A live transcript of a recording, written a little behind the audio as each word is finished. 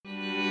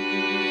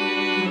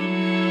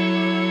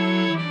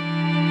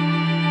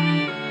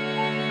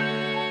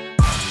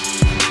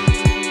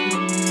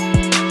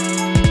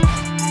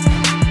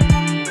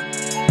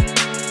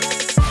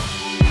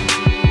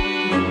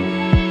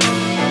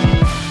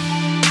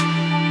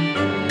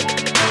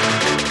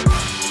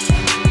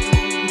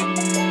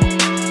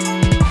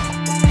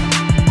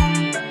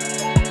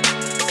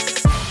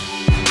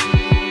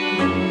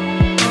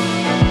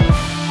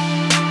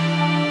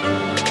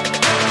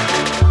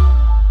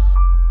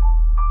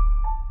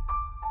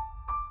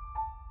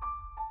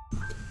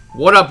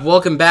What up?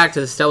 Welcome back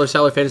to the Stellar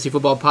Seller Fantasy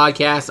Football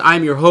Podcast.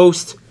 I'm your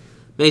host,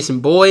 Mason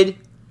Boyd,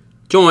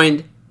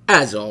 joined,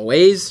 as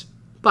always,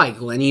 by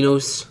Glenn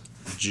Enos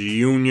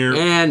Junior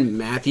and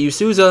Matthew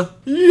Souza.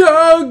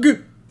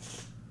 Yug!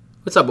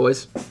 What's up,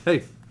 boys?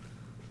 Hey,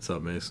 What's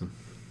up, Mason?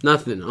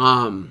 Nothing.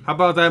 how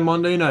about that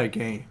Monday night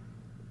game?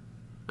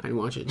 I didn't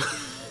watch it.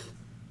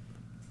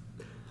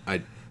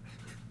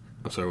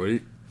 I'm sorry,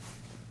 what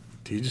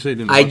did you just say? You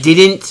didn't I watch it?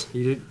 didn't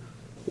You did?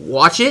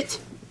 watch it.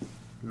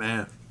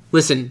 Man.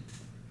 Listen,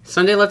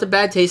 Sunday left a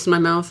bad taste in my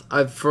mouth.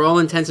 I've, for all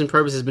intents and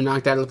purposes, been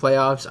knocked out of the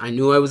playoffs. I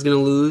knew I was going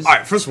to lose. All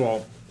right, first of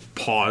all,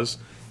 pause.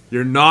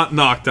 You're not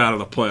knocked out of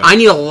the playoffs. I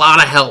need a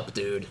lot of help,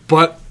 dude.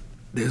 But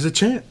there's a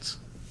chance.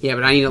 Yeah,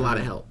 but I need a lot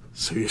of help.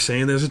 So you're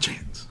saying there's a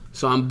chance.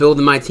 So I'm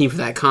building my team for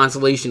that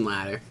consolation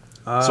ladder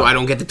so I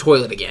don't get the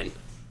toilet again.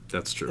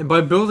 That's true. And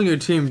by building your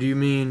team, do you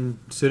mean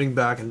sitting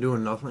back and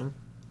doing nothing?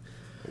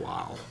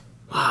 Wow.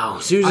 Wow,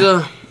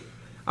 Souza.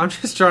 I'm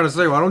just trying to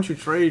say, why don't you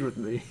trade with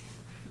me?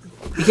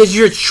 Because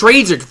your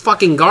trades are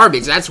fucking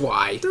garbage, that's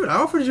why. Dude, I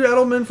offered you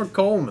Edelman for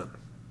Coleman.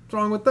 What's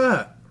wrong with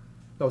that?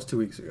 That was 2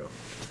 weeks ago.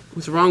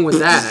 What's wrong with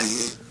that?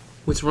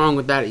 What's wrong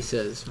with that, he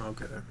says.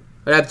 Okay.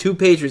 I have two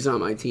Patriots on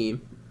my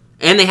team.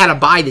 And they had a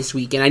bye this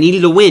week, and I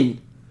needed a win.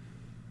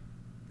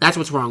 That's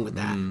what's wrong with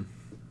that.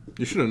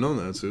 You should have known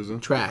that, Susan.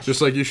 Trash.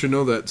 Just like you should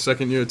know that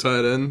second-year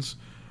tight ends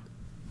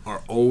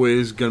are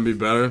always going to be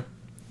better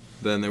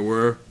than they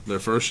were their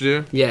first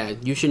year. Yeah,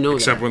 you should know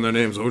Except that. when their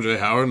name's O.J.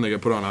 Howard and they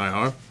get put on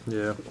IR.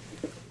 Yeah.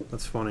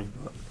 That's funny.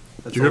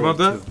 Did you hear about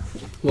that?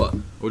 What?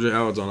 O.J.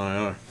 Howard's on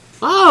IR.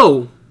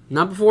 Oh!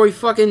 Not before he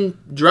fucking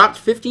dropped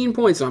 15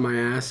 points on my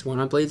ass when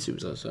I played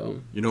Souza,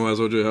 so... You know who has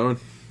O.J. Howard?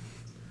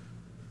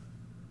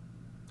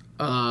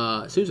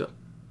 Souza.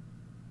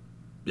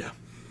 Yeah.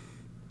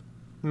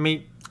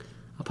 Me.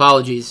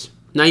 Apologies.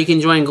 Now you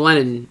can join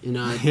Glenn in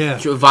Yeah.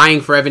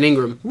 vying for Evan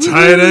Ingram.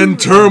 Tight end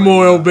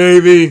turmoil,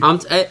 baby.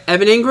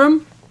 Evan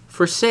Ingram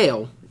for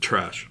sale.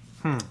 Trash.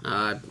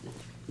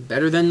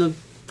 Better than the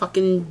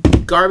fucking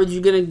garbage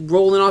you're gonna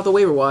roll in off the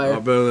waiver wire.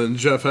 Not better than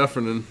Jeff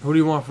Heffernan. Who do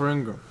you want for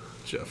Ingram?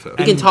 Jeff We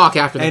Heffernan. can talk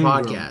after the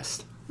Ingram.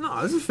 podcast.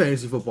 No, this is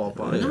fantasy football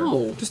podcast.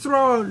 No. Just throw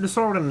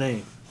out a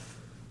name.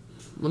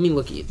 Let me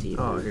look at your team.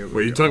 Oh, here we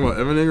Wait, you go. talking about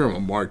Evan Ingram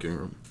or Mark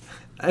Ingram?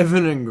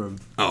 Evan Ingram.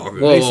 Oh, okay.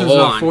 Whoa. Mason's hold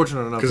not on.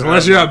 fortunate enough. Because to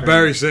unless you have Mark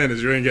Barry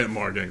Sanders, you ain't getting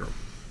Mark Ingram.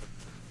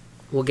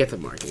 We'll get to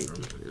Mark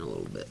Ingram in a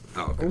little bit.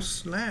 Oh, Ingram. okay. Oh,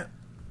 snap.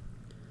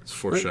 It's Let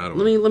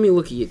foreshadowing. me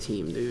look at your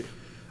team, dude.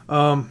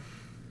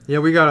 Yeah,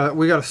 we got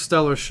a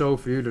stellar show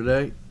for you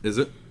today. Is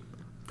it?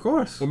 Of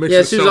course. What makes Yeah,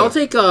 it Susan, stellar?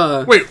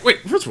 I'll take Wait.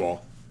 First of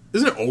all,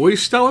 isn't it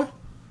always stellar?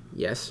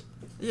 yes.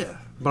 Yeah,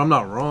 but I'm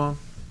not wrong.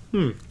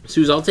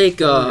 Susan, I'll take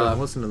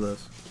Listen to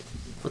this.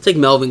 I'll take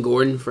Melvin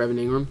Gordon for Evan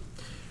Ingram.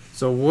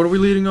 So what are we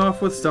leading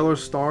off with? Stellar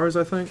stars,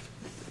 I think.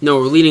 No,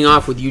 we're leading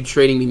off with you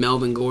trading me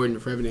Melvin Gordon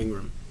for Evan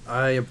Ingram.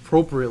 I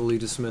appropriately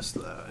dismissed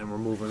that, and we're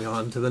moving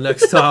on to the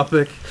next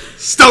topic.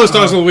 Stellar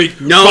stars of the week.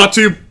 no. Brought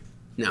to you.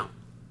 No.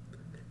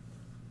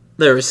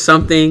 There is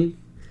something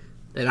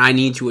that I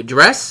need to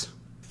address.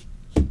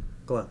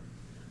 Glenn.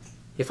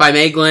 If I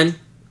may, Glenn.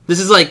 This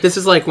is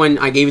like when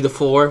I gave you the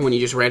floor when you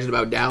just ranted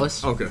about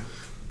Dallas. Okay.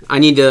 I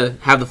need to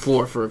have the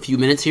floor for a few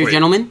minutes here, Wait.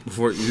 gentlemen.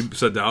 Before you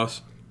said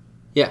Dallas.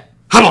 Yeah.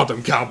 How about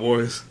them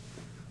Cowboys?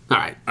 All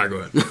right. All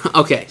right, go ahead.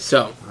 Okay,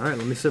 so All right,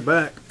 let me sit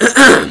back.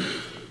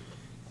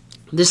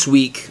 this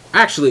week,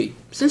 actually,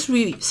 since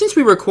we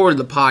recorded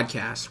the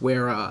podcast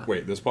where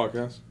Wait, this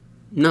podcast?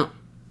 no.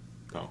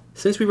 Oh.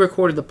 Since we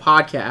recorded the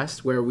podcast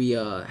where we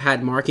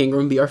had Mark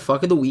Ingram be our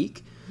fuck of the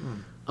week,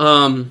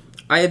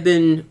 I have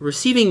been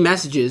receiving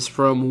messages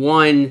from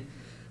one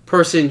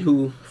person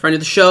who, friend of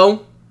the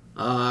show,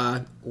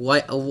 a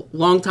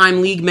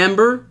longtime league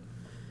member,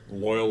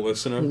 Loyal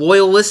listener.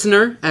 loyal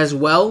listener as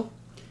well,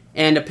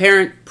 and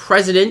apparent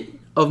president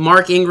of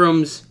Mark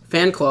Ingram's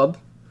fan club,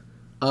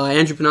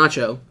 Andrew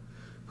Panacho,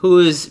 who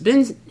has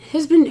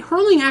been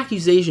hurling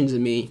accusations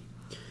at me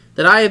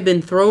that I have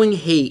been throwing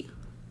hate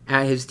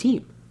at his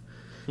team.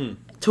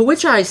 To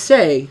which I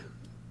say,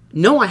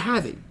 no, I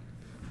haven't.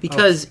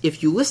 Because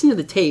if you listen to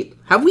the tape,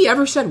 have we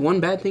ever said one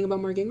bad thing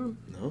about Mark Ingram?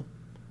 No.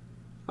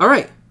 All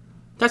right.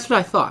 That's what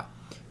I thought.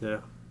 Yeah.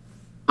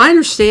 I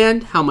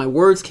understand how my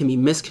words can be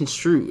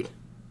misconstrued.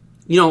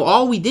 You know,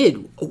 all we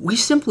did, we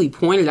simply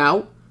pointed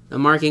out that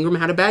Mark Ingram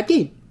had a bad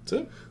game. That's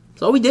it.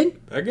 That's all we did.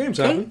 That game's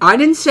Okay? happened. I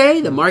didn't say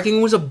that Mark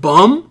Ingram was a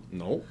bum.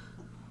 No.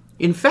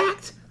 In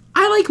fact,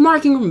 I like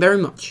Mark Ingram very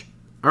much.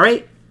 All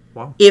right?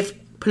 Wow. If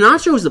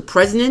Panacho is the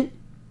president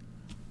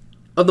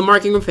of the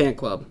Mark Ingram fan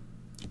club,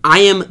 I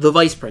am the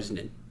vice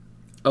president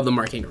of the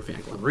Mark Ingram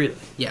fan club. Really?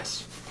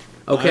 Yes.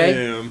 Okay?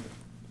 I am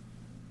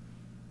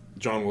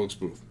John Wilkes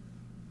Booth.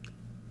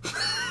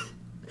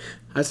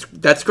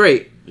 That's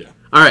great. Yeah.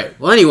 All right.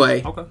 Well,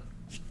 anyway, Okay.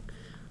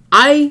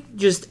 I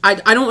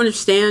don't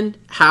understand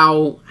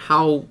how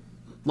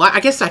well, I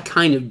guess I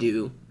kind of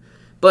do.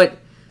 But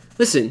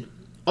listen,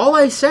 all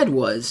I said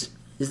is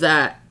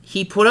that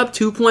he put up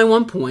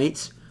 2.1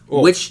 points,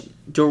 which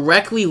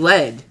directly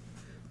led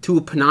to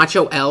a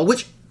Panacho L,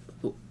 which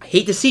I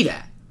hate to see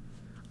that.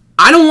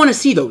 I don't want to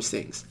see those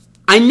things.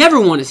 I never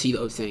want to see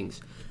those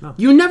things. No.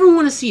 You never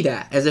want to see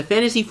that. As a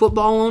fantasy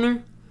football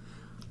owner,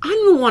 I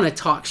don't want to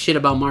talk shit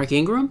about Mark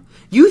Ingram.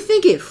 You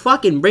think it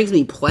fucking brings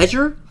me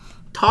pleasure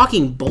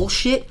talking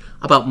bullshit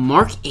about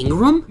Mark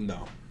Ingram?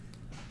 No.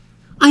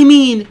 I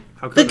mean,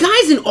 How could the it?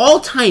 guy's an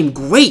all-time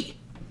great.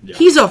 Yeah.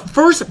 He's a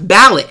first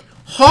ballot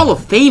Hall of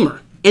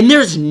Famer, and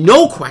there's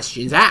no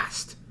questions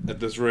asked. At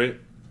this rate,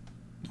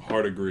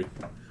 hard agree.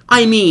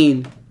 I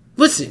mean,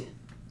 listen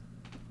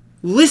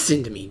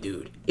to me,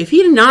 dude. If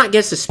he did not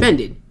get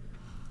suspended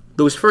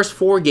those first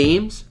 4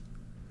 games,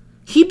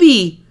 he'd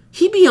be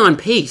on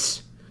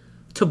pace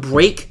to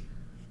break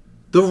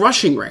the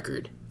rushing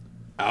record.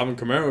 Alvin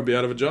Kamara would be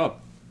out of a job.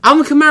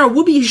 Alvin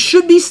Kamara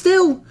should be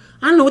still.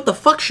 I don't know what the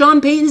fuck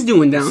Sean Payton's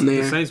doing down The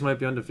there. Saints might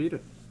be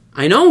undefeated.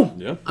 I know.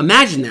 Yeah.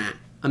 Imagine that.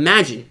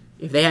 Imagine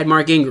if they had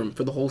Mark Ingram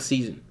for the whole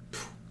season.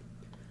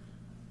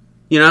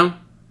 You know?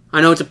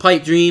 I know it's a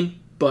pipe dream,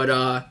 but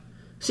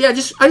so yeah, I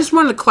just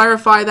wanted to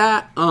clarify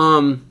that.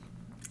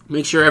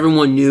 Make sure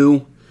everyone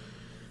knew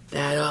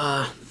that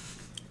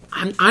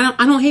I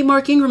don't hate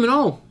Mark Ingram at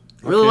all.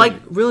 Really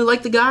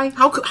like the guy.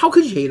 How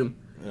could you hate him?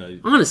 You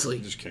Honestly,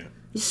 just can't.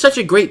 he's such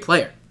a great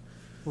player.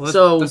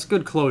 Well, that's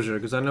good closure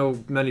because I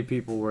know many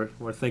people were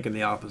thinking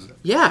the opposite.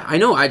 Yeah, I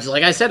know.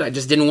 Like I said, I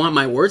just didn't want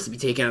my words to be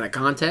taken out of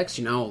context.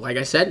 You know, like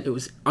I said, it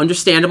was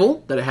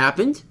understandable that it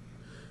happened.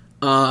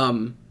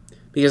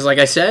 Because like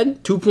I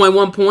said,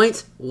 2.1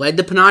 points led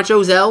to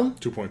Panacho's L.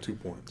 2.2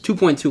 points.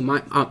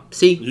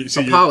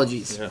 2.2.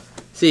 Apologies. Yeah.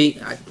 See,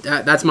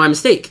 that's my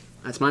mistake.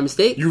 That's my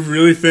mistake. You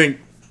really think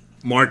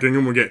Mark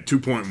Ingram will get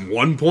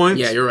 2.1 points?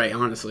 Yeah, you're right.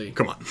 Honestly,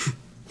 Come on.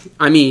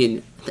 I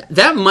mean,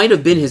 that might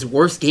have been his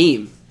worst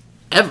game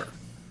ever.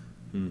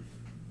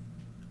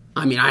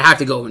 I mean, I have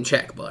to go and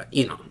check, but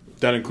you know,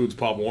 That includes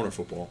Pop Warner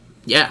football.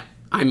 yeah.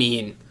 I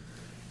mean,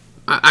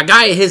 a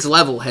guy at his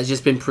level has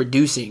just been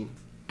producing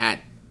at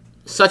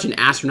such an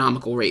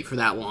astronomical rate for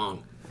that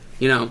long.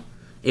 You know,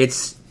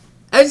 it's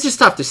just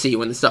tough to see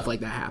when stuff like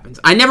that happens.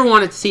 I never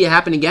wanted to see it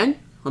happen again.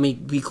 Let me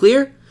be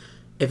clear.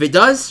 If it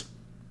does,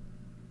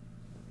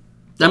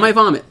 I might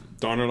vomit.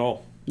 Darn it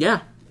all.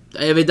 Yeah.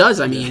 If it does,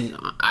 I mean,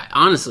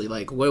 honestly,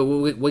 like,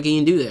 what can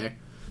you do there?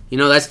 You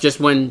know, that's just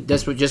when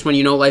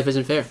you know life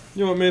isn't fair.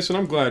 You know what, Mason?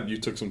 I'm glad you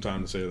took some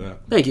time to say that.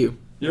 Thank you.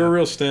 You're a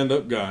real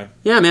stand-up guy.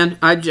 Yeah, man.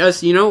 I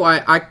just, you know, I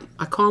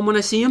call him when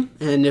I see him,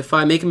 and if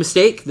I make a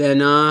mistake, then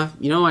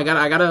you know, I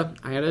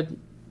gotta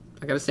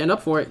stand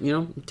up for it. You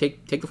know,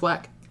 take the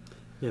flak.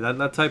 Yeah,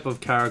 that type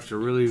of character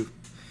really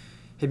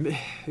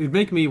it'd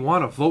make me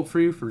want to vote for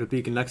you to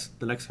be the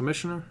next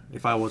commissioner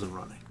if I wasn't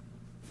running.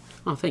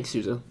 Oh, thanks,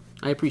 Susan.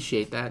 I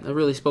appreciate that. That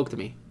really spoke to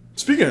me.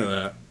 Speaking of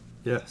that,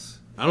 Yes.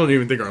 I don't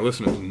even think our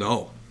listeners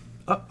know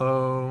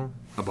Uh-oh.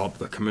 about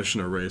the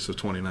commissioner race of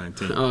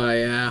 2019. Oh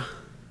yeah.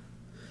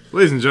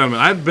 Ladies and gentlemen,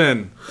 I've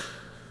been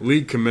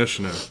league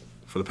commissioner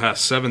for the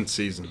past 7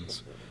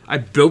 seasons. I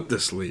built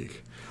this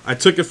league. I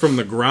took it from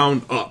the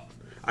ground up.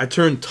 I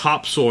turned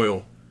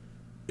topsoil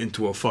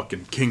into a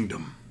fucking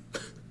kingdom.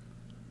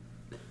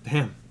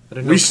 Damn. I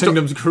didn't We know sta-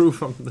 kingdoms grew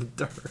from the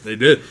dirt. They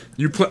did.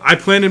 I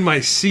planted my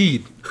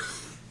seed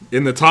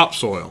in the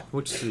topsoil.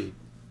 Which seed?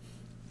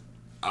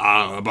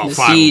 About The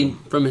 5 of seed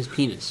them. from his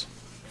penis.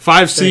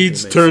 5 you,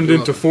 seeds Mason. turned You're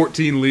into welcome.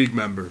 14 league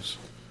members.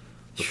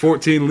 The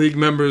 14 league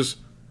members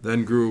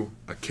then grew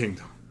a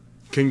kingdom.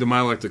 Kingdom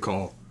I like to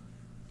call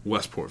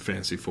Westport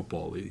Fantasy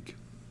Football League.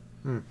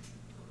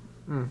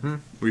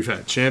 We've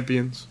had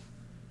champions.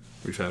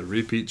 We've had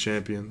repeat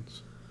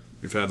champions.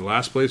 We've had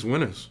last place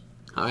winners.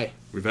 Hi.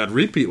 We've had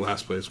repeat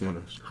last place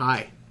winners.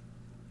 Hi.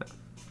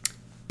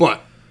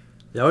 But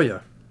Oh,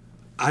 yeah.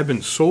 I've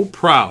been so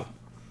proud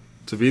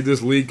to be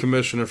this league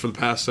commissioner for the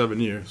past 7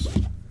 years.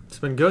 It's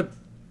been good.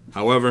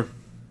 However,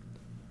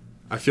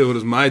 I feel it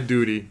is my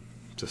duty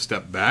to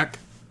step back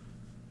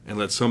and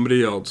let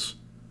somebody else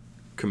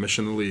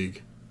commission the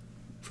league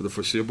for the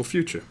foreseeable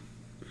future.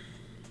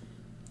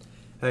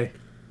 Hey,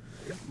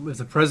 if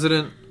the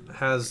president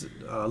has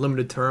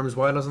limited terms,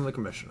 why doesn't the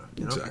commissioner?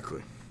 You know?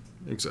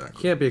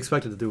 Exactly. Can't be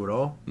expected to do it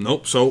all.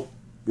 Nope. So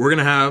we're going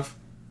to have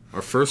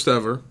our first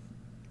ever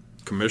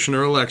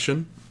commissioner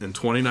election in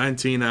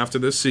 2019 after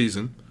this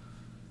season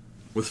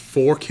with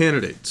 4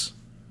 candidates.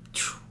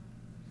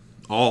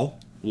 All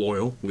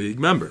loyal league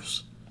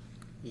members.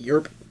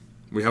 Yerp.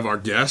 We have our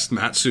guest,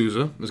 Matt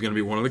Souza, is going to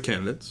be one of the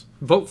candidates.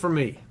 Vote for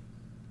me.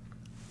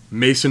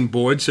 Mason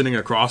Boyd sitting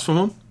across from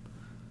him.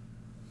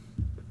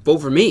 Vote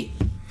for me.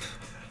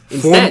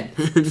 Instead.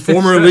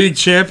 Former league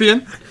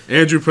champion,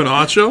 Andrew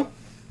Panacho.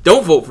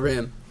 Don't vote for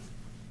him.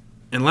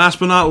 And last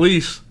but not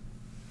least,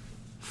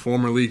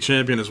 former league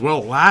champion as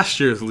well, last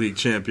year's league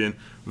champion,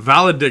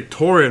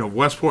 valedictorian of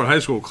Westport High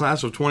School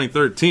class of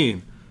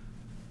 2013.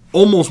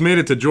 Almost made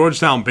it to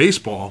Georgetown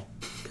baseball,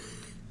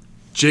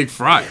 Jake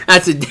Fry.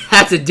 That's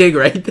a dig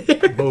right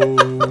there.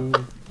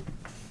 Oh.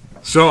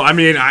 So I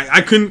mean,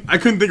 I couldn't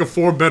think of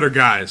 4 better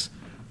guys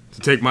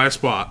to take my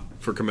spot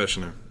for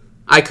commissioner.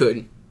 I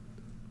could.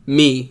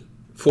 Me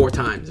 4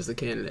 times as a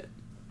candidate.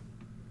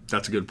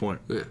 That's a good point.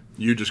 Yeah.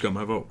 You just got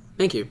my vote.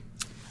 Thank you.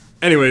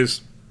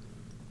 Anyways,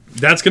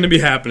 that's going to be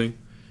happening.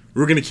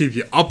 We're going to keep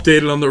you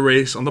updated on the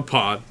race on the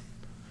pod.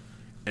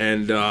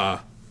 And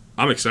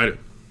I'm excited.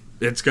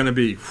 It's going to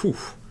be,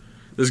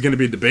 there's going to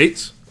be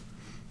debates.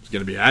 There's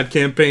going to be ad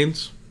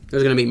campaigns.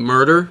 There's going to be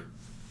murder.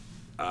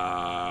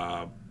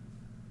 There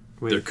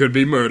could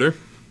be murder.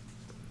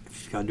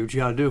 You gotta do what you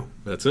gotta do.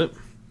 That's it.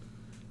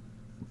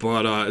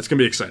 But it's going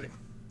to be exciting.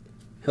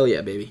 Hell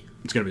yeah, baby.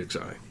 It's going to be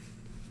exciting.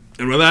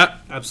 And with that,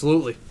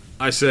 Absolutely.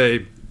 I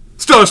say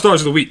Stellar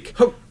Stars of the Week.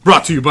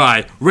 Brought to you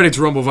by Ready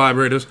to Rumble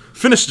Vibrators.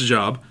 Finish the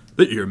job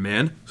that your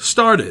man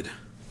started.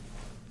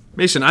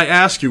 Mason, I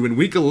ask you in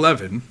Week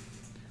 11,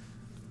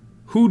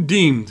 who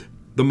deemed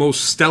the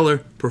most stellar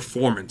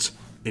performance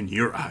in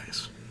your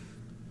eyes?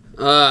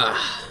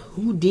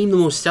 Who deemed the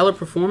most stellar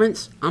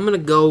performance? I'm going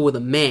to go with a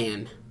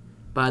man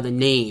by the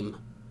name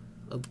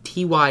of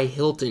T.Y.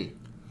 Hilton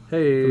from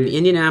the Hey.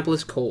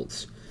 Indianapolis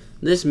Colts.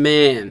 This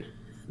man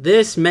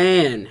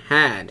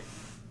had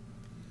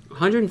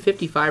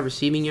 155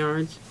 receiving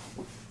yards,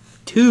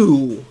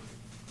 two,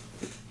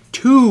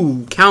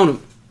 count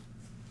them,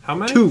 How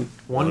many? Two.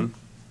 One.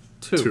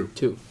 Two.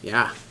 two,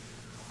 yeah.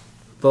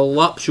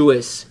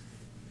 Voluptuous,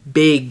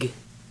 big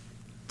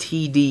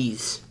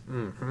TDs.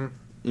 All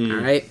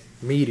right?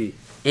 Meaty.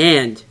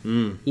 And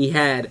he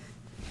had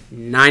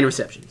 9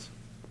 receptions.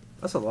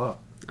 That's a lot.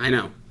 I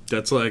know.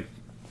 That's like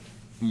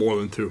more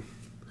than 2.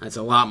 That's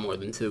a lot more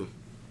than 2.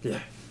 Yeah.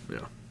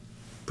 Yeah,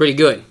 Pretty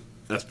good.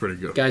 that's pretty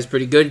good. Guy's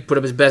pretty good. Put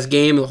up his best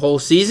game of the whole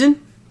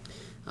season.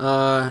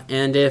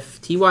 And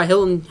if T.Y.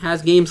 Hilton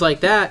has games like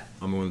that,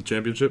 I'm going to win the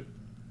championship.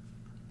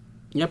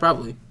 yeah,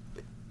 probably.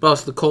 But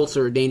also, the Colts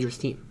are a dangerous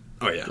team.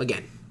 Oh, yeah.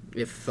 Again,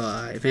 if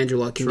Andrew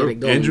Luck can True. get it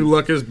going. Andrew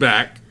Luck is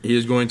back. He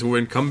is going to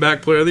win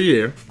Comeback Player of the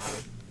Year.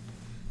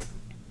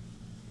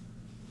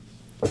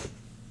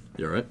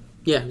 You all right?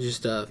 Yeah,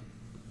 just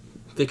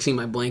fixing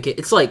my blanket.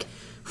 It's like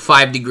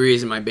 5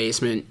 degrees in my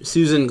basement.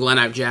 Susan and Glenn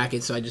have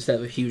jackets, so I just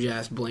have a huge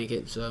ass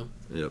blanket. So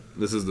Yep.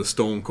 This is the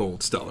Stone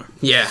Cold Stellar.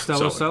 yeah,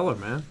 Stellar,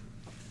 man.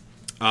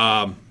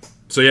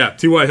 So, yeah,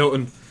 T.Y.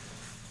 Hilton,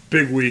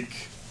 big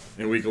week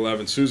in Week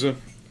 11. Sousa,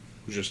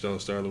 who's your Stellar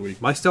Star of the Week?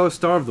 My stellar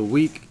star of the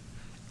week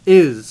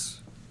is.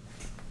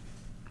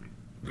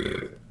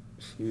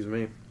 Excuse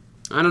me.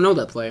 I don't know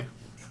that player.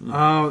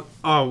 What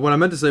I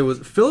meant to say was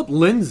Philip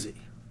Lindsay.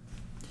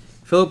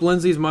 Philip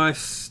Lindsay's my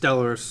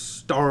stellar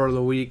star of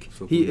the week.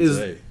 Phillip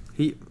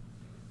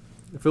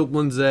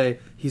Lindsay.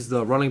 He's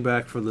the running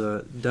back for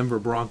the Denver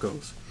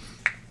Broncos.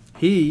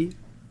 He,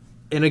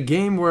 in a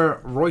game where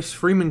Royce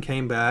Freeman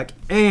came back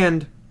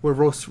and where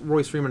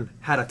Royce Freeman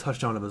had a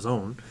touchdown of his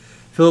own,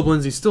 Philip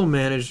Lindsay still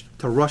managed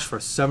to rush for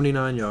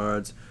 79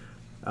 yards,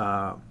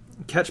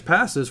 catch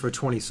passes for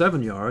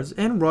 27 yards,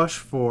 and rush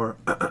for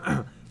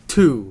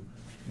 2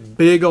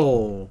 big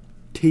ol'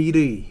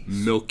 TDs.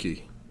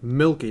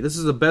 Milky. This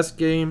is the best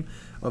game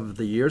of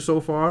the year so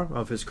far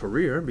of his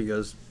career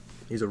because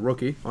he's a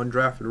rookie,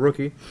 undrafted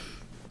rookie.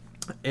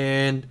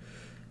 And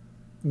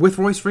with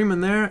Royce Freeman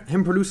there,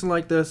 him producing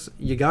like this,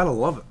 you gotta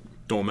love it.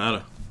 Don't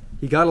matter.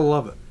 You gotta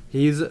love it.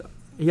 He had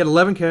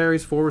 11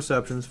 carries, 4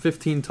 receptions,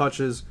 15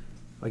 touches.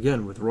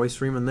 Again, with Royce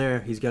Freeman there,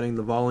 he's getting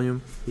the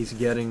volume, he's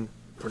getting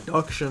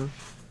production.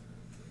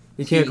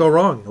 He can't go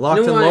wrong.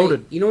 Locked and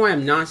loaded. You know why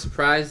I'm not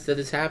surprised that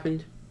this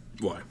happened?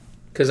 Why?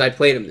 Because I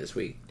played him this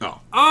week. Oh.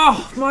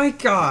 Oh my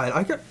God!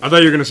 I thought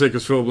you were going to say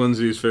because Philip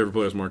Lindsay's favorite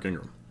player is Mark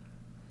Ingram.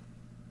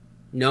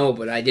 No,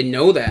 but I didn't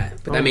know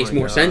that. But that Oh makes my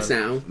more God. sense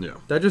now. Yeah.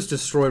 That just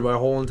destroyed my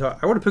whole entire.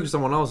 I would have picked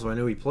someone else if I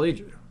knew he played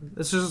you.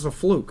 This is just a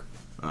fluke.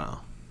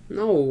 Oh.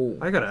 No.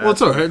 I gotta. Well,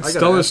 it's all right.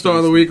 Stellar Star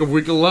of the Week of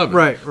Week 11.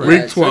 Right. Yeah, Week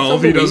it's 12,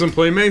 over he week. doesn't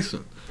play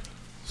Mason.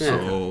 Yeah.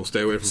 So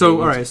stay away from So, Philip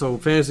all Lindsay. right. So,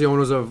 fantasy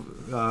owners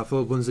of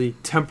Philip Lindsay,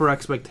 temper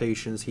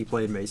expectations. He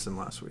played Mason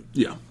last week.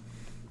 Yeah.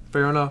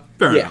 Fair enough.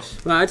 Fair Yes.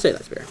 Well, I'd say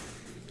that's fair.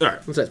 enough. All right.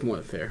 I'd say that's more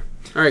than fair.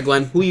 All right,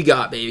 Glenn. Who you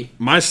got, baby?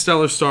 My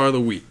Stellar Star of the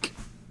Week.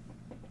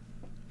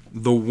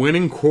 The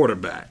winning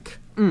quarterback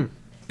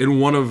in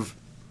one of,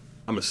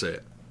 I'm going to say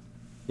it,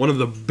 one of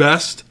the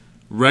best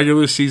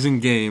regular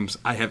season games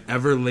I have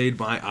ever laid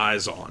my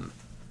eyes on.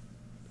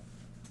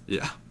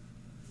 Yeah.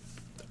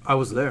 I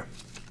was there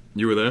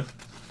You were there?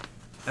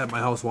 at my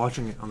house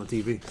watching it on the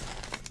TV.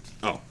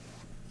 Oh.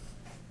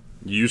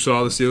 You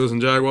saw the Steelers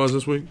and Jaguars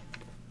this week?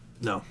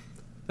 No.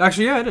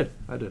 Actually, yeah, I did.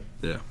 I did.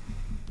 Yeah.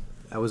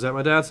 I was at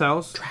my dad's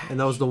house, and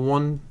that was the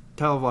one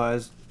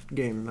televised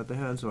game that they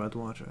had, so I had to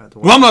watch it.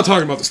 Well, I'm not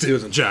talking about the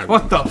Steelers and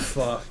Jaguars. What the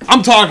fuck?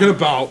 I'm talking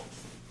about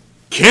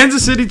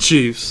Kansas City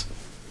Chiefs,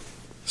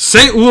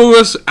 St.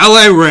 Louis,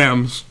 LA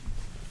Rams,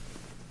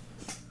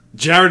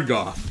 Jared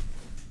Goff,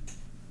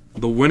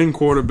 the winning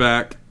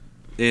quarterback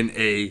in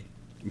a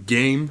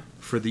game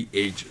for the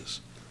ages.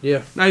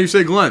 Yeah. Now you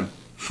say Glenn.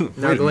 Now Wait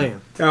a minute.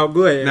 Glenn. Oh,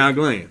 good. Now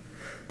Glenn.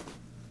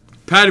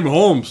 Patty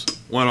Mahomes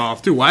went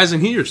off too. Why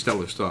isn't he your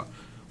stellar star?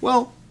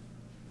 Well,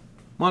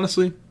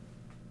 honestly,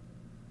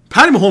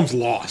 Patty Mahomes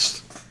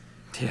lost,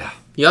 Yeah.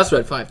 He also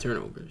had 5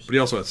 turnovers. but he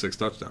also had 6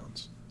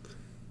 touchdowns.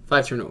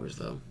 5 turnovers,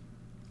 though.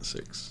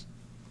 6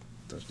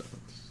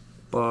 touchdowns.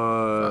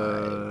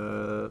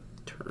 But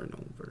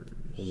Turnovers.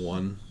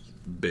 1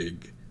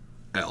 big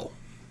L.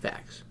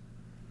 Facts.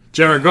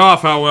 Jared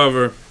Goff,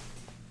 however,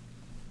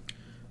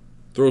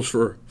 throws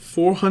for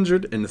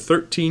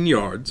 413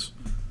 yards,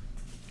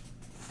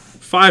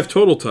 5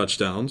 total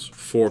touchdowns,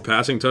 4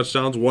 passing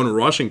touchdowns, 1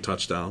 rushing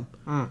touchdown.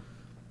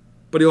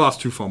 But he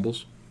lost 2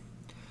 fumbles.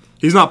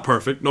 He's not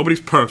perfect.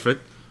 Nobody's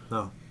perfect.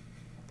 No.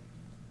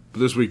 But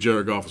this week,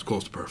 Jared Goff is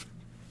close to perfect.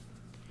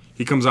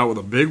 He comes out with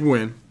a big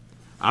win.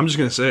 I'm just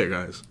going to say it,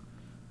 guys.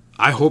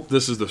 I hope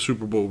this is the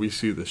Super Bowl we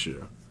see this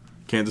year.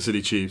 Kansas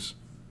City Chiefs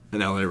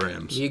and LA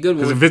Rams. Be a good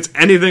one. Because if it's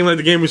anything like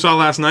the game we saw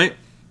last night,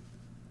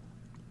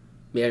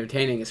 Be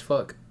entertaining as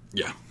fuck.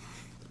 yeah.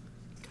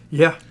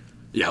 Yeah,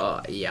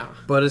 Yeah.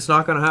 but it's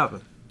not going to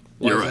happen.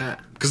 Why You're is right. that?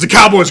 Because the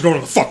Cowboys are going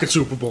to the fucking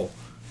Super Bowl.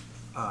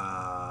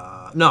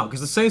 No,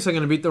 because the Saints are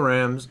going to beat the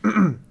Rams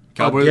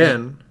Cowboys,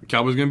 again.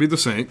 Cowboys going to beat the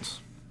Saints.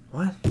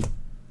 What?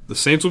 The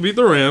Saints will beat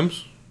the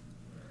Rams.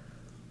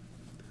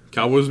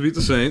 Cowboys will beat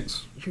the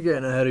Saints. You're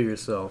getting ahead of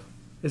yourself.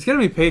 It's going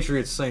to be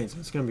Patriots Saints.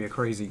 It's going to be a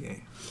crazy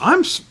game,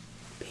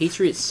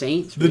 Patriots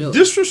Saints? The Really?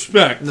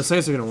 disrespect and the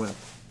Saints are going to win.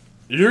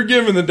 you're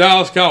giving the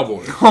Dallas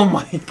Cowboys. Oh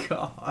my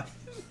god.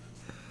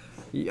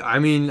 Yeah, I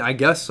mean, I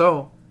guess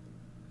so.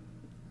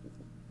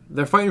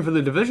 They're fighting for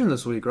the division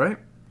this week, right?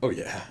 Oh,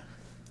 yeah.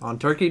 On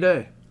Turkey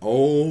Day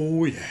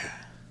Oh, yeah.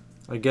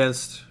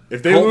 against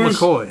If they Colt lose,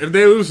 McCoy. if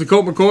they lose to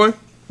Colt McCoy,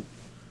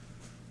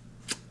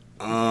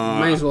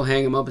 Might as well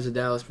hang him up as a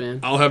Dallas fan.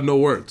 I'll have no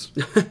words.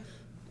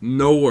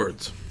 No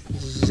words.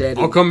 Zed.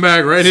 I'll come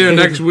back right here Same.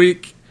 next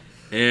week,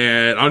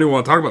 and I don't even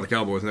want to talk about the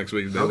Cowboys next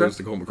week if they Okay. lose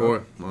to Colt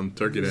McCoy on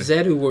Turkey Day.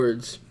 Zedu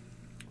words.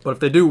 But if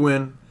they do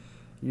win,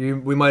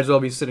 we might as well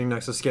be sitting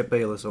next to Skip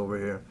Bayless over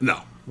here, No,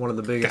 one of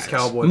the biggest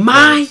Guys. Cowboy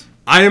My fans.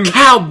 I am.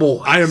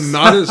 Cowboys. I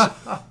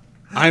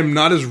am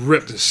not as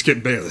ripped as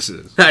Skip Bayless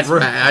is. That's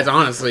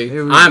honestly.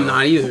 Here we I'm go.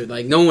 not either.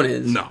 Like, no one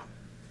is. No,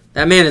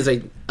 That man is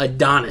a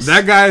Adonis.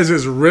 that guy is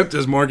as ripped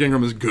as Mark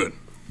Ingram is good.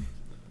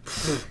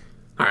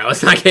 All right,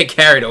 let's not get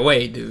carried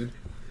away, dude.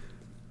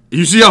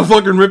 You see how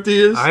fucking ripped he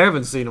is? I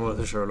haven't seen him with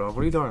his shirt off.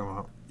 What are you talking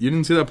about? You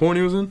didn't see that porn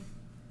he was in?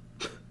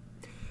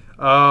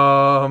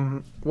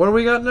 What do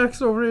we got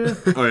next over here?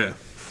 Oh yeah,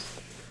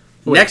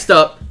 Next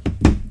up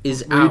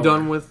is Are you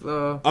done with?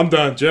 I'm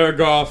done. Jared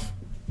Goff,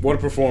 what a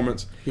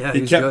performance! Yeah,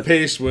 he he's kept good.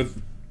 pace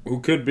with who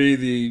could be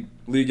the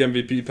league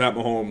MVP, Pat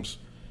Mahomes,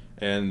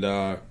 and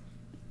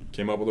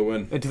came up with a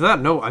win. And to that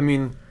note, I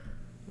mean,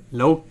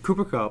 no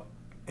Cooper Cup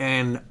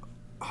and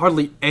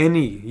hardly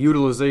any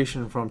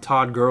utilization from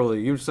Todd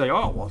Gurley. You'd say,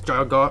 oh, well,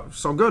 Jared Goff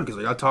so good because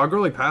they got Todd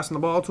Gurley passing the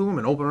ball to him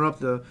and opening up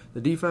the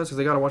defense because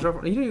they got to watch out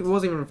for him. He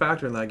wasn't even a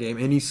factor in that game,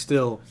 and he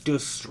still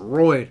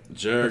destroyed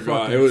Jared the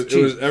Goff. fucking It was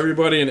Chiefs.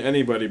 everybody and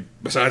anybody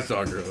besides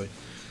Todd Gurley.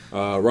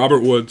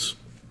 Robert Woods,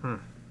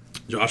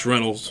 Josh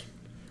Reynolds,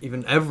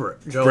 Even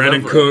Everett. Joe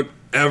Brandon Everett. Cook,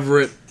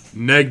 Everett,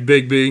 Neg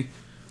Bigby.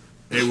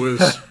 It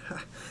was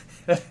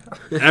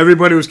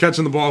everybody was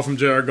catching the ball from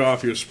Jared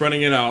Goff. He was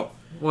spreading it out,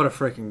 What a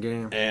freaking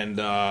game. and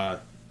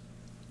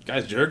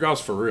guys, Jared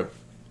Goff's for real,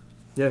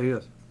 Yeah, he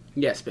is.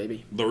 Yes,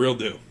 baby. the real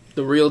deal,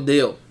 The real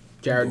deal.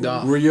 Jared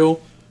Goff.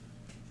 real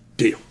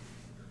deal.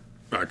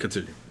 All right,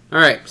 continue. All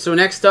right, so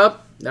next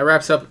up, that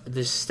wraps up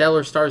the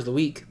Stellar Stars of the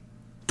Week.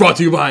 Brought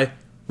to you by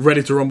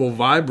Ready to Rumble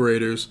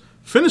Vibrators.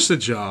 Finish the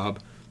job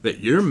that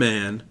your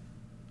man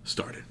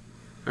started.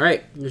 All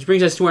right, which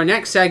brings us to our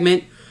next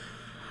segment,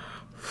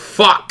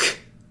 Fuck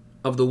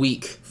of the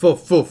Week.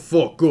 Fuck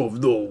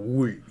of the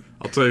week.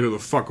 I'll tell you who the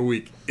fuck a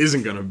week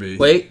isn't gonna be.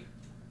 Wait.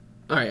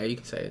 All right, yeah, you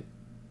can say it.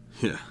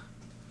 Yeah.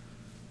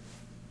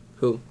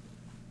 Who?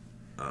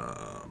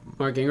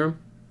 Mark Ingram?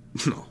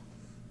 No.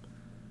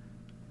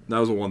 That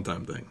was a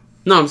one-time thing.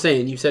 No, I'm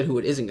saying you said who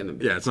it isn't going to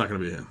be. Yeah, it's not gonna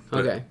be him.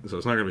 But- Okay. So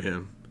it's not gonna be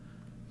him,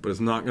 but it's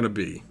not gonna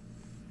be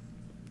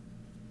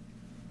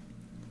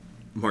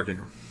Mark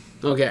Ingram.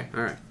 Okay,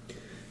 all right.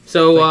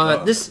 So Thank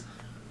God. this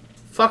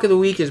Fuck of the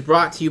Week is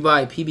brought to you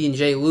by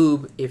PB&J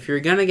Lube. If you're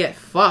going to get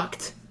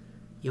fucked,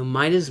 you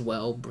might as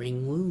well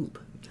bring lube.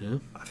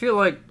 I feel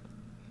like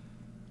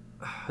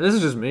this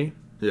is just me,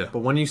 Yeah. but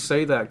when you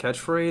say that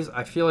catchphrase,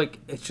 I feel like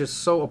it just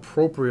so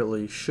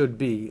appropriately should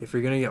be. If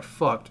you're gonna get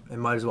fucked, it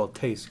might as well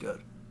taste good.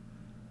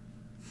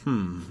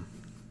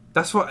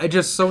 That's what it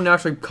just so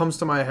naturally comes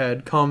to my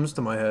head.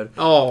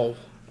 Oh,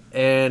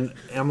 And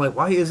I'm like,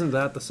 why isn't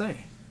that the same?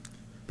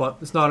 But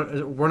it's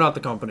not. We're not the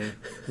company.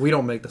 We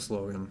don't make the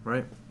slogan,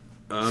 right?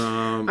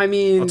 I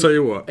mean... I'll tell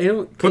you what. I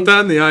don't Put think- that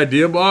in the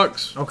idea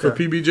box Okay. for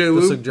PBJ The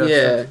Lube. suggestion.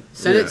 Yeah,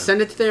 send Yeah. it.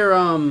 Send it to their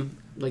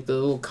like the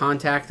little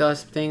contact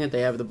us thing that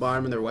they have at the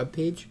bottom of their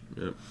webpage.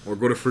 Yeah. Or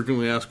go to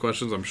frequently asked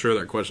questions. I'm sure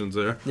that question's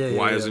there. Yeah,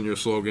 Why yeah. isn't your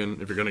slogan,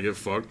 if you're gonna get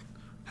fucked,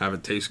 have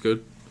it taste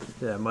good?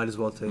 Yeah, might as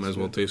well taste. Might as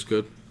well good. taste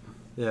good.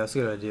 Yeah, it's a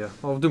good idea.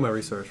 I'll do my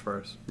research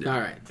first. All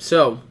right.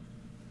 So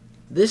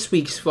this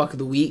week's Fuck of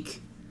the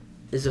Week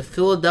is a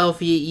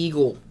Philadelphia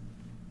Eagle.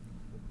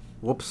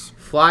 Whoops.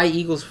 Fly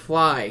Eagles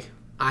fly.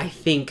 I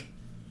think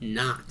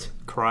not.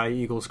 Cry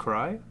Eagles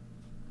cry.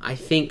 I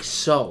think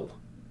so.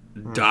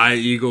 Die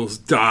Eagles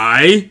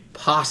die.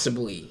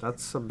 Possibly.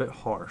 That's a bit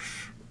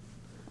harsh.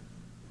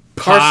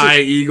 Pie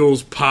Carson-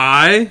 Eagles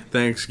pie.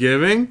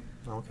 Thanksgiving.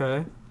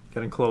 Okay.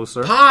 Getting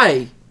closer.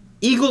 Pie.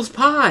 Eagles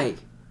pie.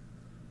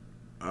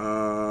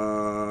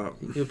 You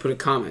You put a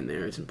comment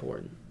there. It's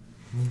important.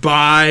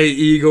 Buy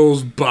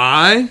Eagles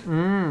buy?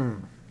 They're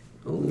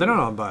not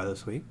on bye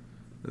this week.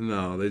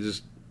 No, they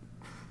just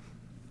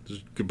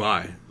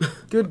goodbye.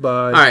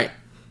 Goodbye. All right.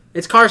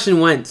 It's Carson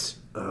Wentz.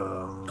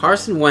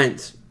 Carson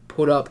Wentz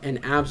put up an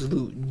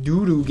absolute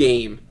doo-doo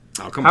game.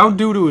 Oh, come How on.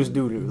 doo-doo is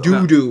doo-doo?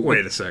 Doo-doo.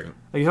 Wait a second.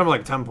 Like, you have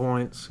like 10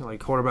 points. Like,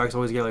 quarterbacks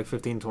always get like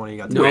 15, 20. You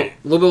got 10. No, Wait.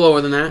 a little bit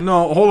lower than that.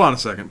 No, hold on a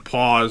second.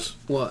 Pause.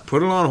 What?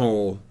 Put it on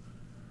hold.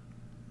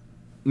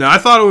 Now, I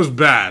thought it was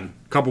bad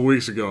a couple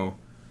weeks ago.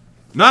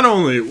 Not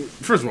only,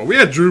 first of all, we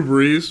had Drew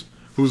Brees,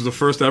 who's the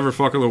first ever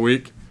fuck of the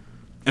week,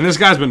 and this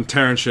guy's been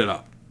tearing shit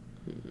up.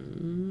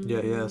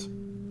 Yeah, he has.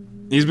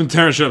 He's been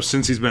tearing shit up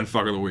since he's been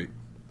fuck of the week.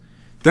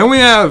 Then we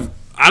have,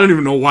 I don't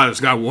even know why this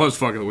guy was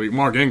fuck of the week,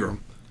 Mark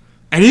Ingram.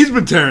 And he's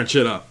been tearing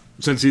shit up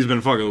since he's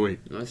been fuck of the week.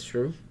 That's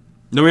true.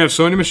 Then we have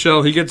Sony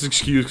Michel. He gets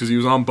excused because he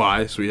was on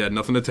bye, so he had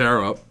nothing to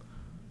tear up.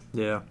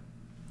 Yeah.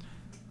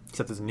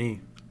 Except his knee.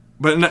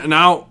 But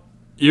now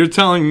you're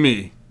telling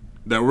me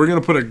that we're going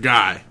to put a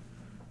guy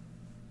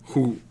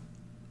who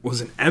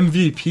was an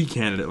MVP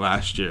candidate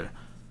last year,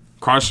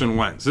 Carson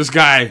Wentz. This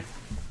guy,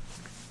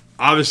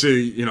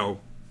 obviously, you know,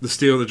 the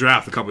steal of the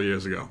draft a couple of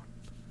years ago.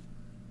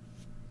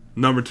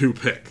 Number 2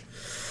 pick.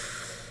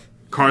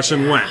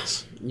 Carson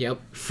Wentz. Yep.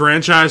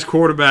 Franchise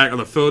quarterback of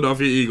the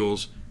Philadelphia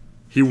Eagles.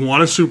 He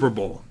won a Super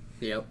Bowl.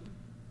 Yep.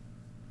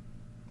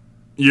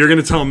 You're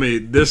going to tell me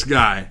this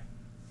guy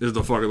is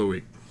the fuck of the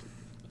week.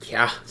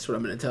 Yeah, that's what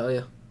I'm going to tell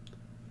you.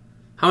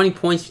 How many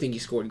points do you think he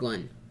scored,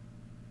 Glenn?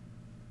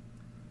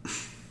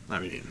 I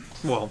mean,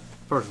 Well,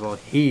 first of all,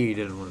 he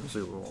didn't win the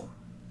Super Bowl.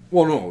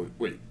 well, no,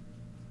 wait.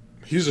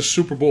 He's a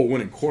Super Bowl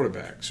winning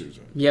quarterback,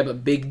 Susan. Yeah,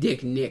 but Big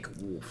Dick Nick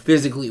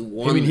physically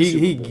won I mean, the he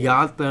Super Bowl.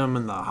 got them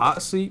in the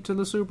hot seat to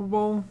the Super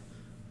Bowl.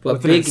 But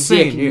with an Big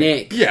insane Dick year.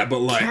 Nick Yeah, but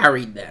like,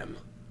 carried them.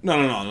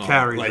 no.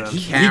 Carried Like them.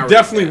 he Carried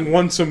definitely them.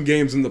 won some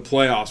games in the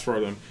playoffs for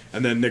them,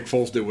 and then Nick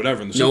Foles did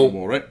whatever in the Nope. Super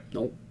Bowl, right?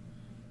 Nope.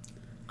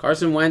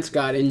 Carson Wentz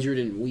got injured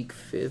in week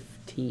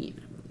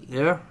 15, I believe.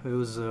 Yeah, it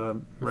was a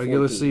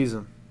regular 14.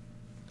 season.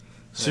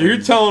 So you're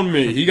telling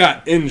me he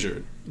got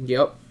injured,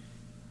 Yep.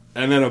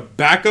 and then a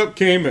backup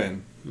came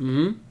in,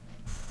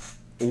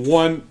 Mm-hmm.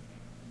 won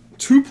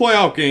 2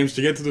 playoff games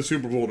to get to the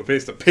Super Bowl to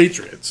face the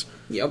Patriots.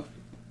 Yep.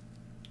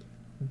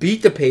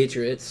 Beat the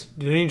Patriots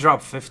Didn't he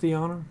drop 50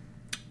 on him?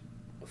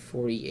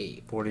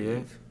 48.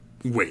 48?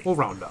 Wait, We'll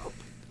round up.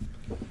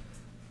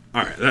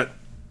 all right,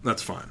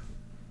 that's fine.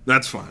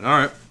 That's fine. All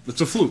right,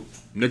 it's a fluke.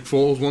 Nick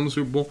Foles won the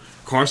Super Bowl.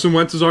 Carson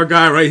Wentz is our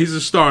guy, right? He's a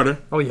starter.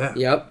 Oh, yeah.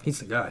 Yep. He's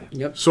the guy.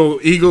 Yep. So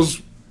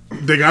Eagles,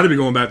 they got to be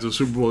going back to the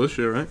Super Bowl this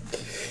year, right?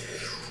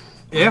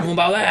 I don't know Yeah.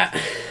 about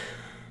that.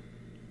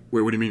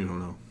 Wait, what do you mean you don't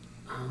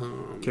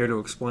know? Care to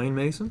explain,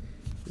 Mason?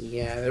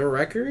 Yeah, their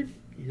record,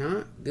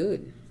 not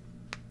good.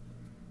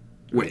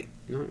 Wait,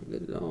 Not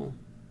good at all.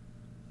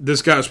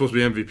 this guy was supposed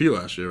to be MVP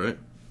last year, right?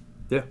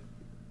 Yeah.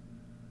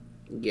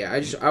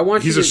 Yeah, I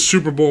want He's you a to...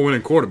 Super Bowl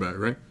winning quarterback,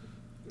 right?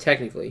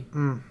 Technically.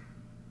 Mm.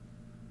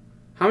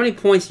 How many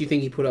points do you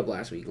think he put up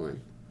last week, Glenn?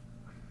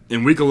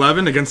 In Week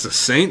 11 against the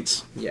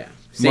Saints, Yeah.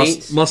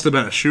 Saints, must have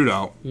been a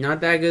shootout.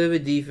 not that good of a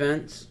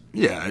defense.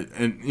 Yeah,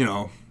 and you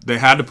know they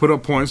had to put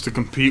up points to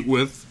compete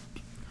with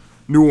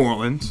New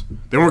Orleans.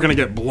 They weren't going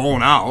to get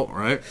blown out,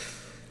 right?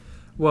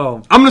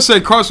 Well, I'm going to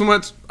say Carson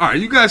Wentz. All right,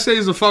 you guys say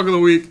he's the fuck of the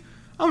week.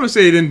 I'm going to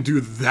say he didn't do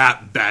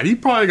that bad. He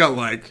probably got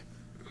like,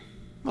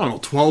 I don't know,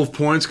 12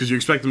 points because you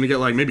expect him to get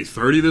like maybe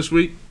 30 this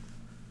week.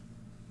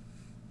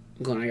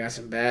 Glenn, I got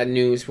some bad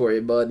news for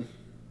you, bud.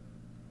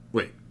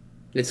 Wait.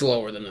 It's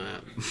lower than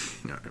that.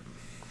 All right.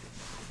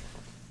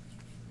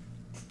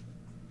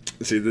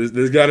 See,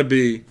 there's got to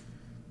be,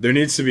 there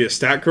needs to be a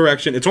stat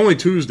correction. It's only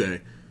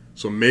Tuesday,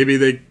 so maybe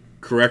they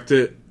correct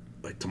it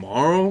like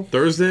tomorrow,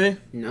 Thursday.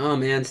 No,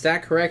 man.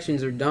 Stat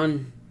corrections are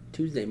done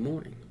Tuesday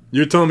morning.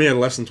 You're telling me he had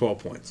less than 12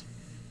 points.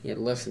 He had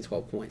less than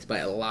 12 points by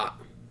a lot.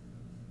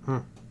 Huh.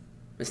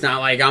 It's not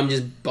like I'm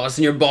just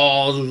busting your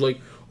balls. It was like,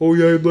 oh,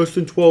 yeah, he had less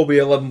than 12. He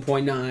had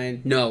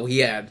 11.9. No, he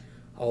had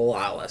a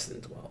lot less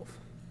than 12.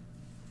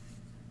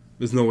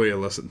 There's no way he had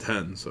less than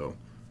 10, so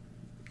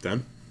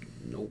 10?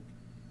 Nope.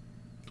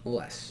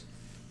 Less.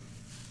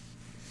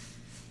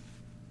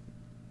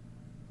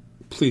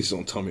 Please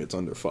don't tell me it's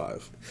under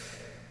 5.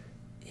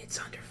 It's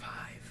under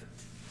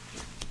 5.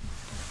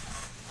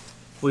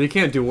 well, you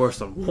can't do worse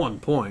than 1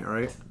 point,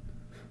 right?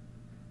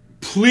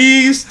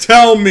 Please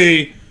tell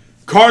me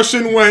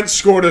Carson Wentz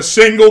scored a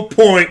single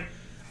point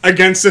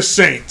against the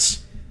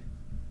Saints.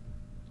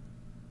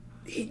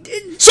 He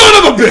didn't.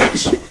 Son of a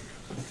bitch!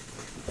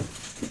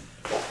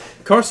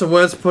 Carson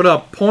Wentz put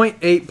up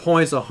 0.8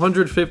 points,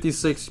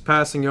 156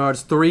 passing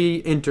yards,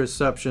 3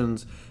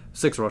 interceptions,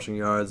 6 rushing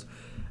yards,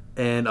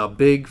 and a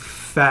big,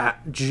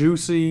 fat,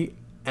 juicy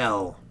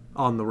L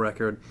on the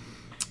record.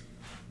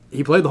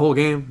 He played the whole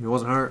game. He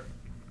wasn't hurt.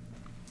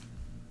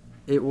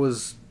 It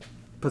was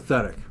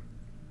pathetic,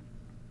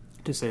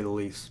 to say the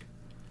least.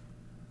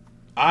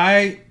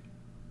 I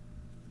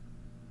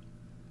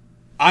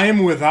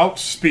am without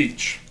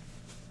speech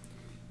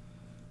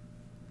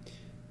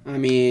I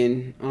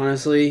mean,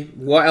 honestly,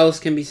 what else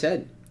can be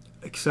said?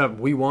 Except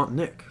we want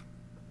Nick.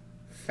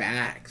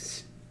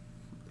 Facts.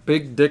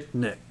 Big Dick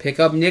Nick. Pick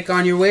up Nick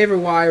on your waiver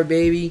wire,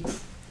 baby.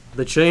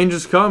 The change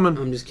is coming.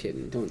 I'm just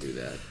kidding. Don't do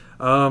that.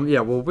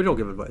 Yeah, well, we don't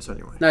give advice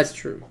anyway. That's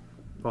true.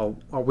 Well,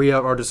 we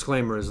have our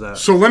disclaimer is that.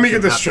 So let me you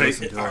get this have to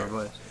straight. listen to our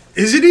advice.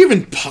 Is it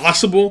even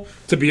possible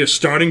to be a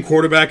starting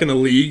quarterback in the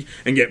league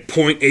and get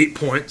 0.8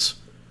 points?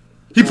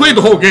 He played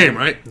the whole game,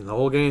 right? The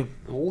whole game.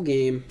 The whole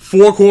game.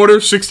 4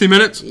 quarters, 60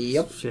 minutes?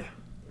 Yep. Yeah.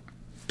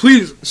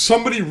 Please,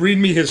 somebody read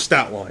me his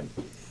stat line.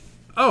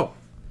 Oh.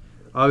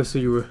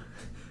 Obviously, you were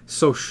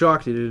so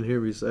shocked you didn't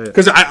hear me say it.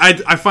 Because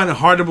I find it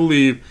hard to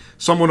believe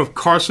someone of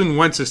Carson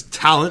Wentz's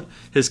talent,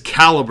 his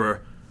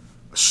caliber,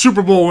 a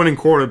Super Bowl winning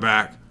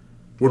quarterback,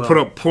 would put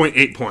up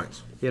 0.8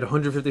 points. He had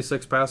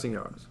 156 passing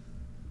yards,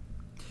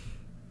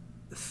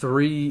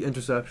 3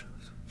 interceptions,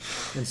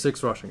 and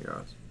 6 rushing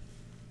yards.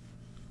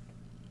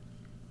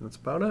 That's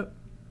about it.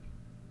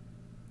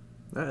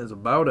 That is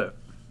about it.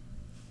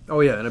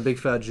 Oh, yeah, and a big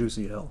fat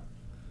juicy hill.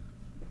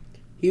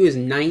 He was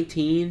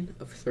 19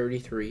 of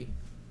 33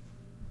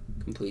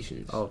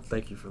 completions. Oh,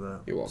 thank you for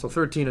that. You're welcome. So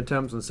 13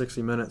 attempts in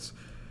 60 minutes.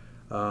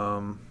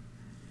 Hold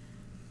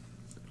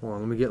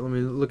on, let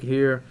me look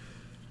here.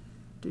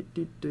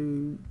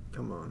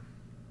 Come on.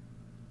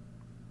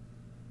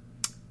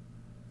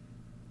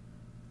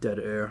 Dead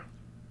air.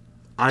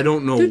 I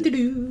don't know.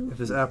 Doo-doo-doo. If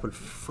this app would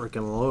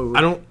freaking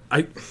load.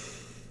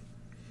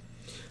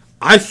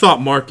 I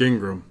thought Mark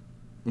Ingram,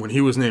 when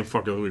he was named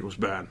Fuck of the Week, was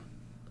bad.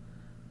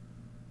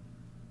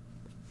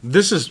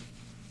 This is...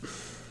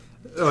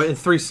 Oh, and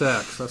 3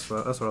 sacks. That's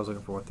what I was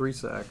looking for. 3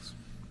 sacks.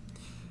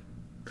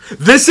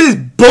 This is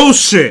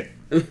bullshit!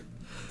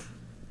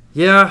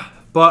 Yeah,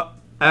 but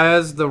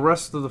as the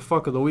rest of the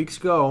Fuck of the Weeks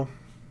go,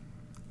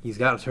 he's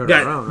got to turn it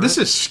around, right? This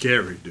is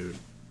scary, dude.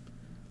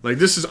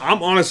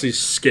 I'm honestly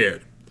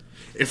scared.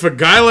 If a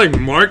guy like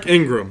Mark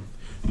Ingram,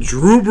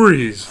 Drew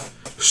Brees,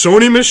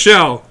 Sony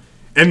Michel,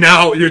 and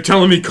now you're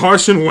telling me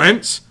Carson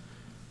Wentz,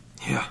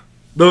 Yeah.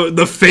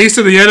 the face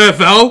of the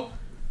NFL,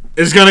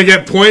 is going to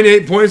get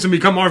 0.8 points and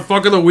become our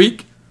Fuck of the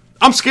Week,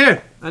 I'm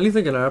scared.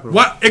 Anything can happen.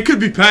 What? It could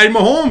be Patty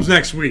Mahomes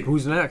next week.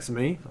 Who's next?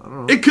 Me? I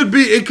don't know. It could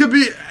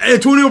be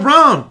Antonio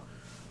Brown.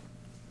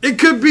 It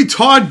could be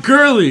Todd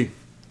Gurley.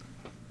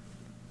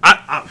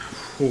 I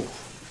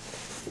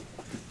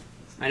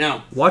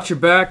know. Watch your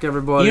back,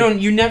 everybody.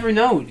 You never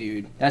know,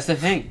 dude. That's the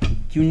thing.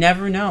 You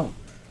never know.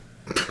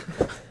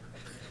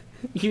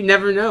 You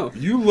never know.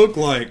 You look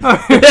like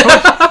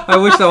I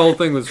wish that whole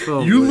thing was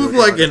filmed. you look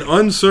like an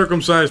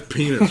uncircumcised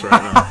penis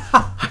right now.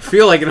 I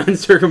feel like an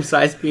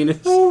uncircumcised penis.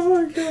 Oh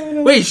my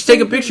god! Wait, you should take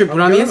a picture and put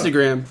it on the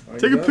Instagram.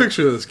 Take a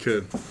picture of this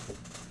kid.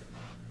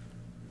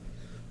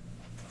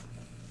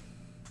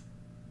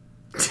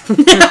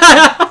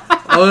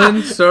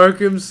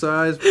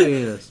 Uncircumcised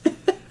penis.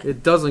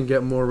 It doesn't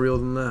get more real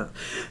than that.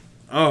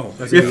 Oh,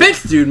 You're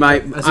fixed, dude.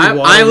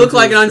 I look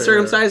like an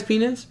uncircumcised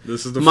penis.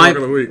 this is the Fuck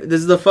of the Week.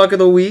 This is the Fuck of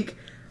the Week.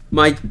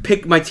 My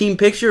team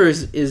picture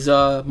is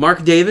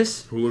Mark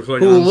Davis, Who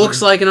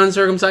looks like an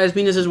uncircumcised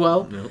penis as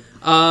well. Nope.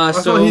 I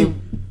thought he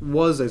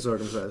was a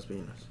circumcised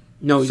penis.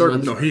 No, he's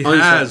No, he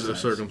has a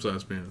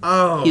circumcised penis.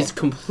 Oh. He's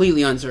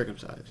completely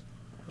uncircumcised.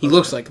 He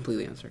looks like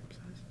completely uncircumcised.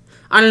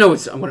 I don't know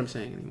what I'm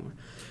saying anymore.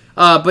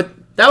 But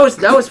that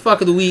was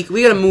Fuck of the Week.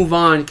 We got to move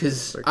on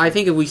because I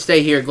think if we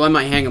stay here, Glenn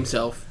might hang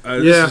himself. Out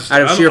of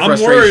sheer I'm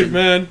frustration. worried,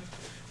 man.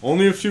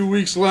 Only a few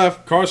weeks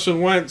left.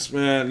 Carson Wentz,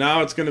 man.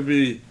 Now it's going to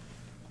be,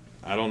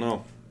 I don't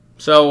know.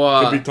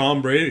 So Could be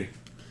Tom Brady.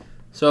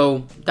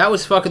 So that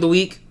was Fuck of the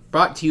Week,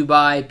 brought to you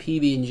by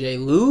PB&J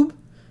Lube.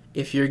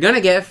 If you're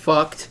gonna get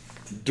fucked,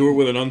 Do it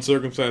with an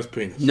uncircumcised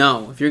penis.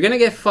 no. If you're gonna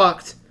get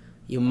fucked,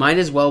 you might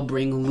as well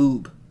bring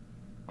lube.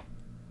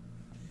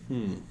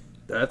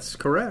 That's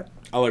correct.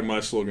 I like my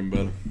slogan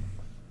better.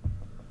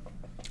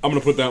 I'm going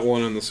to put that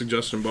one in the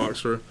suggestion box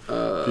for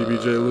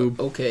PBJ Lube.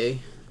 Okay.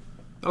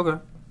 Okay.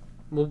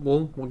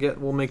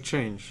 We'll make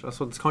change. That's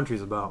what this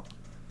country's about.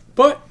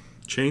 But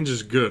Change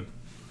is good.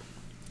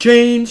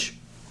 change.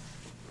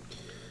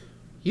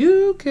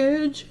 You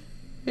can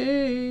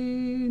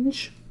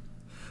change.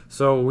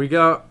 So we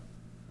got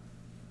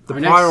the Our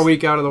prior next-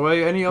 week out of the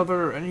way. Any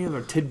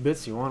other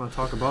tidbits you want to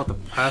talk about the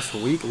past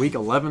week? Week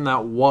 11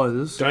 that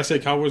was. Did I say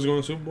Cowboys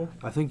going to the Super Bowl?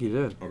 I think you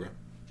did. Okay.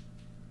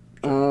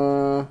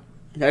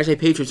 Did I say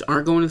Patriots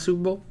aren't going to the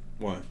Super Bowl?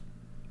 Why?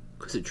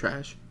 Because they're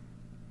trash.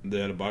 They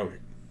had a bye week.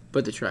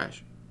 But they're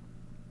trash.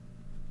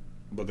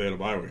 But they had a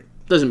bye week.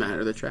 Doesn't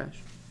matter. They're trash.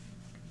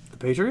 The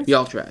Patriots?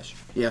 Y'all trash.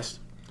 Yes.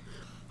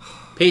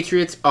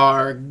 Patriots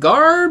are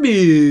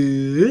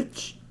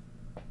garbage.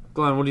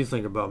 Glenn, what do you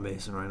think about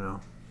Mason right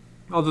now?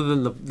 Other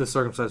than the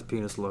circumcised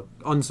penis look.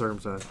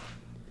 Uncircumcised.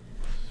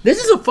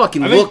 This is a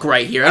fucking think- look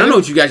right here. I don't know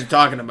what you guys are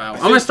talking about.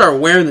 I'm going to start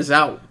wearing this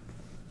out.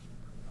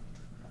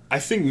 I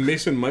think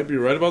Mason might be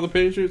right about the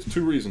Patriots.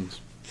 2 reasons.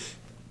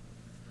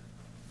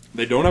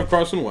 They don't have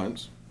Carson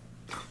Wentz,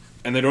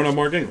 and they don't have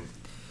Mark Ingram.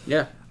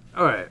 Yeah.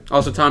 All right.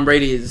 Also, Tom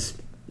Brady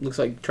looks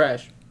like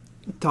trash.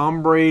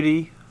 Tom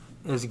Brady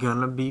is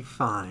going to be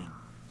fine.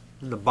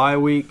 The bye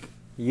week,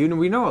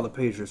 We know how the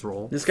Patriots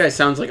roll. This guy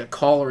sounds like a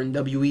caller in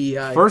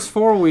WEI. First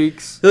 4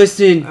 weeks.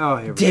 Listen, Oh,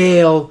 here we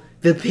Dale,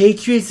 the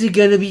Patriots are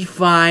gonna be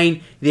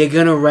fine. They're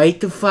gonna right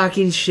the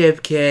fucking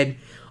ship, kid.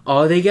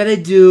 All they gotta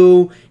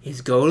do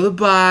is go to the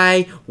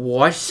bye,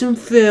 watch some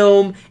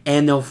film,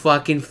 and they'll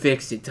fucking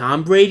fix it.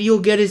 Tom Brady will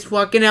get his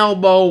fucking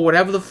elbow,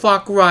 whatever the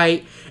fuck,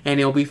 right, and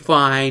he'll be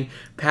fine.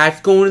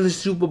 Pat's going to the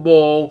Super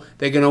Bowl.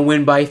 They're gonna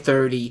win by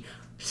 30.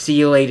 See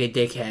you later,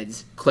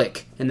 dickheads.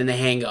 Click, and then they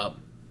hang up.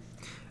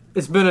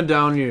 It's been a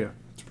down year.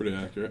 It's pretty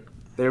accurate.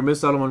 They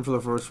missed Edelman for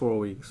the first 4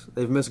 weeks.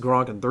 They've missed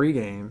Gronk in 3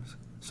 games.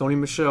 Sony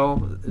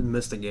Michel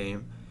missed a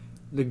game.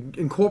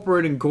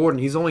 Incorporating Gordon,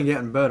 he's only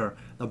getting better.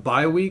 The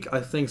bye week, I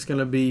think, is going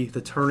to be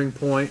the turning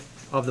point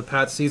of the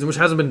Pats season, which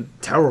hasn't been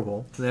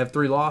terrible. They have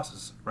 3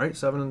 losses, right?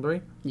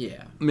 7-3.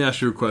 Yeah. Let me ask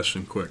you a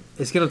question quick.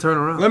 It's going to turn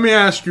around. Let me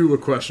ask you a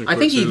question I quick.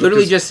 think he Susan,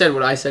 literally 'cause just said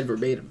what I said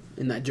verbatim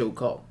in that joke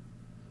call.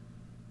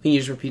 I think he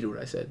just repeated what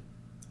I said.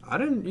 You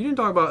didn't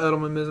talk about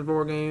Edelman missing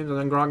 4 games, and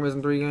then Gronk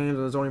missing 3 games,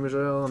 and then Sony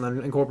Michel, and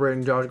then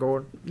incorporating Josh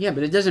Gordon. Yeah,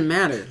 but it doesn't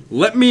matter.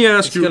 Let me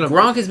ask you.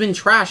 Gronk has been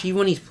trash even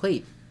when he's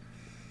played.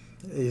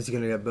 He's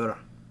going to get better.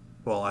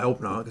 Well, I hope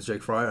not, because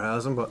Jake Fryer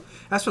has him. But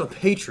as for the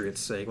Patriots'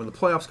 sake, when the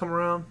playoffs come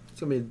around, it's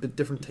going to be a bit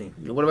different team.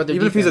 What about their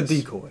Even defense? if he's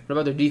a decoy. What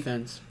about their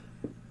defense?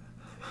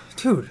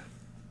 Dude,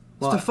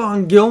 What?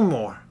 Stephon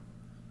Gilmore.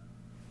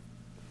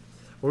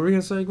 What were we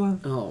going to say,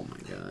 Glenn? Oh, my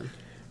God.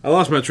 I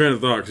lost my train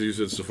of thought because you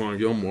said Stephon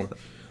Gilmore.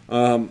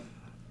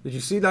 Did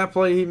you see that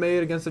play he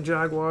made against the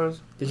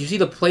Jaguars? Did you see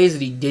the plays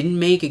that he didn't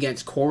make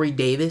against Corey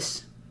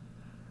Davis?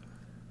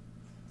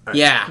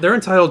 Yeah. They're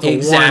entitled to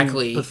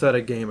Exactly. one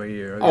pathetic game a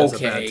year. Against a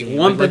bad Okay, team.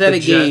 one Like the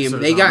pathetic Jets game. or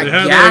They got something. They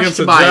had that against gashed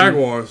the by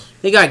Jaguars.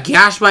 They got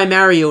gashed by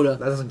Mariota.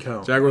 That doesn't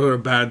count. Jaguars are a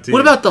bad team.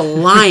 What about the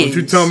Lions?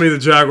 Don't you tell me the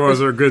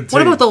Jaguars are a good team.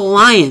 What about the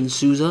Lions,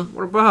 Souza?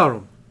 What about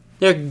him?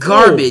 They're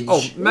garbage.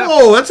 Oh, Matt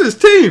Whoa, that's his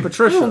team.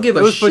 Patricia. I don't give a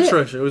it was shit.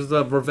 Patricia. It was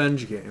the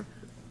revenge game.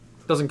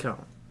 Doesn't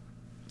count.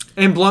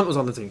 And Blunt was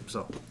on the team,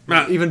 so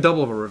Matt. even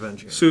double of a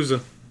revenge game.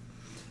 Souza,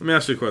 let me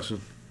ask you a question.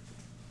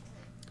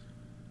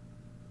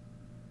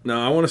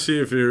 Now, I want to see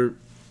if you're,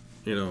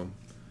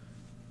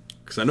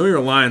 because I know you're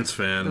a Lions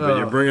fan, but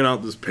you're bringing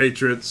out this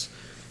Patriots.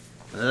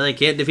 They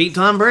can't defeat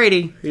Tom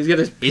Brady. He's got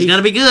his. He's going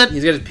to be good.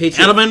 He's got his Patriots.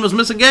 Edelman was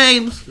missing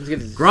games. He's got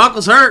his. Gronk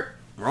was hurt.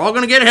 We're all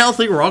going to get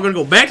healthy. We're all going to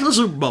go back to the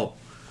Super Bowl.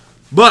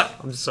 But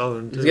I'm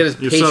Southern. He's got his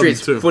You're Patriots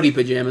Southern, too. footy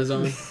pajamas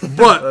on.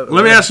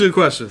 let me ask you a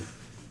question.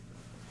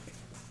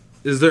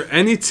 Is there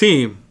any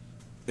team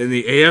in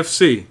the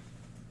AFC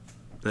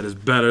that is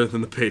better than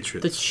the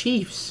Patriots? The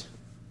Chiefs.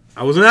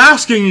 I wasn't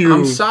asking you.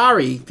 I'm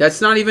sorry. That's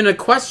not even a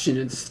question.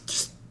 It's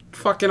just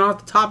fucking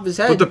off the top of his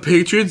head. But the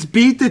Patriots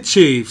beat the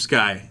Chiefs,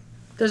 guy.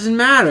 Doesn't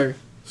matter.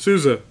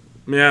 Souza,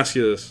 let me ask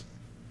you this.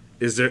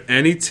 Is there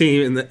any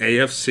team in the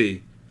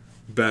AFC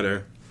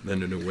better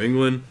than the New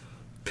England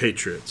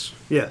Patriots?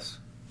 Yes.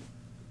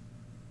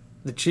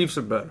 The Chiefs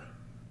are better.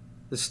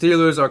 The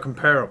Steelers are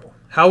comparable.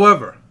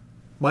 However,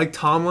 Mike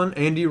Tomlin,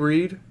 Andy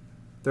Reid,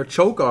 they're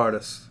choke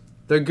artists.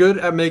 They're good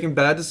at making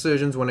bad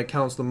decisions when it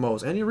counts the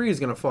most. Andy Reid's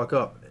going to fuck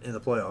up in the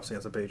playoffs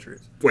against the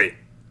Patriots. Wait.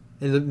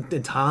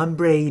 And Tom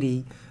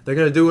Brady, they're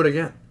going to do it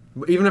again.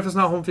 Even if it's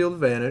not home field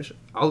advantage,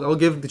 I'll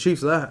give the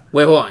Chiefs that.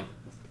 Wait, hold on.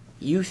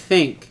 You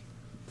think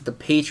the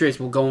Patriots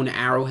will go into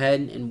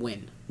Arrowhead and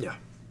win? Yeah.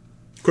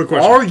 Quick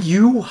question. Are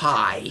you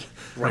high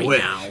right Wait.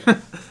 now?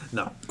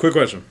 No. Quick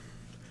question.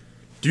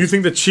 Do you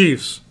think the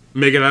Chiefs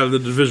make it out of the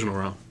divisional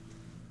round?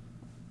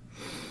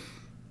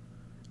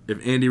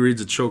 If Andy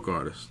Reid's a choke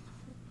artist.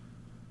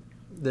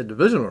 The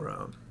divisional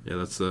round. Yeah,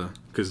 that's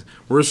because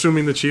we're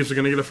assuming the Chiefs are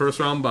going to get a first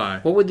round bye.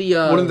 What would the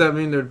Wouldn't that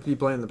mean they'd be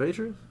playing the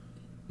Patriots?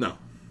 No.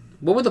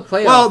 what would the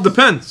playoffs? Well, it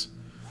depends.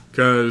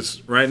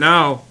 Because right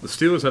now, the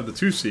Steelers have the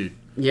 2 seed,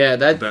 yeah,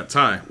 that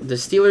tie. the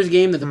Steelers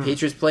game that the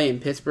Patriots play in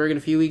Pittsburgh in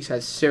a few weeks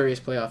has serious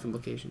playoff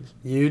implications.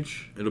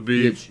 Huge. It'll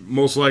be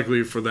most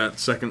likely for that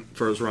second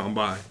first round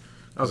bye.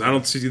 Because I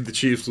don't see the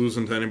Chiefs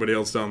losing to anybody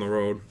else down the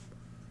road.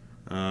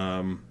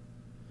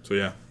 So,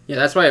 yeah. Yeah,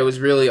 that's why it was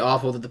really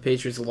awful that the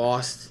Patriots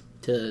lost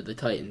to the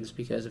Titans,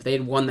 because if they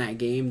had won that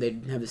game,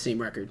 they'd have the same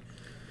record.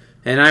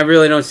 And I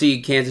really don't see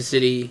Kansas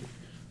City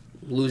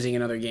losing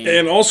another game.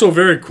 And also,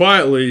 very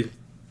quietly,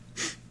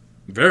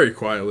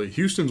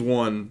 Houston's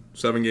won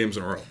 7 games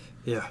in a row.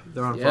 Yeah,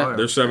 they're on Yeah. fire.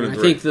 They're 7 And and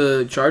I 3. think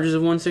the Chargers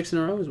have won 6 in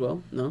a row as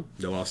well. No?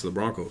 They lost to the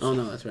Broncos. Oh,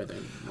 no, that's right. They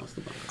lost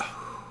the Broncos.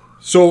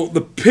 So the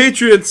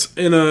Patriots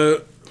in a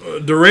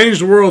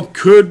deranged world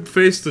could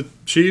face the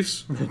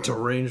Chiefs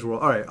Deranged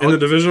world. All right, in the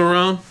divisional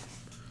round.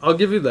 I'll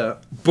give you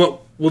that. But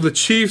will the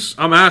Chiefs,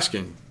 I'm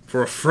asking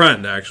for a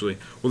friend actually,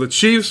 will the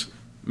Chiefs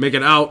make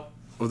it out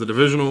of the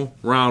divisional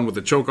round with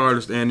the choke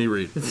artist Andy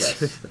Reid?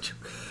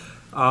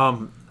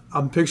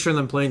 I'm picturing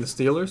them playing the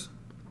Steelers,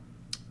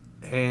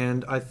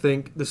 and I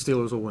think the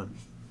Steelers will win.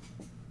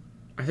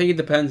 I think it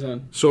depends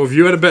on. So if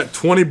you had to bet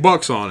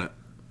 $20 on it,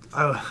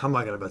 I'm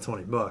not going to bet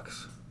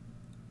 $20.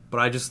 But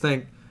I just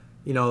think,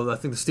 I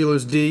think the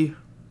Steelers D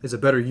is a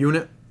better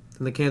unit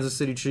than the Kansas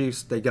City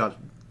Chiefs. They got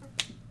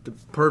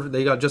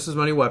They got just as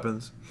many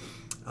weapons.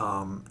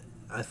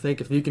 I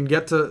think if you can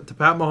get to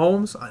Pat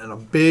Mahomes in a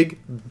big,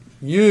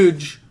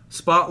 huge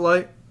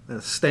spotlight and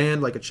a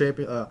stand like a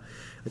champion,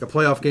 like a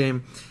playoff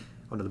game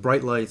under the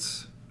bright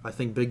lights, I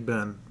think Big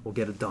Ben will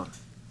get it done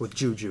with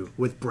Juju,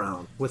 with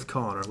Brown, with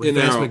Connor, with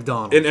Vance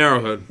McDonald. In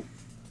Arrowhead.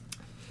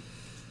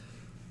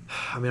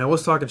 I mean, I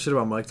was talking shit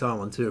about Mike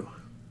Tomlin too.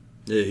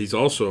 Yeah, he's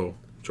also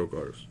a choke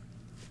artist.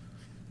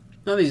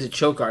 Not that he's a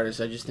choke artist.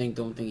 I just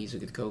don't think he's a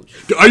good coach.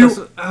 Are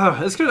you?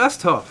 That's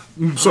tough.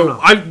 So,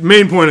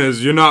 main point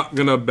is you're not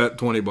gonna bet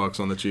 $20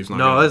 on the Chiefs.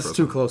 No, that's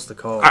too close to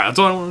call. All right, that's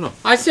all I want to know.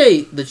 I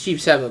say the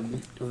Chiefs have a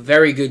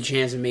very good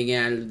chance of making it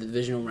out of the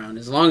divisional round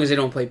as long as they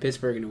don't play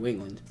Pittsburgh and New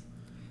England.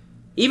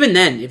 Even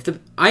then,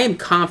 I am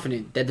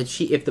confident that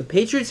if the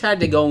Patriots had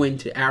to go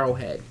into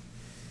Arrowhead,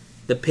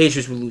 the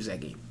Patriots would lose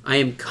that game. I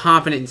am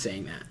confident in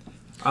saying that.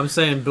 I'm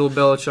saying Bill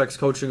Belichick's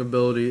coaching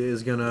ability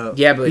is gonna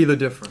be the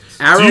difference.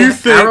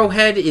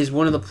 Arrowhead is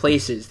one of the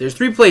places. There's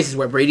 3 places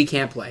where Brady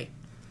can't play: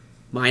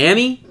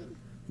 Miami,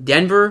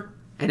 Denver,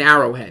 and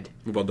Arrowhead.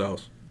 What about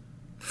Dallas?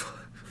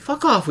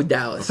 Fuck off with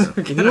Dallas.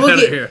 If you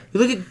here.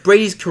 look at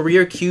Brady's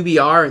career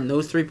QBR in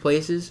those 3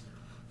 places,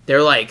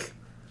 they're like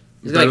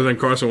Better than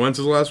Carson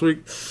Wentz's last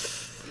week?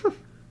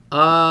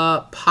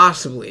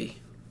 Possibly.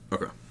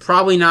 Okay.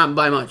 Probably not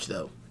by much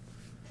though.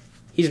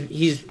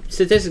 He's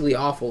statistically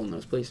awful in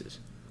those places.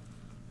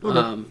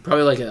 Okay.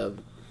 Probably like a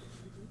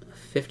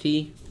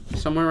 50,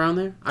 somewhere around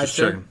there. Just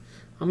checking.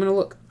 I'm gonna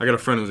look. I got a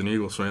friend who's an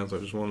Eagles fan, so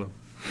I just wanted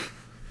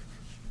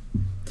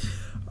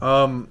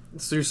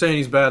So you're saying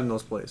he's bad in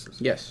those places?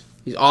 Yes,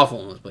 he's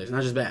awful in those places.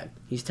 Not just bad.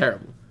 He's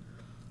terrible.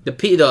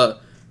 The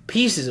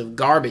pieces of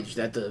garbage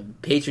that the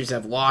Patriots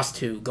have lost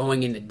to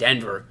going into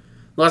Denver.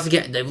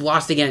 They've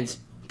lost against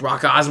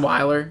Brock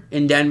Osweiler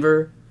in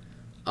Denver.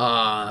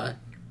 in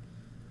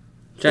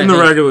the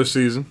regular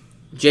season.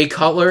 Jay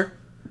Cutler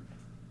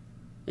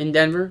in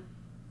Denver.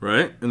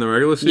 Right? In the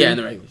regular season? Yeah, in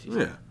the regular season.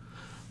 Yeah.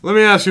 Let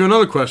me ask you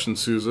another question,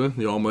 Sousa,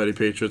 the almighty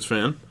Patriots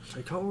fan.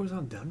 Jay Cutler was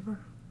on Denver?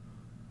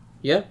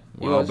 Yeah.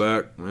 A while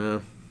back, yeah.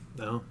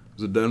 No. He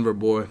was a Denver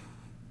boy.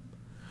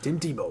 Tim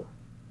Tebow.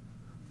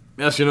 Let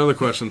me ask you another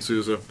question,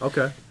 Sousa.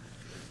 Okay.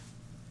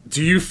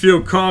 Do you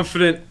feel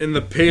confident in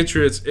the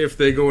Patriots if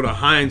they go to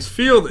Heinz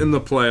Field in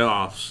the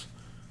playoffs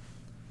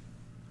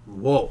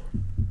Whoa.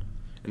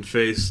 and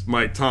face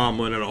Mike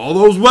Tomlin and all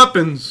those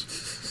weapons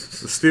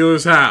the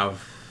Steelers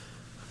have?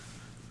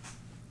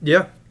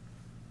 Yeah.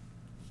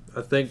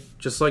 I think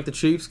just like the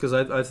Chiefs, because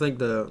I think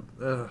the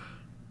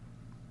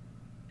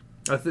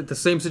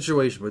same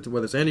situation,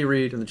 whether it's Andy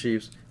Reid and the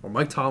Chiefs or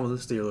Mike Tomlin and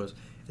the Steelers,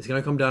 it's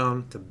going to come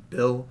down to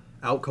Bill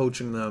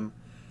out-coaching them,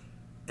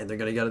 and they're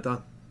going to get it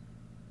done.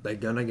 They're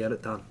going to get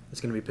it done.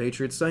 It's going to be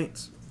Patriots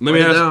Saints. Let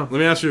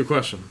me ask you a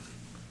question.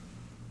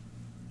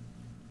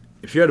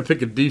 If you had to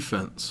pick a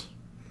defense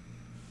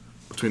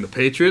between the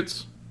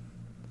Patriots,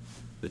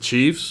 the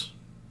Chiefs,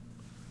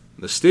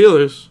 the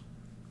Steelers,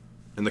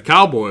 and the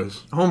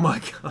Cowboys, Oh, my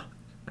God.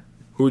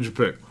 who would you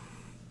pick?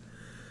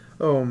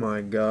 Oh,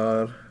 my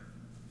God.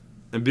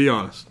 And be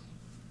honest.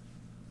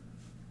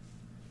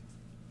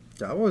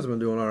 Cowboys have been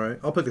doing all right.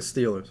 I'll pick the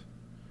Steelers.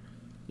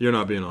 You're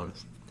not being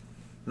honest.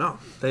 No.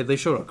 They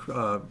showed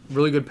a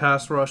really good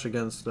pass rush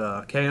against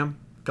Cam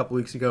a couple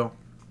weeks ago.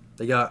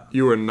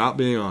 You are not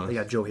being honest. They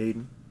got Joe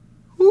Hayden.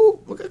 Ooh,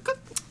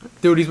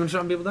 Dude, he's been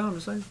shutting people down, I'm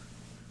just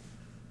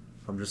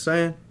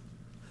saying.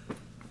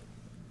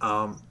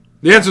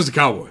 the answer is the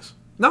Cowboys.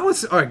 No, all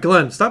right,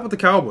 Glenn, stop with the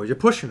Cowboys. You're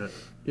pushing it.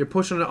 You're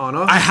pushing it on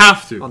us. I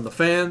have to. On the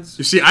fans.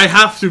 You see, I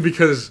have to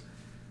because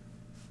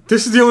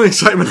this is the only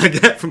excitement I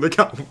get from the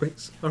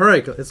Cowboys. All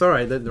right, it's all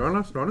right. They're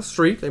on a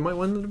streak. They might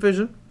win the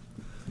division.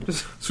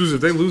 Susan,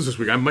 if they lose this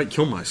week, I might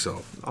kill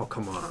myself. Oh,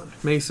 come on.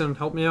 Mason,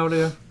 help me out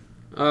here.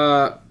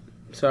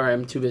 Sorry,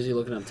 I'm too busy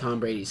looking up Tom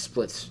Brady's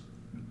splits.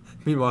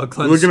 Meanwhile,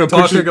 Glenn's Looking at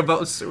talking pictures-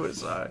 about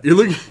suicide. You're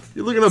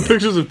looking at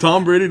pictures of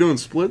Tom Brady doing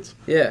splits?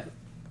 Yeah.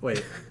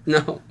 Wait.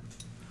 No.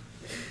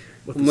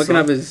 With I'm the looking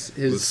son? up his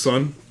His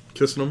son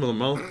kissing him on the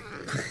mouth?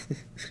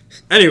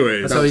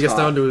 Anyways, That's how he gets hot.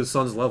 down to his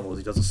son's levels.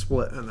 He does a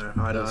split in there.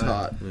 Eye to That's eye.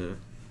 hot. yeah.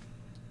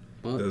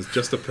 What? There's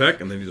just a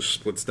peck, and then he just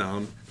splits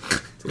down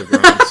to the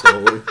ground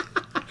slowly.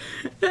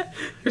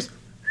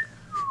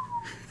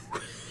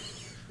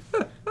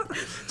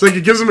 It's like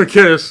he gives him a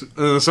kiss, and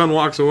then the son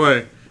walks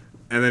away,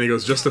 and then he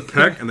goes just a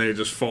peck, and then he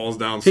just falls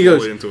down He slowly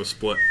goes- into a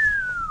split.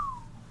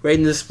 Right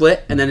in the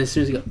split, and then as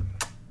soon as he goes,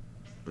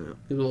 Yeah.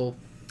 a little.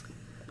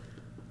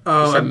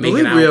 I Start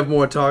making believe we out. have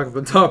more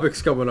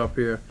topics coming up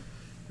here.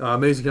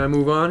 Mason, can I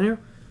move on here?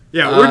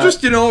 Yeah, we're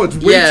just, it's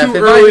way Yeah, too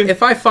if early.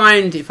 I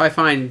find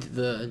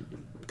the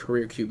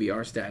career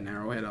QBR stat in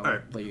Arrowhead, I'll All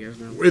right. let you guys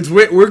know.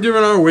 We're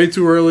giving our way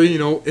too early,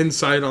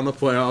 insight on the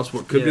playoffs,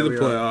 what could Yeah, be we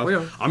the are. playoffs. We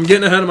are. I'm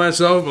getting ahead of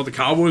myself about the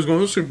Cowboys going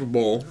to the Super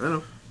Bowl. I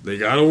know. They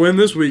got to win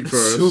this week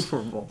first. Super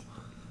Bowl.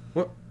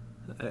 What?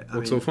 I What's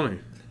mean, so funny?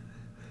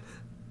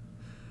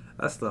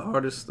 That's the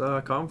hardest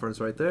conference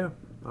right there.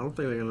 I don't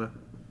think they're going to...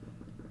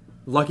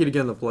 Lucky to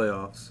get in the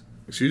playoffs.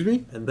 Excuse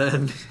me? And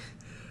then...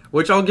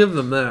 Which I'll give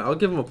them that. I'll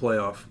give them a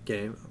playoff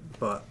game.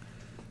 But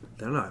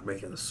they're not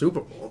making the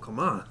Super Bowl. Come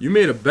on. You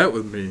made a bet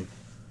with me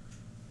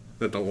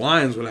that the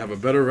Lions would have a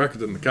better record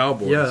than the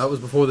Cowboys. Yeah, that was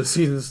before the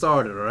season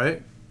started,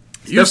 right?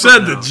 You It's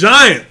said different the now.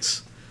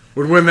 Giants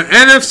would win the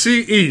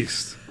NFC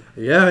East.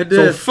 Yeah, I So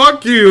did.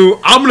 fuck you.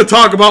 I'm going to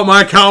talk about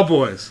my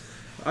Cowboys.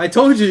 I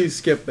told you,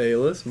 Skip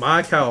Bayless.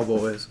 My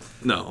Cowboys.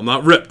 No, I'm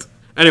not ripped.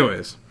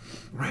 Anyways,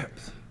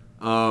 Rips.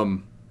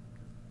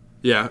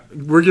 yeah,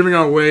 we're giving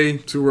our way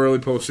too early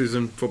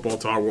postseason football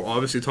talk. We're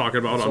obviously talking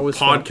about It's on always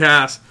fun.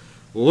 podcasts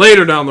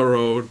later down the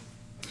road.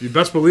 You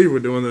best believe we're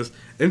doing this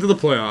into the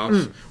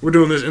playoffs. We're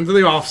doing this into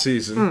the off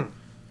season.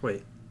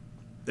 Wait.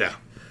 Yeah.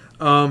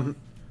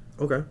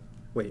 Okay.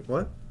 Wait,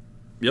 what?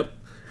 Yep.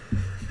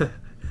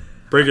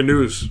 Breaking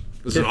news.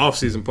 This is an off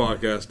season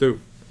podcast too.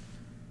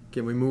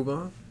 Can we move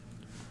on?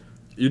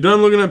 You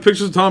done looking at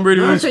pictures of Tom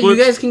Brady winning So splits?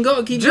 you guys can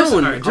go keep Just-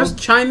 going. alright, Just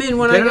just chime in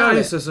when I Get it out got of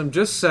your it. system.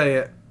 Just say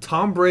it.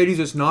 Tom Brady's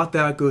just not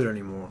that good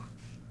anymore.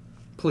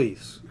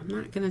 Please. I'm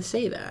not gonna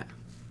say that.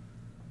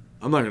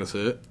 I'm not gonna say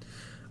it.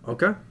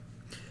 Okay.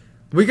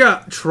 We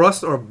got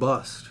Trust or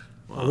Bust.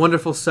 A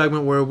wonderful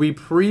segment where we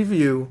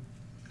preview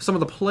some of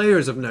the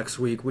players of next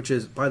week, which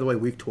is, by the way,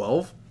 week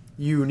 12.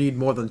 You need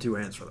more than 2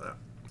 hands for that,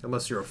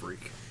 unless you're a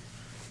freak.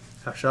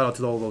 Shout out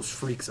to all those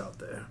freaks out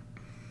there.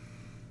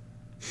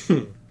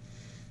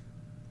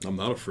 I'm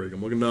not a freak.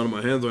 I'm looking down at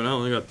my hands right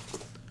now and I got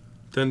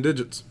 10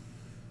 digits.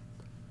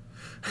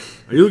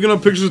 Are you looking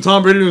up pictures of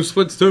Tom Brady doing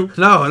splits too?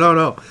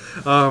 No.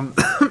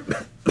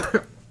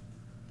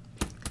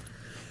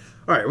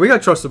 All right, we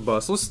got Trust or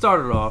Bust. Let's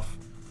start it off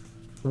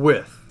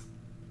with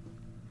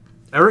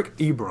Eric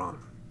Ebron.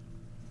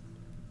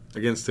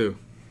 Against who?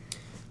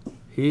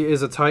 He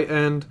is a tight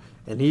end,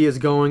 and he is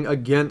going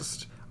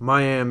against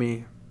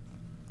Miami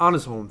on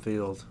his home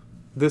field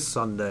this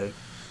Sunday.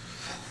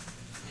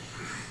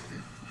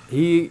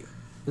 He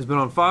has been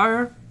on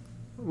fire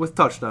with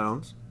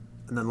touchdowns,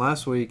 and then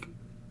last week,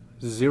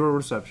 0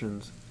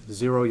 receptions,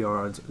 0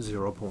 yards,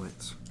 0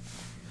 points.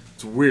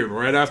 It's weird.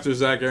 Right after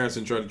Zach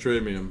Aronson tried to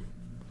trade me him,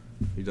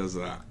 he does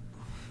that.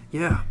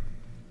 Yeah.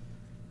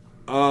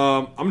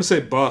 I'm gonna say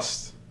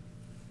bust.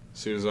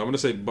 Seriously, I'm gonna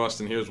say bust,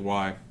 and here's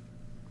why.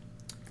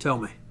 Tell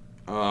me.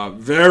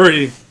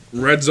 Very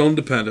red zone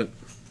dependent.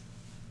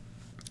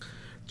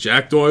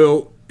 Jack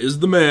Doyle is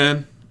the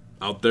man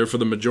out there for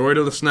the majority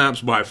of the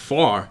snaps by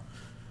far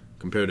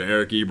compared to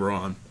Eric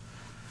Ebron.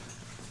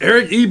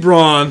 Eric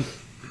Ebron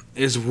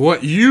is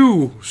what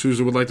you,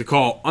 Sousa, would like to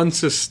call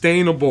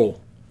unsustainable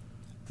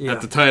Yeah.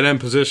 at the tight end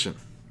position.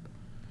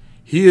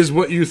 He is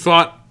what you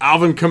thought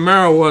Alvin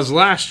Kamara was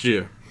last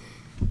year.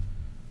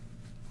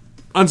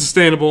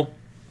 Unsustainable.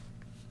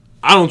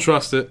 I don't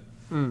trust it.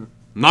 I'm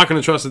not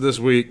going to trust it this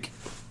week.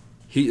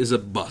 He is a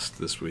bust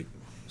this week.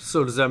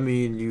 So does that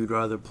mean you'd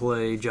rather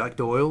play Jack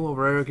Doyle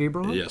over Eric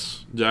Ebron?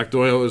 Yes. Jack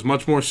Doyle is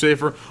much more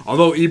safer.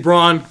 Although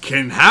Ebron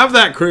can have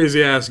that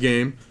crazy-ass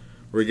game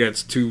where he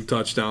gets 2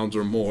 touchdowns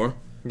or more.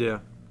 Yeah.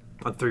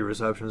 On 3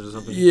 receptions or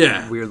something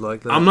Yeah. weird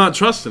like that. I'm not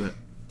trusting it.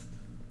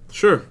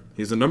 Sure.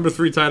 He's the number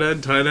 3 tight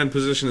end. Tight end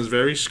position is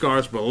very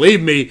scarce.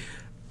 Believe me,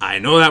 I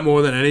know that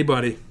more than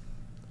anybody.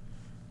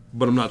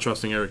 But I'm not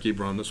trusting Eric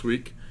Ebron this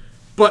week.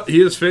 But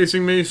he is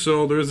facing me,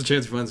 so there is a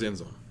chance he finds the end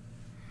zone.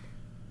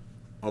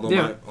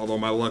 Although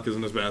my luck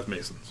isn't as bad as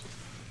Mason's.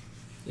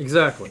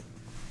 Exactly.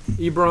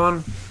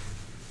 Ebron.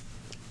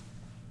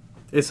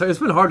 It's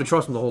been hard to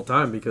trust him the whole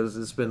time because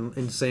it's been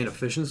insane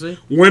efficiency.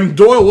 When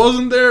Doyle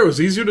wasn't there, it was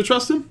easier to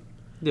trust him.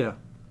 Yeah.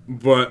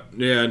 But,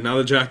 yeah, now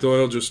that Jack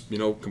Doyle just,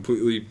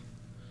 completely,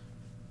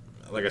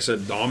 like I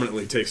said,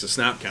 dominantly takes the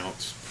snap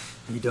counts.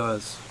 He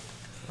does.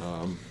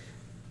 All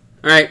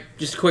right,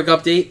 just a quick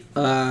update.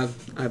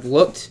 I've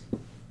looked,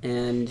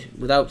 and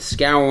without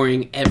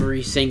scouring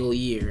every single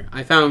year,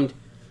 I found.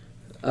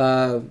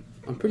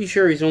 I'm pretty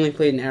sure he's only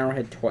played in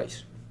Arrowhead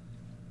twice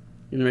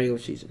in the regular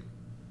season,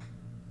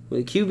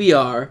 with a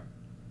QBR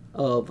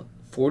of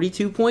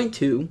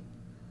 42.2,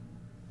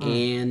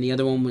 and the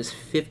other one was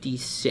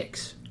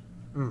 56.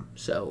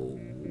 So,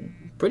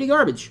 pretty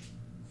garbage.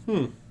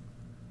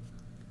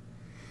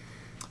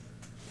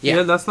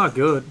 Yeah, that's not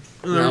good.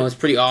 No, it's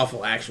pretty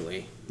awful,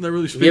 actually. That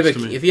really If you, speaks have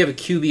to me. if you have a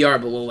QBR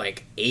below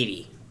like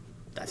 80,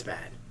 that's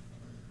bad.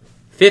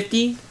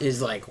 50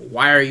 is like,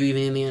 why are you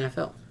even in the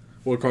NFL?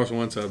 What did Carson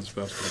Wentz have this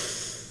past week?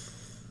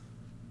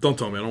 Don't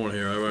tell me. I don't want to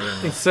hear it right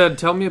He now. said,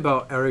 tell me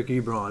about Eric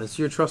Ebron. It's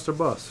your trust or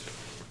bust.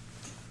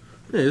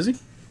 Yeah, is he?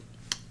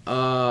 Who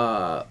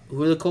are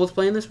the Colts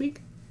playing this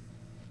week?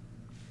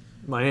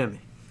 Miami.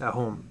 At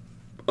home.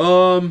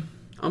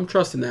 I'm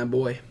trusting that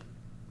boy.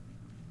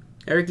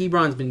 Eric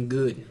Ebron's been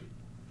good.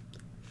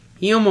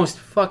 He almost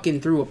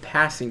fucking threw a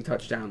passing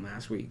touchdown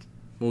last week.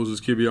 What was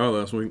his QBR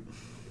last week?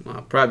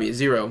 Well, probably a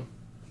 0.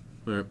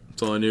 All right,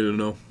 that's all I needed to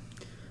know.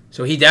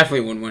 So he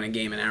definitely wouldn't win a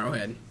game in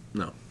Arrowhead.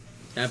 No.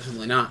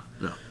 Absolutely not.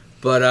 No.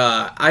 But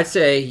I'd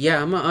say,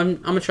 yeah, I'm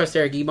gonna trust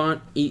Eric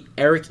Ebron.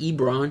 Eric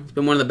Ebron. He's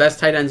been one of the best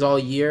tight ends all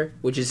year,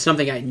 which is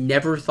something I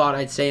never thought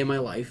I'd say in my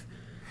life.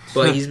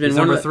 But he's been one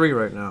number of the, 3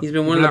 right now. He's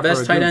been one of the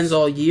best tight ends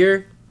all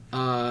year.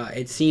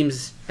 It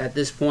seems at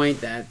this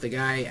point that the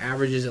guy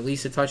averages at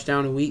least a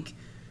touchdown a week.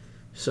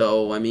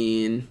 So, I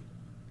mean,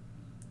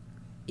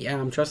 Yeah,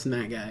 I'm trusting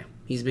that guy.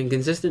 He's been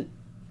consistent.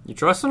 You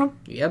trusting him?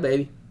 Yeah,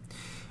 baby.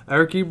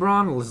 Eric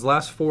Ebron, his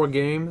last 4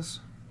 games,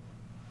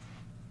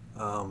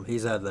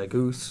 he's had that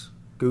goose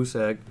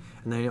egg,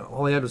 and then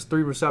all he had was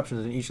 3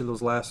 receptions in each of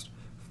those last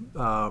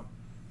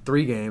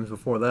 3 games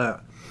before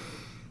that.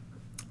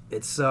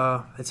 It's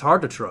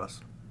hard to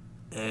trust,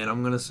 and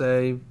I'm gonna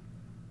say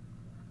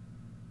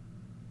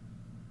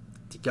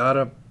you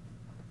gotta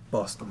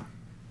bust him.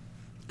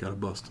 Gotta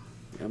bust him.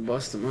 Yeah,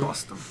 bust him. Huh?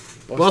 Bust him.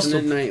 Busting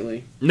him. it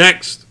nightly.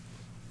 Next.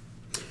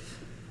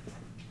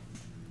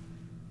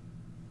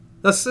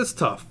 It's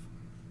tough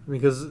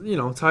because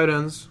tight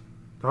ends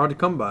are hard to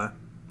come by,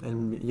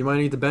 and you might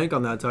need to bank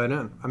on that tight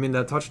end. I mean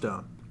that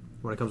touchdown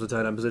when it comes to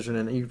tight end position,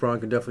 and Ebron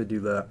can definitely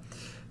do that.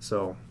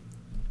 So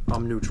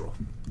I'm neutral.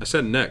 I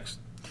said next.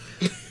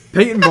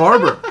 Peyton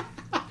Barber.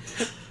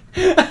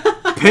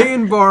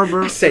 Peyton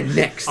Barber I said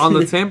next. on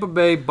the Tampa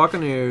Bay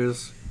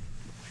Buccaneers.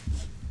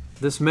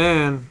 This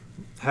man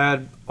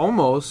had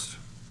almost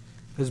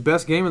his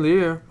best game of the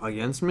year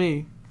against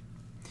me.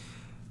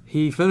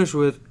 He finished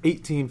with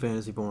 18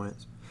 fantasy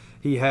points.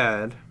 He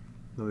had,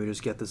 let me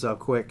just get this up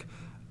quick,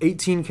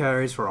 18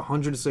 carries for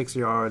 106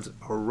 yards,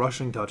 a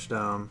rushing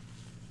touchdown,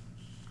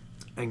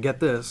 and get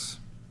this,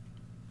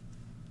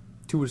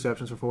 2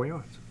 receptions for 4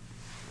 yards.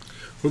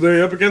 Who are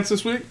they up against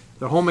this week?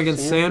 They're home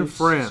against San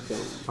Fran.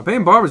 Francisco.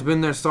 Peyton Barber's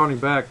been there starting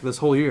back this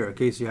whole year, in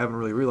case you haven't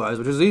really realized,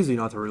 which is easy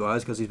not to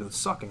realize because he's been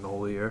sucking the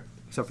whole year,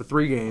 except for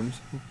 3 games,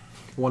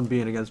 1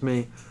 being against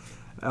me.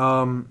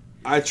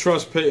 I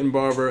trust Peyton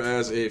Barber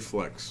as a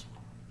flex.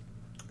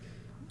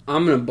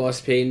 I'm going to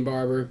bust Peyton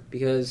Barber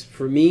because,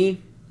 for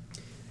me,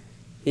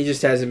 he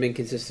just hasn't been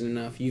consistent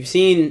enough. You've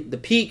seen the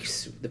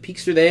peaks. The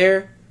peaks are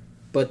there,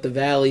 but the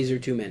valleys are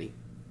too many.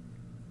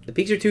 The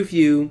peaks are too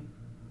few.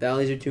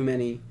 Valleys are too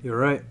many. You're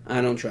right.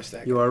 I don't trust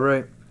that guy. You are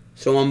right.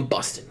 So I'm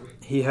busting him.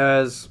 He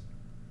has...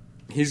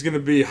 He's going to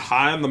be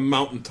high on the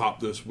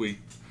mountaintop this week.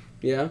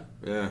 Yeah?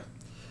 Yeah.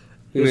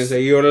 You're going to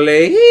say,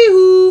 yodelay,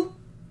 hee-hoo.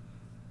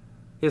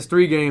 He has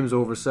 3 games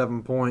over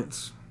 7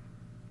 points.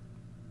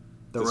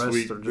 The This rest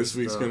week, are just... this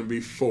week's going to be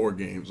 4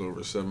 games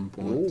over 7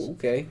 points. Oh,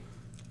 okay.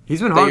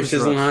 He's been Is that hard your to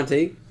sizzling trust. hot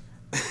take?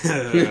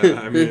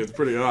 I mean, it's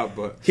pretty hot,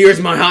 but Here's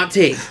my hot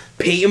take.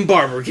 Peyton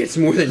Barber gets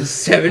more than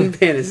 7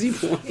 fantasy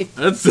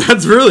points.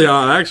 that's really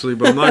hot, actually,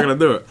 but I'm not going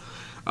to do it.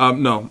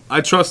 No, I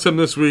trust him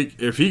this week.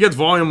 If he gets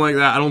volume like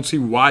that, I don't see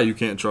why you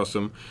can't trust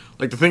him.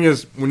 Like, the thing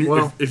is, when you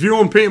Well- if you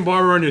own Peyton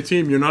Barber on your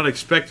team, you're not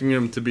expecting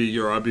him to be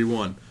your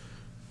RB1.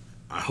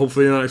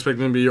 Hopefully you're not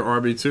expecting him to be your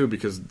RB2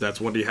 because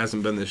that's what he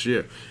hasn't been this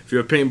year. If you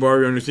have Peyton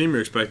Barber on your team, you're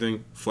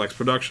expecting flex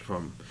production from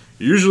him.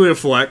 Usually a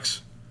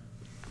flex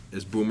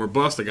is boom or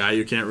bust, a guy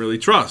you can't really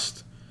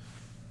trust.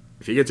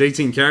 If he gets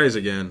 18 carries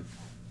again,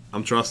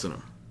 I'm trusting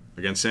him.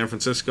 Against San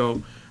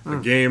Francisco, a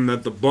game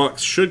that the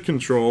Bucs should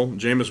control,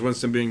 Jameis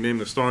Winston being named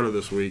the starter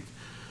this week.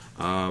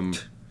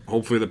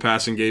 Hopefully the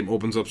passing game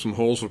opens up some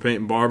holes for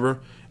Peyton Barber.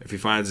 If he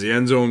finds the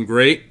end zone,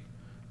 great.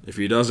 If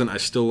he doesn't, I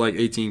still like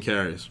 18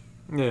 carries.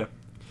 Yeah.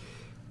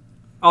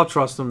 I'll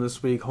trust him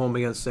this week, home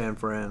against San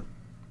Fran.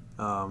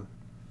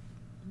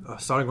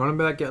 Starting running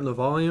back, getting the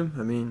volume.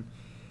 I mean,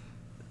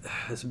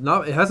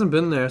 it hasn't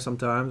been there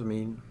sometimes. I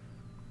mean,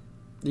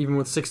 even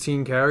with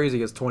 16 carries, he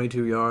gets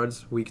 22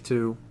 yards week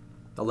 2,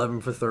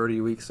 11 for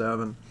 30 week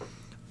 7,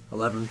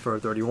 11 for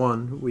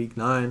 31 week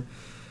 9.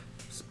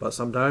 But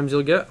sometimes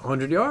you'll get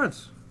 100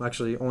 yards.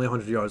 Actually, only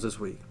 100 yards last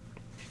week.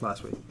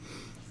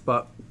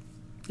 But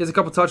he has a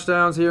couple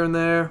touchdowns here and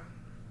there.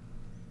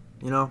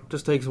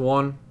 Just takes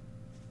one.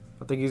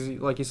 I think he's,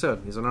 like you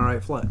said, he's an all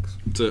right flex.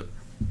 That's it.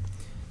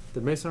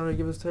 Did Mason already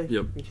give his take?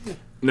 Yep.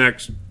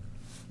 Next.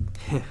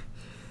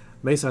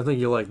 Mason, I think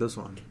you like this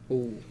one.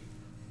 Ooh.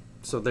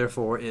 So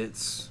therefore,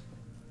 it's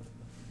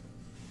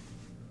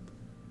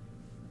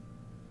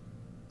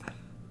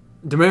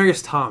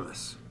Demaryius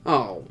Thomas.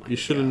 Oh, my You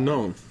should have God.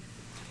 known.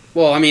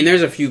 Well, I mean,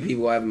 there's a few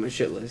people I have on my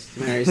shit list.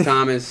 Demarius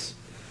Thomas.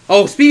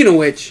 Oh, speaking of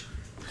which,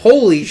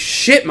 holy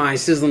shit, my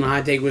sizzling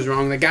hot take was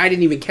wrong. The guy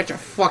didn't even catch a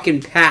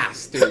fucking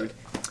pass, dude.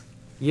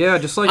 Yeah,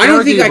 just like I don't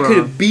Eric think I Ebron.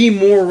 could be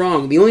more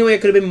wrong. The only way I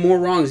could have been more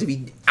wrong is if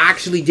he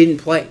actually didn't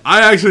play.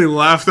 I actually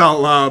laughed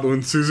out loud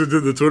when Susan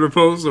did the Twitter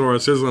post of our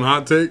sizzling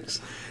hot takes,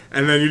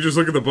 and then you just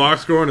look at the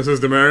box score and it says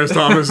Demaryius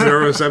Thomas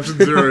 0 receptions,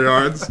 0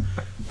 yards.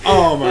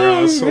 Oh my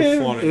god, that's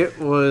so funny. It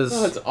was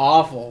Oh, it's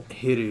awful.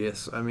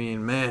 hideous. I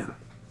mean, man.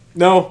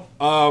 No,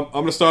 I'm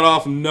going to start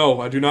off. No,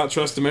 I do not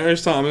trust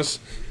Demaryius Thomas.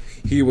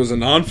 He was a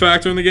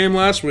non-factor in the game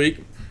last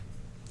week.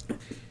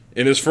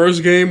 In his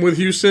first game with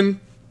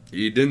Houston,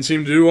 he didn't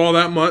seem to do all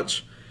that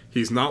much.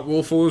 He's not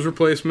Will Fuller's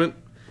replacement.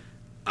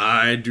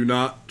 I do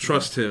not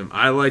trust him.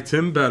 I liked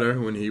him better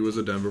when he was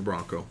a Denver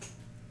Bronco.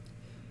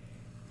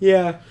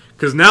 Yeah.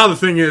 Because now the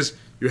thing is,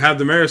 you have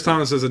Demaryius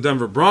Thomas as a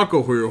Denver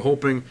Bronco who you're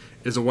hoping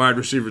is a wide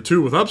receiver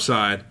 2 with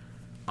upside.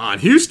 On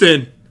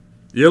Houston,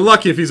 you're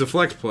lucky if he's a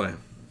flex play.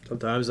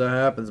 Sometimes that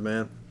happens,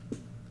 man.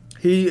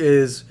 He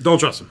is Don't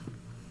trust him.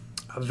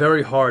 a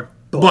very hard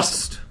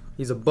Bust.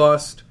 He's a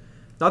bust.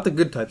 Not the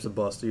good types of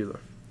bust either.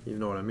 You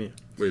know what I mean.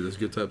 Wait, there's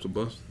good types of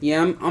bust?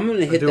 Yeah, I'm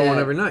gonna hit do that one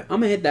every night.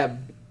 I'm gonna hit that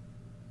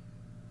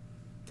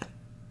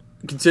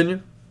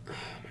Continue. Oh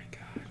my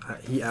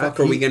god. He Fuck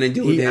are we gonna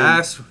do with He him?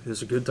 asked,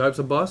 "There's a good types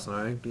of bus," and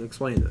I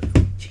explained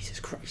it. Jesus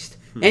Christ.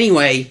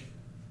 Anyway,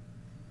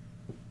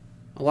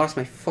 I lost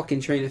my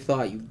fucking train of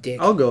thought, you dick.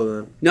 I'll go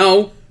then.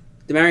 No,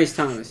 Demarius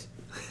Thomas.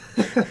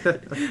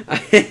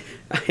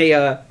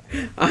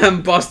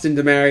 I'm busting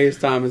Demarius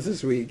Thomas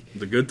this week.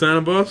 The good kind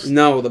of bus?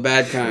 No, the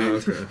bad kind. Oh,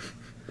 okay.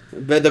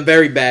 But the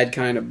very bad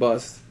kind of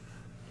bust.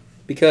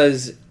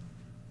 Because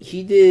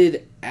he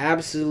did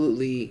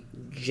absolutely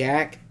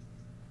jack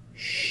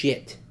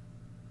shit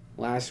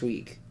last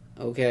week,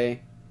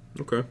 okay?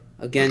 Okay.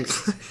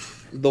 Against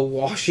the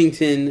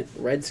Washington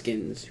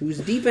Redskins, whose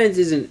defense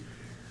isn't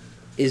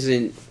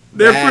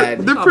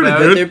bad. They're pretty bad.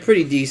 good. They're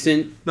pretty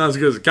decent. Not as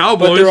good as the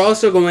Cowboys. But they're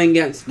also going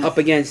up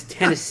against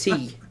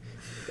Tennessee.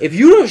 If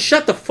you don't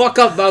shut the fuck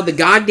up about the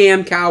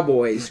goddamn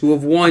Cowboys, who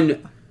have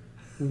won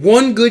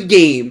one good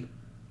game,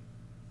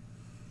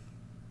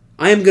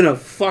 I am gonna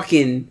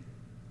fucking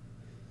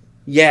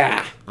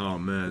Oh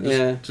man.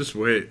 Yeah. Just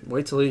wait.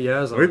 Wait till he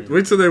has.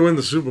 Wait till they win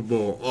the Super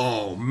Bowl.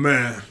 Oh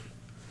man.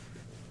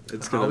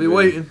 It's gonna I'll be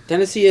waiting.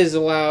 Tennessee has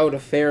allowed a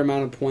fair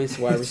amount of points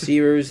to wide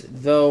receivers,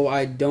 though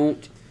I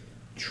don't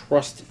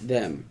trust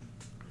them.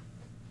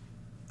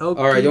 Okay.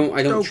 Or I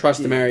don't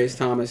trust Demarius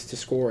Thomas to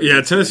score. Yeah,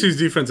 against Tennessee's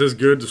defense is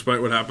good, despite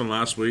what happened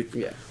last week.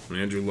 them. Yeah. When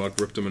Andrew Luck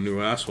ripped him a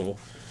new asshole.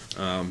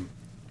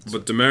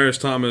 But Demarius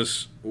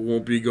Thomas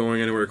won't be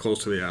going anywhere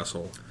close to the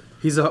asshole.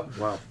 He's a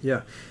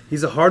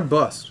He's a hard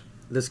bust.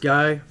 This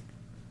guy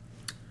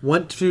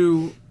went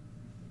to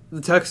the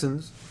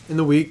Texans in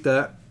the week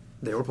that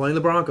they were playing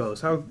the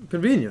Broncos. How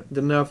convenient.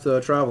 Didn't have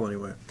to travel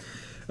anywhere.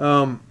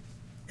 And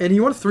he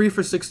went 3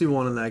 for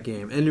 61 in that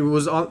game. And it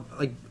was on,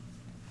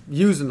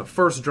 used in the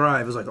first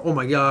drive. It was like, oh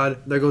my God,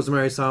 there goes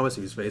Demarius Thomas.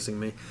 He was facing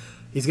me.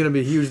 He's going to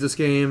be huge this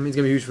game. He's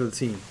going to be huge for the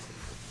team.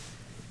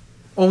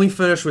 Only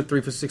finished with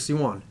 3 for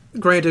 61.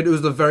 Granted, it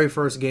was the very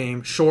first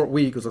game. Short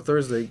week. It was a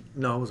Thursday.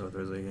 No, it wasn't a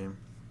Thursday game.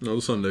 No,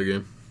 the Sunday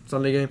game.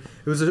 Sunday game.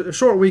 It was a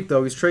short week,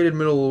 though. He's traded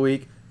middle of the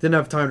week. Didn't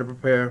have time to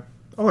prepare.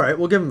 All right,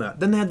 we'll give him that.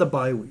 Then they had the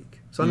bye week.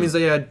 So that means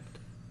they had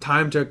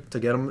time to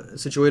get him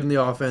situated in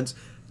the offense.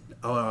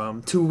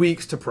 2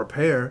 weeks to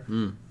prepare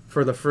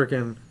for the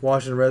freaking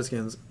Washington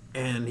Redskins,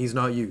 and he's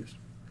not used.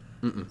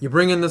 You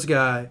bring in this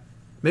guy,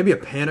 maybe a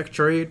panic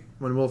trade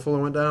when Will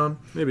Fuller went down,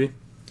 Maybe.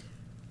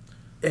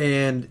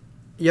 and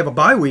you have a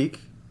bye week.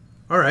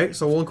 All right,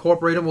 so we'll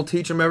incorporate him. We'll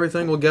teach him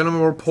everything. We'll get him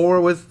a rapport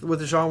with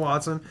Deshaun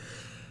Watson.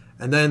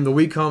 And then the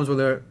week comes where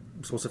they're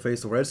supposed to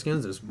face the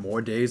Redskins. There's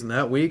more days in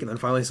that week. And then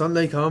finally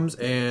Sunday comes,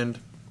 and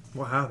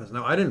what happens?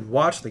 Now, I didn't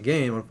watch the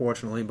game,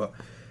 unfortunately, but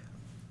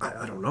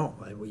I don't know.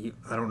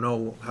 I don't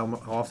know how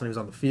often he was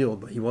on the field,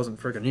 but he wasn't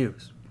freaking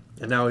used.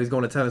 And now he's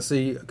going to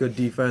Tennessee, a good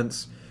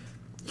defense.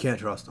 You can't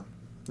trust him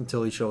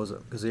until he shows it,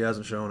 because he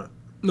hasn't shown it.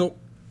 Nope.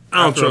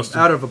 I don't trust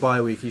him. Out of a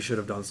bye week, he should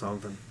have done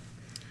something.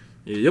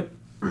 Yep.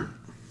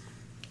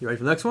 You ready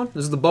for the next one?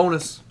 This is the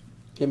bonus.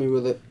 Hit me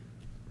with it.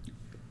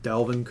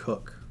 Dalvin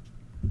Cook.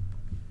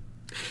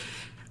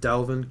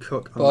 Dalvin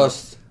Cook.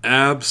 Bust.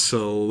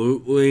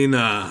 Absolutely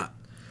not.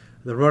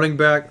 The running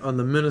back on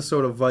the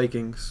Minnesota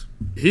Vikings.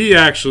 He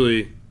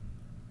actually,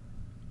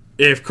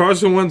 if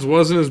Carson Wentz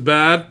wasn't as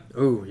bad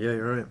Oh, yeah,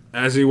 you're right.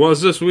 as he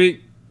was this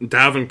week,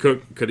 Dalvin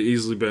Cook could have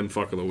easily been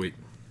fuck of the week.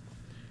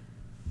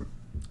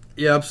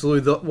 Yeah,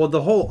 absolutely.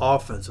 The whole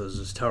offense was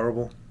just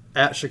terrible.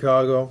 At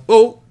Chicago.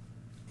 Oh.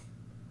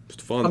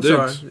 Stephon I'm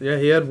Diggs. sorry. Yeah,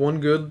 he had one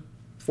good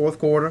fourth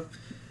quarter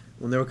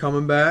when they were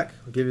coming back.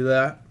 I'll give you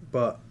that.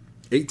 But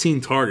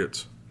 18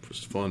 targets for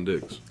Stephon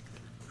Diggs.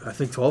 I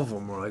think 12 of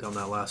them were on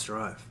that last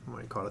drive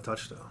when he caught a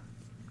touchdown.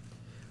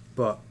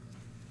 But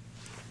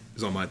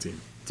He's on my team.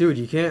 dude,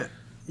 you can't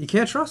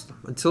trust him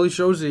until he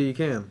shows you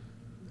can.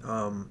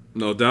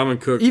 No, Dalvin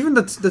Cook. Even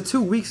the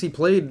 2 weeks he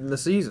played in the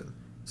season,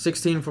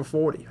 16 for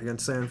 40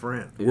 against San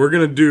Fran, We're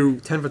gonna do.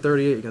 10 for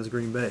 38 against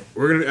Green Bay.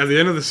 We're gonna at the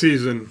end of the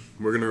season.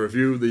 We're gonna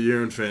review the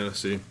year in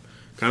fantasy,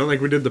 kind of like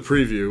we did the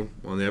preview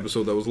on the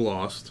episode that was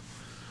lost.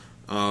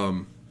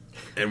 And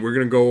we're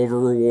gonna go over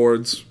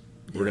rewards.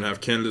 We're gonna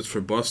have candidates for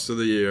busts of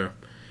the year.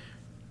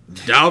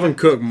 Dalvin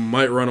Cook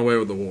might run away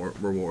with the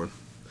reward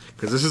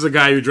because this is a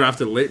guy you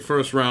drafted late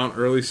first round,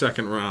 early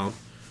second round,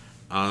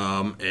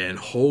 and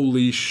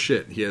holy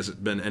shit, he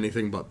hasn't been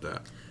anything but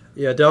that.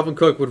 Yeah, Dalvin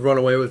Cook would run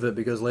away with it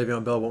because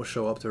Le'Veon Bell won't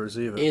show up to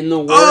receive it. In the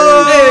words,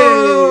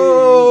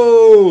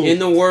 Oh! in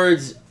the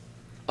words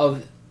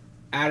of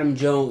Adam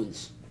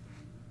Jones,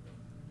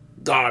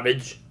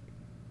 garbage,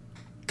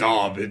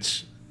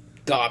 Garbage.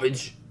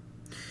 garbage.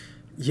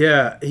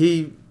 Yeah,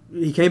 he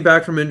came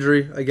back from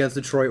injury against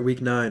Detroit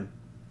week 9.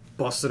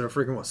 Busted a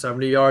freaking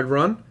 70-yard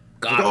run.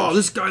 Like, Garbage. oh,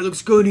 this guy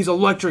looks good. He's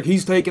electric.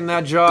 He's taking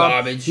that job.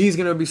 Garbage. He's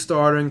gonna be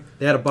starting.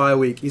 They had a bye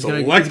week. He's gonna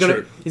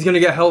electric. he's gonna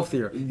get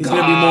healthier. He's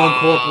gonna be more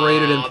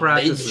incorporated in Garbage.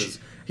 practices.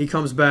 He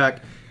comes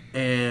back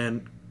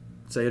and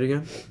say it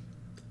again.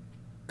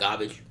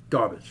 Garbage.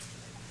 Garbage.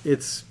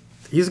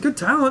 He's a good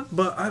talent,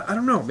 but I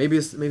don't know. Maybe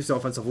it's the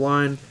offensive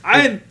line.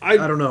 I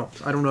don't know.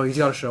 He's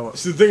got to show it.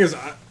 So the thing is,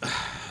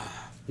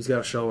 He's got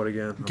to show it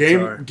again. I'm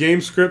sorry. game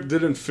script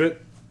didn't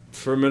fit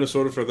for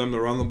Minnesota for them to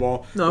run the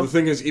ball. No. The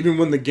thing is, even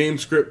when the game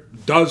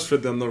script does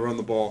fit them to run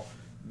the ball,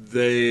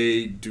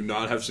 they do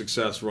not have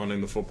success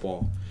running the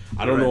football.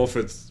 I don't know if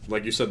it's,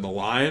 like you said, the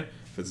line,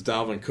 if it's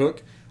Dalvin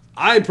Cook.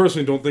 I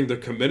personally don't think they're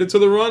committed to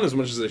the run as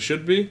much as they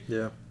should be.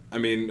 Yeah. I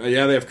mean,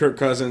 yeah, they have Kirk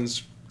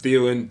Cousins,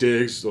 Thielen,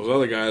 Diggs, those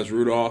other guys,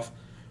 Rudolph.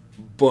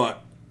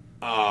 But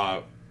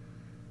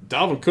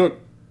Dalvin Cook,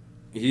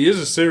 he is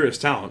a serious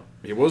talent.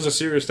 He was a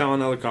serious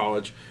talent out of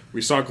college.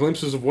 We saw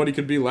glimpses of what he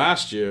could be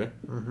last year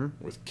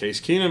with Case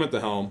Keenum at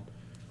the helm.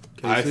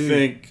 I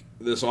think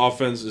this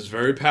offense is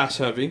very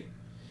pass-heavy.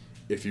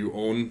 If you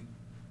own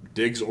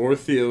Diggs or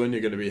Thielen, you're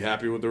going to be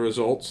happy with the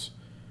results.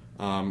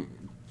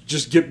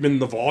 Just get them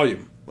the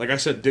volume. Like I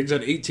said, Diggs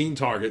had 18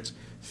 targets.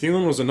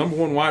 Thielen was the number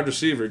one wide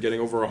receiver, getting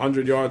over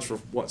 100 yards for,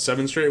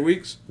 7 straight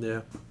weeks?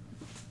 Yeah.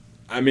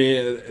 I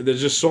mean,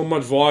 there's just so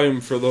much volume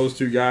for those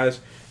two guys.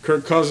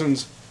 Kirk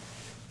Cousins,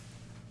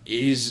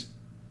 he's...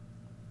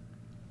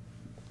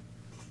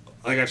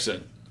 Like I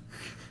said,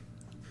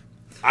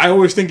 I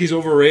always think he's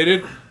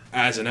overrated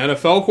as an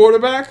NFL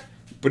quarterback,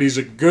 but he's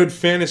a good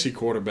fantasy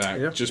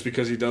quarterback just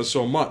because he does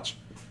so much.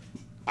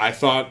 I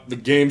thought the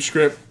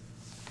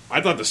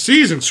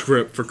season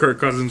script for Kirk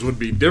Cousins would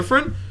be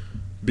different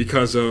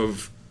because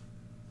of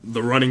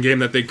the running game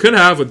that they could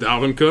have with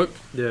Dalvin Cook.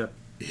 Yeah.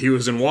 He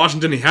was in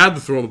Washington. He had to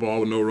throw the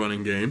ball with no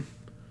running game.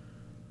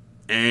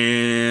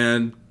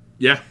 And,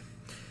 yeah.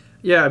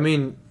 Yeah, I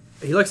mean,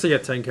 he likes to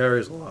get 10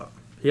 carries a lot.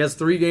 He has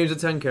 3 games of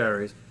 10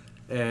 carries,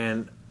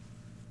 and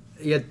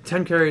he had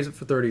 10 carries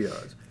for 30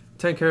 yards.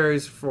 10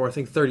 carries for, I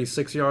think,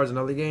 36 yards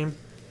another game.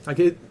 Like,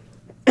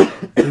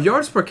 the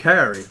yards per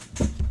carry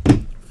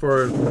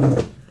for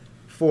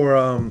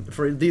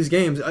these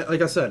games,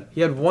 like I said, he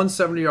had one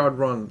 70-yard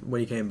run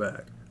when he came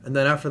back. And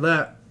then after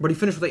that, but he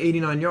finished with like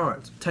 89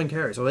 yards, 10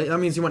 carries. So that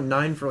means he went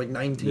 9 for like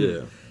 19.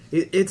 Yeah.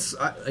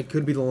 It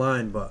could be the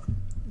line, but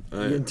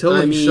Right. until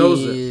he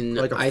shows it,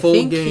 like a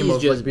full game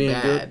of like being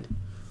bad.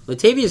 good.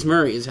 Latavius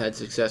Murray has had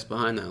success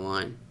behind that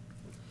line.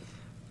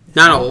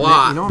 Not a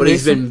lot, but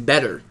he's been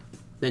better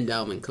than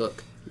Dalvin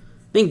Cook.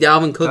 I think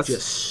Dalvin Cook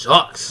just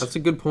sucks. That's a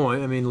good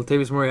point. I mean,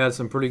 Latavius Murray had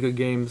some pretty good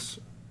games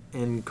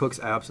in Cook's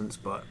absence,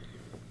 but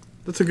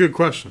That's a good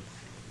question.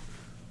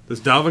 Does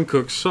Dalvin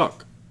Cook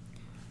suck?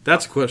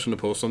 That's a question to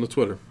post on the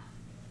Twitter.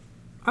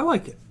 I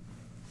like it.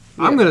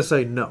 Yeah. I'm going to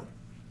say no.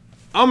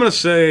 I'm going to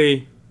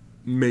say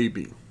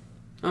maybe.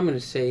 I'm going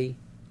to say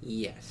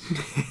yes.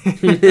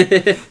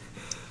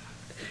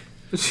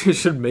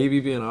 Should maybe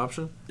be an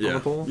option on Yeah. the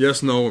poll?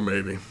 Yes, no, or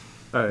maybe.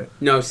 All right.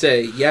 No,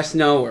 say yes,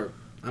 no, or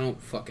I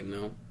don't fucking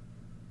know.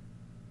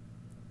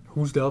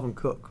 Who's Dalvin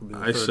Cook? Would be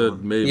the I third said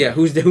one. maybe. Yeah,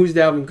 who's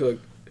Dalvin Cook?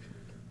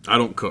 I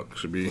don't cook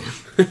should be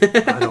I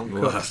don't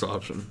the cook. last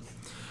option.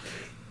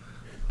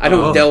 I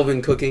don't delve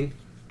in cooking.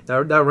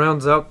 That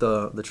rounds out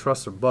the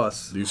trust or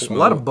bust. You A smell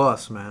lot it. of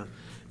bust, man.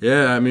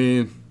 Yeah, I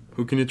mean,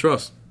 who can you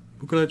trust?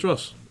 Who can I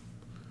trust?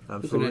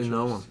 Absolutely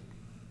no one.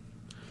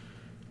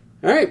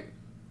 All right.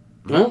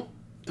 Well,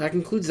 that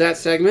concludes that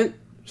segment.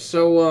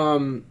 So, we're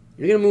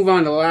going to move on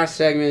to the last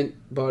segment,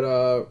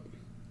 but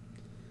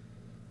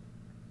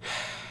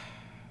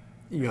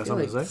You got I feel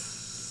something to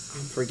say?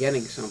 I'm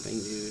forgetting something,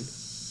 dude.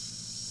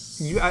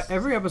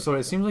 Every episode,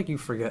 it seems like you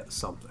forget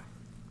something.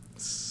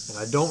 And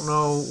I don't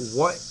know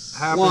what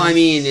happened. Well, I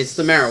mean, it's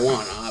the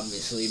marijuana,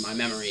 obviously. My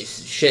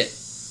memory's shit.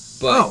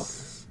 But,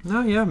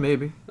 No, yeah,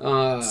 maybe.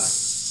 uh,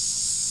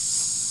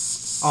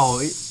 Oh,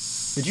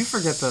 did you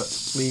forget to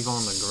leave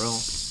on the grill?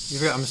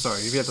 I'm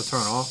sorry, you forget to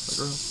turn off the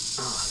grill?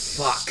 oh,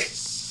 fuck.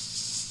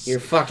 You're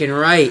fucking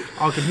right.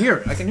 Oh, I can hear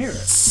it.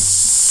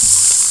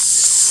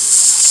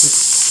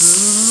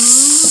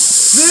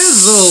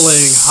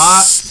 Sizzling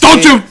hot.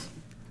 Don't you!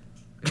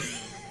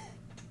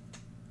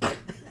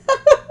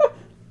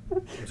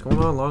 It's going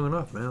on long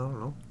enough, man. I don't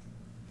know.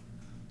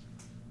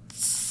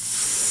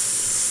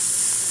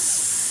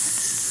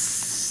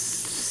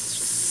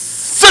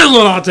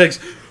 Sizzling hot takes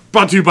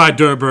brought to you by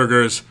Durr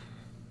Burgers.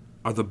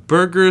 Are the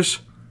burgers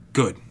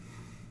good?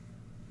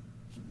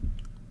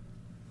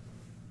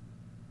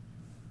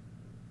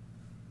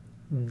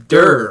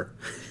 Durr.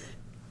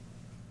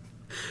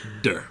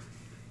 Durr.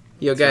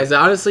 Yo, guys,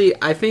 honestly,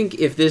 I think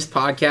if this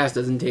podcast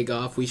doesn't take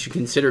off, we should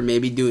consider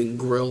maybe doing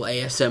grill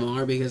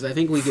ASMR because I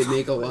think we could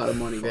make a lot of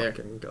money there.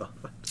 Fucking God.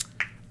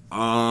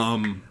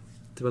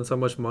 Depends how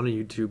much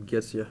money YouTube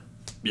gets you.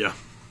 Yeah.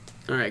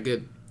 All right,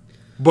 good.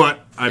 But,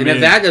 I And mean...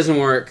 if that doesn't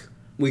work,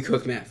 we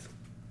cook meth.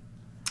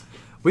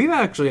 We've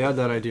actually had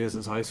that idea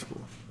since high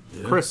school.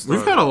 yeah. Chris We've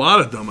started. had a lot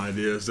of dumb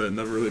ideas that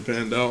never really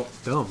panned out.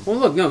 Dumb. Well,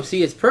 look, no,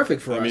 see, it's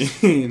perfect for I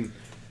us. mean,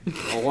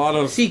 a lot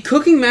of See,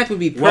 cooking meth would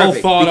be perfect well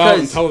thought out,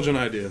 because intelligent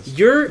ideas.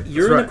 you're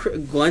That's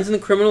in the Glenn's in the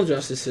criminal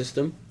justice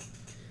system.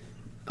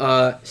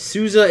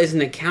 Souza is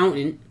an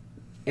accountant,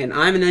 and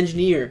I'm an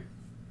engineer.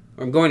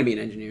 Or I'm going to be an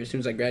engineer as soon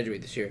as I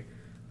graduate this year.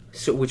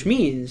 So, which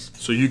means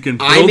So you can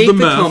build I make the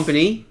the meth.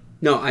 company.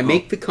 No, I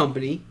make the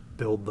company,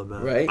 Build the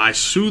map. right? I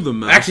sue the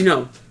meth. Actually,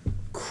 no.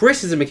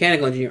 Chris is a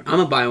mechanical engineer.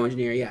 I'm a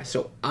bioengineer, yeah.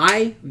 So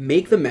I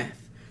make the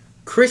meth.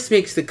 Chris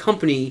makes the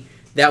company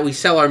that we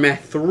sell our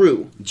meth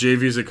through.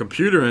 JV's a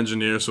computer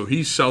engineer, so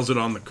he sells it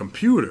on the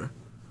computer.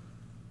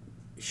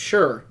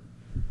 Sure.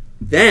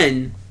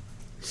 Then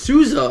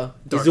Souza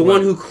Dark is the web.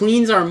 one who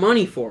cleans our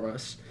money for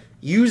us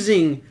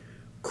using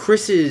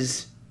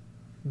Chris's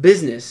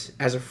business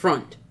as a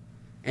front.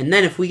 And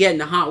then if we get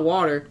into hot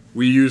water,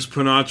 We use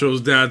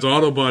Panacho's dad's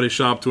auto body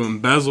shop to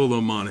embezzle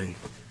the money.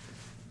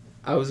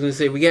 I was going to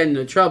say, we get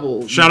into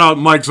trouble. Shout out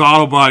Mike's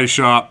Auto Body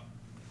Shop.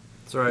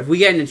 That's right. If we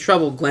get into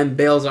trouble, Glenn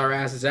bails our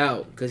asses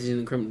out because he's in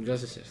the criminal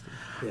justice system.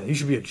 Yeah, you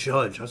should be a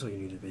judge. That's what you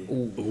need to be.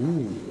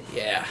 Ooh.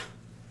 Yeah.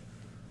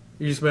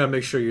 You just gotta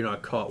make sure you're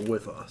not caught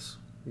with us.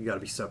 You gotta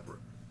be separate.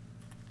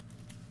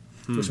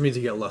 Which means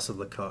you get less of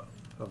the cut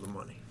of the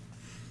money.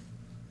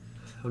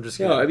 I'm just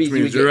kidding. No, I mean,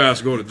 Which means we your get-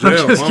 ass go to I'm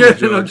jail. just if I'm a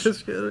kidding. I'm judge.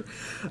 just kidding.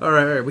 All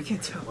right. We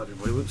can't tell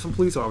everybody. Some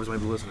police officers might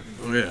be listening.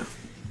 Oh, yeah.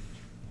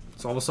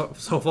 So all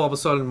of a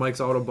sudden,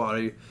 Mike's Auto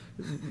Body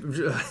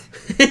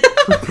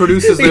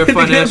produces their They're gonna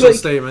have, financial like-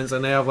 statements,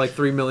 and they have like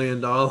 $3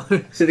 million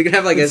So they can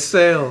have like in a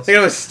sales. they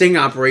can have a sting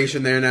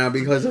operation there now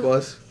because of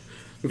us.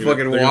 We They're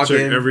fucking gonna walk check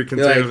in. every be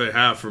container like, they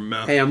have for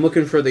meth. hey, I'm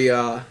looking for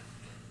the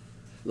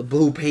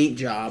blue paint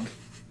job.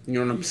 You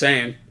know what I'm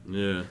saying?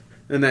 Yeah.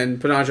 And then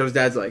Panacho's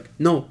dad's like,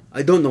 no,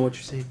 I don't know what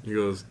you're saying. He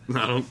goes,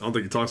 I don't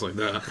think he talks like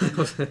that. He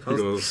goes,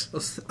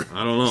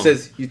 I don't know. He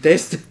says, you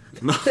taste it?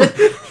 No.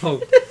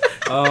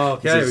 Oh,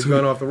 okay, This is we've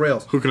gone off the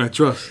rails. Who can I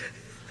trust?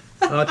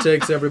 Hot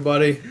takes,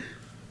 everybody.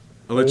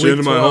 I'll let Week you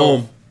into my 12.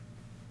 home.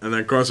 And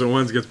then Carson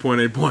Wentz gets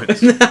 0.8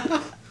 points.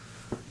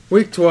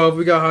 Week 12,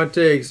 we got hot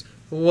takes.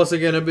 Well, what's it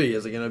going to be?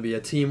 Is it going to be a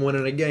team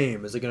winning a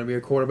game? Is it going to be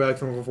a quarterback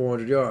throwing for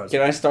 400 yards?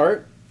 Can I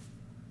start?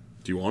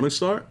 Do you want to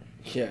start?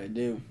 Yeah, I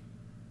do.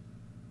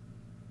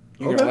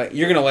 Okay.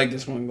 You're gonna like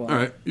this one, Glenn. All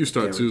right, you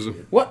start, Yeah,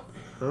 Susan. What?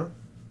 Huh?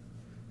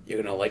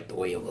 You're gonna like the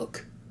way you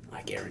look.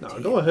 I guarantee. No,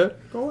 you. go ahead.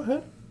 Go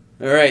ahead.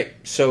 All right,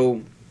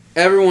 so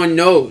everyone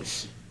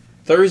knows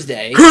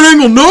Thursday. Kurt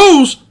Angle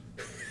knows!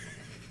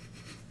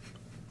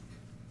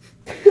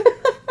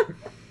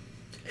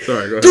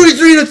 Sorry, go ahead.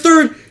 33 and a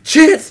third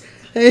chance.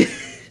 Hey.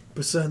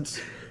 Percents.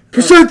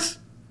 Percents!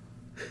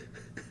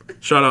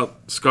 Shout out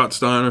Scott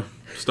Steiner.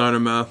 Steiner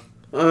Math.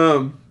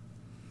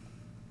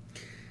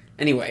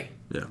 Anyway.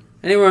 Yeah.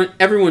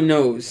 Everyone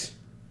knows.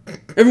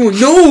 Everyone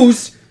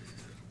knows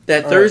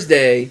that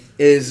Thursday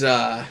is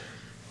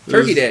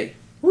Turkey Day.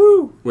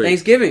 Woo! Wait,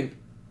 Thanksgiving.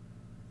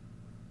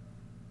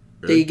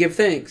 Really? Day you give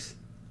thanks.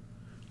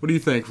 what are you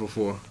thankful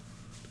for?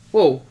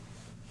 Whoa.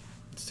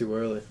 It's too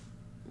early.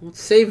 Let's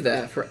save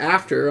that for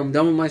after I'm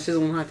done with my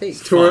sizzling hot take.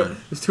 It's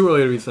too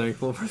early to be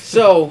thankful for.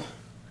 So,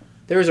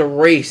 there's a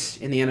race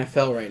in the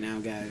NFL right now,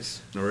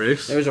 guys. A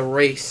race? There's a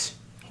race.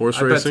 Horse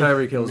I bet racing?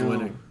 Tyreek Hill's No.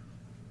 winning.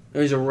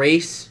 There's a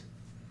race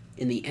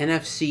in the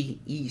NFC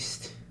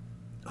East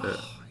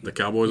The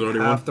Cowboys already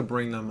Have won? to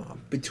bring them up.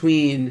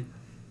 between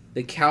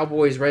the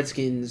Cowboys,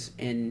 Redskins,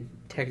 and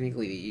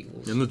technically the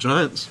Eagles. And the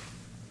Giants.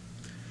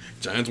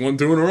 Giants won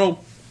 2 in a row.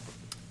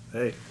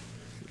 Hey.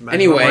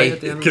 Anyway, Imagine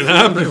at the end of can the season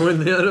happen. they win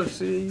the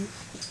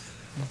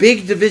NFC.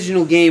 Big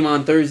divisional game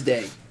on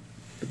Thursday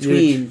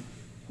between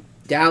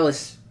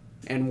Dallas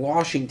and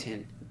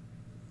Washington.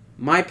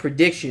 My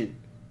prediction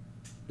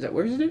is that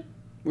where's it?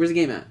 Where's the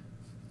game at?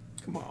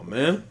 Come on,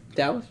 man.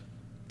 Dallas?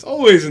 It's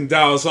always in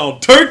Dallas on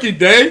Turkey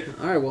Day.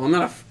 All right, well, I'm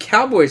not a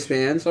Cowboys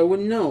fan, so I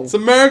wouldn't know. It's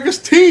America's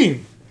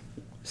team.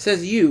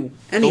 Says you.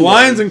 The Anyway.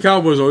 Lions and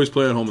Cowboys always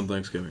play at home on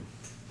Thanksgiving.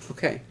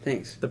 Okay,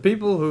 thanks. The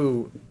people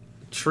who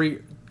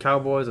treat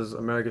Cowboys as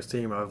America's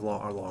team are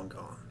long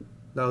gone.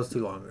 That was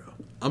too long ago.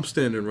 I'm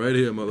standing right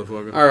here,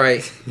 motherfucker. All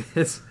right.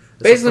 It's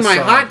a Basically, my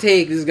facade. hot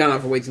take, this has gone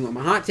on for way too long.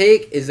 My hot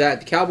take is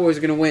that the Cowboys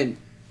are going to win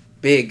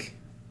big.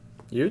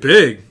 Huge?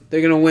 Big. They're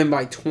going to win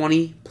by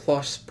 20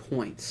 plus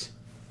points.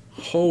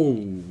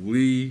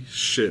 Holy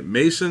shit.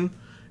 Mason,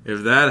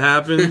 if that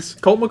happens,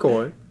 Colt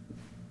McCoy.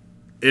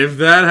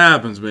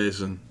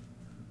 Mason,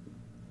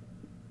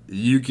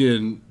 you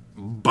can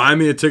buy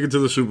me a ticket to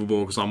the Super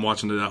Bowl because I'm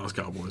watching the Dallas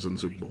Cowboys in the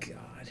Super Bowl. God.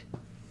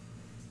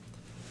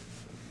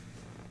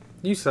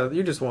 You said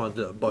you just wanted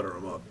to butter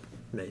him up,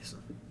 Mason.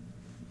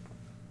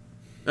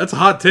 That's a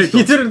hot take.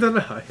 You though. didn't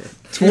deny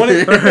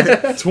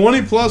it.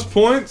 20 plus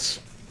points?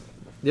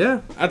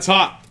 Yeah, That's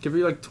hot. give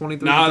you like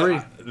 23 Now,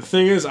 to 3. the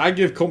thing is, I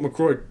give Colt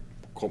McCoy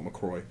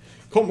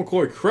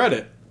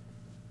credit.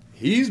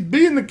 He's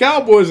beaten the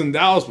Cowboys in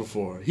Dallas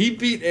before. He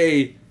beat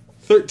a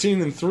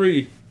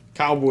 13-3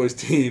 Cowboys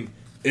team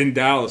in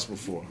Dallas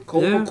before.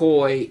 Colt Yeah.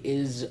 McCoy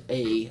is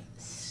a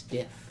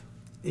stiff.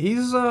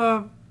 He's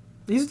the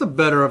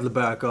better of the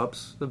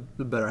backups, the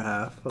better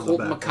half of Colt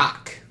the backup.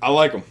 McCock. I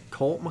like him.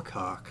 Colt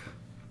McCock.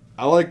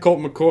 I like Colt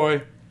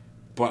McCoy,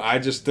 but I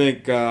just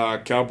think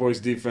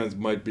Cowboys defense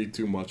might be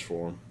too much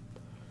for him.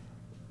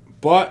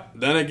 But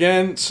then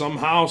again,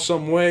 somehow,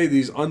 some way,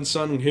 these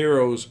unsung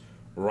heroes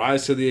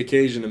rise to the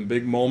occasion in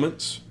big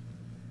moments,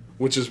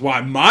 which is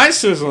why my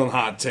sizzling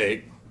hot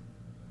take.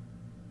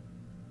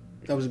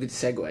 That was a good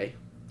segue.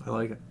 I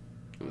like it.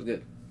 That was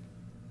good.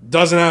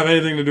 Doesn't have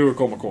anything to do with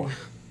Colt McCoy.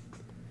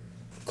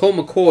 Colt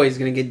McCoy is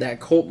going to get that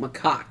Colt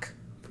McCock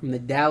from the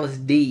Dallas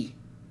D.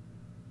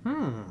 A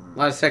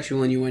lot of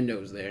sexual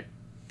innuendos there.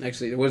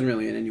 Actually, there wasn't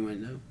really an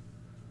innuendo.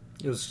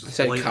 It was I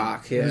said blatant.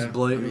 cock, It was yeah.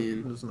 blatant. I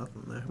mean- There's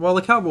nothing there. Well,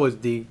 the Cowboys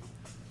D.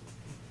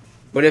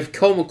 But if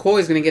Colt McCoy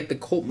is going to get the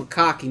Colt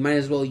McCock, he might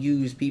as well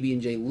use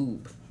PB&J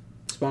Lube.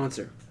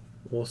 Sponsor.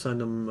 We'll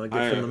send him a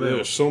gift in the mail.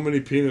 There's so many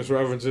penis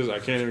references, I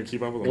can't even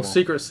keep up with them We'll all.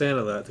 Secret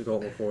Santa that to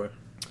Colt McCoy.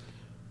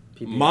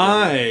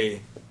 My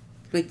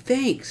Like,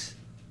 thanks.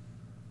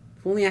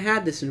 If only I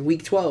had this in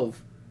week 12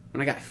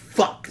 when I got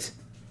fucked.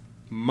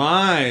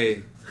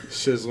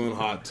 sizzling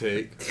hot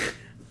take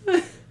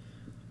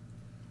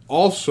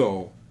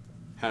also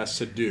has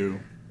to do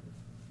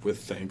with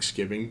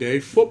Thanksgiving Day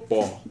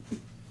football.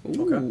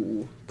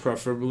 Ooh.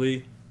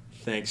 Preferably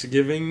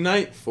Thanksgiving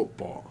night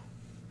football.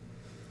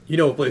 You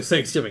know who plays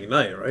Thanksgiving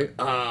night, right?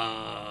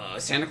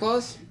 Santa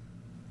Claus?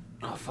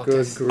 Oh, fuck Good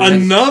that's- grief. that's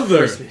Another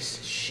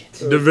Christmas. Shit.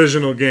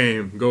 divisional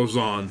game goes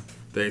on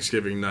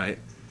Thanksgiving night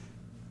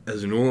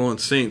as the New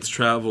Orleans Saints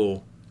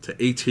travel to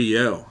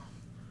ATL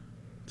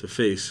to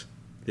face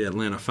the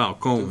Atlanta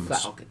Falcons.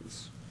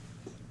 Falcons.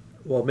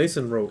 Well,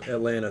 Mason wrote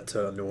Atlanta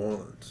to New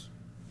Orleans.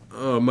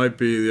 Oh, it might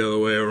be the other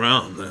way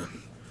around then.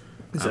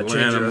 Does that change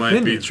Atlanta your might be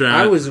opinion? I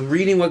traveling. was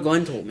reading what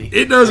Glenn told me.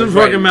 It doesn't I was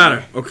writing fucking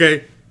matter,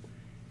 okay?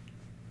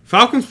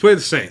 Falcons play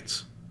the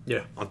Saints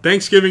Yeah. on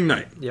Thanksgiving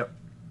night. Yep.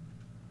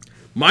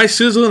 My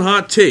sizzling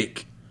hot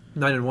take: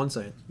 9-1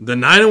 Saints. the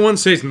 9-1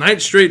 Saints, 9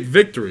 straight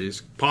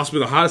victories, possibly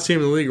the hottest team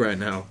in the league right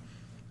now,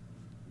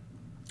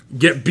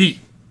 get beat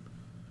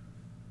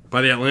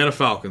by the Atlanta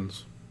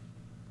Falcons.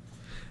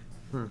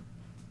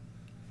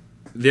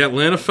 The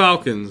Atlanta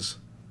Falcons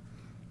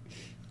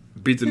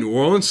beat the New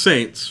Orleans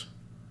Saints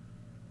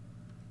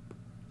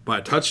by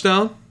a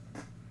touchdown.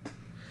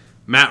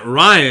 Matt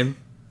Ryan,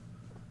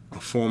 a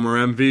former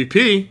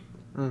MVP,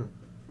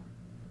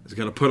 is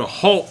going to put a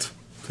halt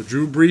to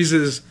Drew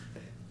Brees'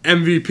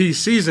 MVP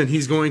season.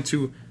 He's going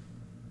to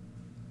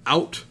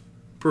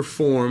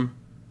outperform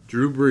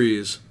Drew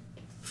Brees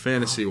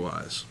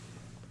fantasy-wise.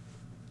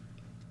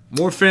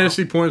 More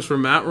fantasy points for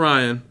Matt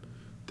Ryan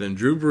than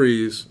Drew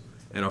Brees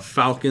and a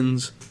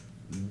Falcons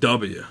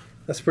W.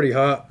 That's pretty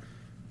hot.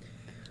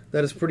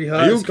 That is pretty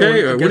hot. Are you It's going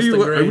okay? Or what against do you? the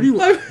What grain. do you?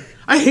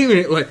 I hate when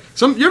it, like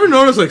some. You ever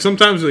notice like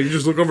sometimes like, you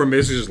just look over and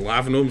Mason's just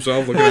laughing to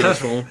himself, looking at his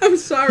phone, I'm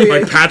sorry.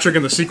 like Patrick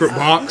in the secret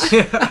box.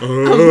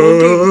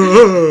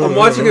 I'm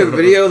watching a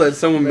video that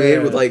someone made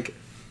Man. with like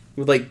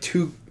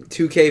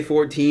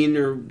 2K14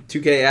 or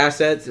 2K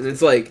assets, and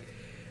it's like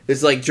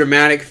this like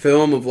dramatic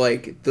film of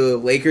like the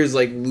Lakers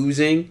like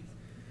losing,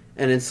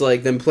 and it's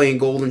like them playing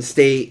Golden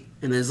State,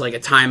 and there's like a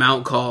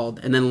timeout called,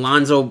 and then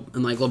Lonzo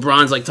and like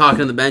LeBron's like talking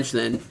to the bench.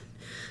 Then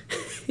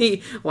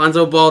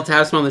Lonzo Ball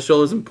taps him on the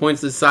shoulders and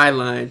points to the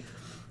sideline,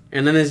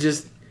 and then there's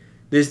just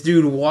this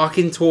dude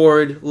walking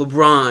toward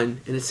LeBron,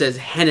 and it says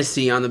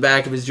Hennessy on the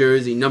back of his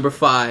jersey, number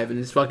 5, and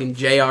it's fucking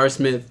J.R.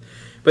 Smith.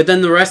 But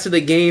then the rest of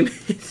the game,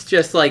 it's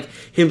just like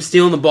him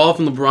stealing the ball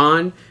from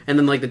LeBron, and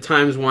then like the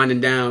time's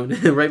winding down.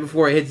 And right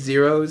before it hits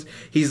zeros,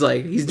 he's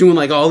doing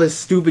like all this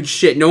stupid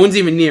shit. No one's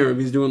even near him.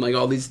 He's doing like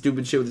all these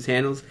stupid shit with his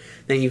handles.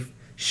 Then he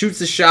shoots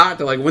the shot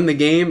to like win the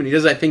game, and he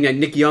does that thing that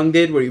Nick Young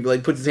did, where he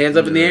like puts his hands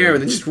up in the air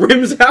and then just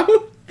rims out.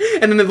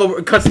 And then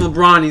it cuts to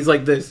LeBron. And he's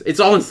like this. It's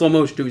all in slow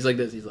motion too. He's like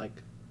this. He's like,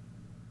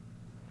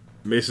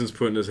 Mason's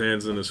putting his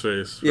hands in his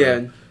face. for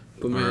yeah.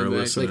 But our man, like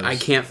listeners. I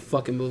can't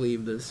fucking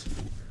believe this.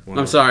 Wow.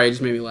 I'm sorry. It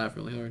just made me laugh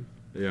really hard.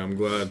 Yeah, I'm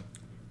glad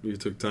you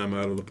took time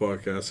out of the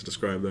podcast to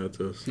describe that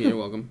to us. Yeah, you're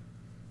welcome.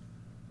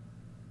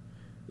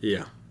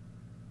 Yeah.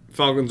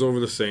 Falcons over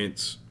the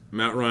Saints.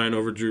 Matt Ryan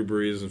over Drew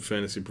Brees in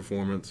fantasy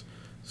performance.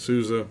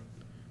 Souza,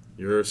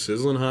 your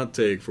sizzling hot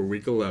take for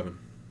week 11.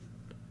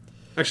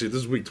 Actually,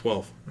 this is week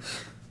 12.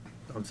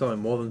 I'm telling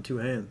you, more than 2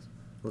 hands.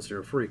 Unless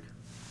you're a freak.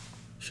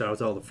 Shout out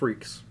to all the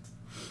freaks.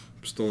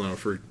 I'm still not a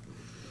freak.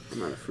 I'm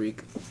not a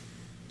freak.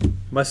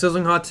 My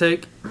sizzling hot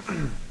take.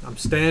 I'm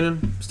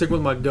standing, sticking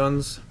with my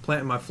guns,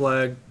 planting my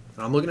flag.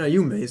 And I'm looking at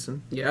you,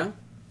 Mason. Yeah?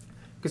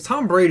 Because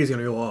Tom Brady's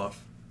going to go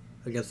off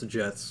against the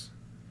Jets.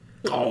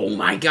 Oh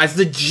my god, it's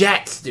the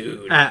Jets,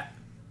 dude. At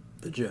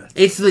the Jets.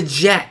 It's the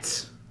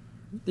Jets.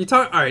 You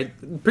talk. All right,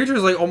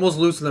 Patriots like almost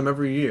lose to them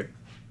every year.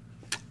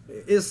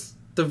 It's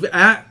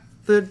at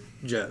the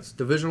Jets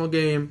divisional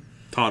game.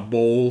 Todd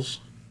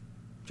Bowles.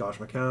 Josh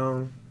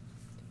McCown.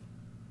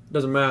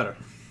 Doesn't matter.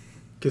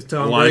 Because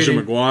Tom Elijah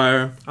Brady.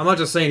 McGuire. I'm not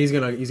just saying he's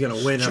gonna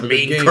win. Have a good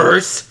Jermaine game.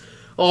 Curse.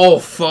 Oh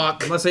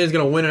fuck. I'm not saying he's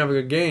gonna win and have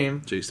a good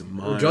game. Jason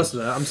Or Myers. just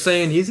that. I'm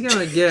saying he's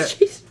gonna get.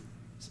 Jeez.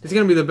 It's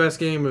gonna be the best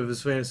game of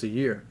his fantasy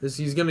year.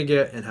 He's gonna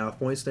get in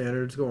half-point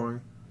standard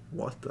scoring.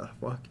 What the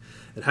fuck?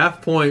 At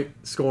half-point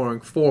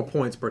scoring 4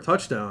 points per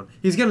touchdown.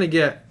 He's gonna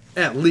get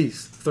at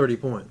least 30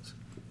 points.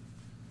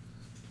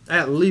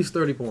 At least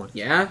 30 points.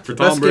 Yeah? For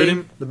Best Tom Brady.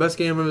 game, the best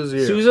game of his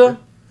year. Souza,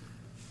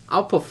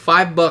 I'll put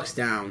 $5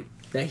 down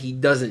that he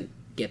doesn't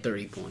get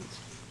 30 points.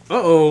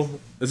 Uh-oh.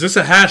 Is this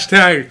a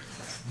hashtag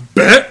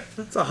bet?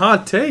 That's a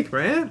hot take,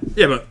 man.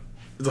 Yeah, but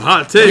it's a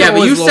hot take. Yeah, but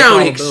always you low sound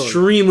probability.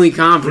 extremely But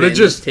confident.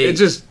 it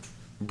just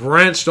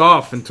branched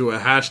off into a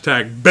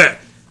hashtag bet.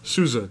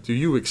 Souza, do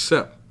you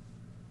accept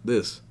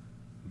this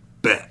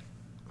bet?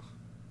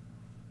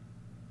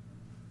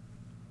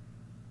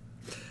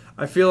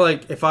 I feel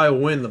like if I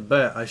win the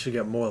bet, I should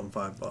get more than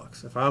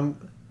 $5.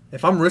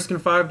 If I'm risking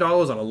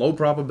 $5 on a low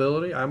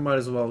probability, I might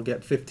as well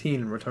get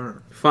 15 in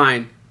return.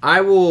 Fine.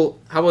 I will.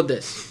 How about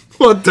this?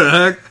 What the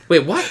heck?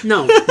 Wait, what?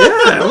 No.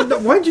 Yeah,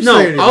 why'd you No,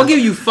 say anything? I'll give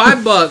you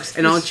 $5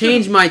 and I'll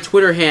change my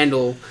Twitter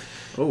handle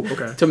Oh,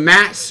 okay. to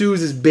Matt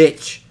Sue's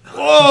bitch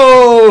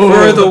Whoa!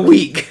 for the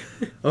week.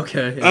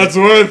 Okay. That's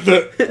worth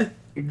it.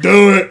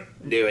 Do it.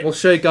 Do it. We'll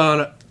shake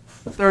on it.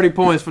 30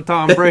 points for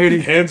Tom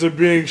Brady. Hands are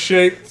being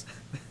shaped.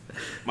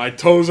 My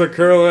toes are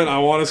curling. I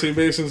want to see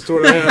Mason's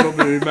Twitter handle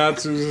be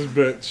Matsu's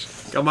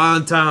bitch. Come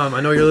on, Tom. I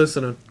know you're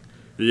listening.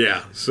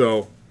 Yeah,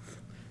 so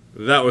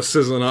that was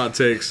Sizzling Hot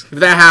Takes. If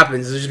that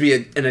happens, there'll just be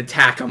an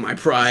attack on my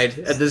pride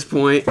at this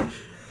point.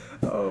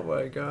 Oh,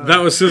 my God. That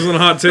was Sizzling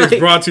Hot Takes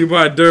brought to you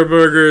by Durr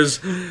Burgers.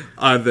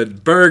 Are the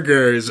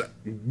burgers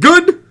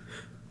good?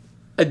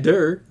 A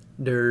dur.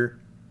 Durr.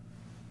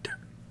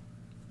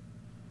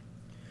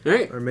 All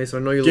right. All right,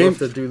 Mason, I know you Game- love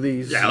to do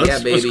these. Yeah,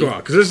 let's baby. go on.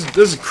 Because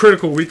this is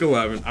critical week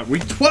 11.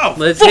 Week 12.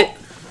 Let's hit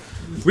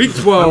Week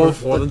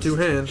 12. More than two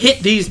hands.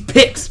 hit these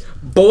picks,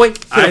 boy.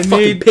 Get a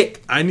fucking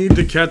pick. I need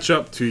to catch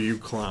up to you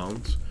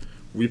clowns.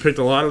 We picked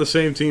a lot of the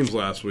same teams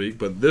last week,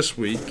 but this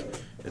week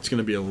it's going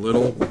to be a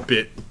little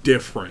bit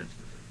different.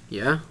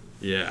 Yeah.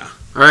 Yeah.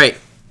 All right.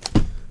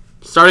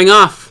 Starting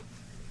off.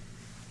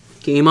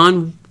 Game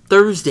on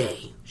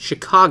Thursday.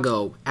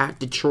 Chicago at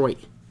Detroit.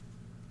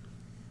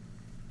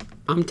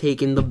 I'm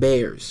taking the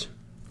Bears.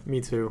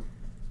 Me too.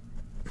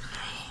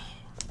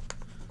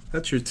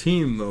 That's your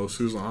team, though,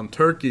 Susan, on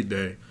Turkey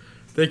Day.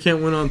 If they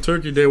can't win on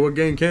Turkey Day, what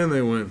game can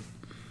they win?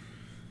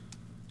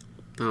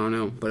 I don't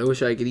know, but I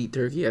wish I could eat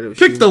turkey. I'd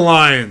Pick the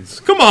Lions.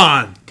 Come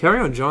on.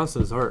 Carryon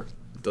Johnson is hurt.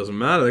 Doesn't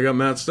matter. They got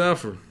Matt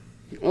Stafford.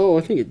 Oh,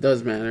 I think it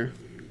does matter.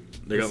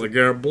 They got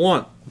LeGarrette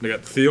Blount. They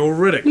got Theo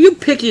Riddick. You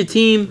pick your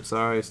team.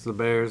 Sorry, it's the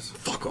Bears.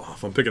 Fuck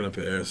off. I'm picking the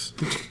Bears.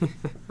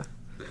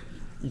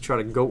 You try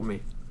to goat me.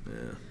 Yeah.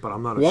 But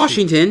I'm not a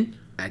Washington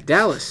at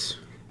Dallas.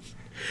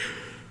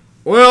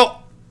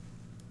 Well,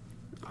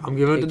 I'm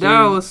giving it to Picking-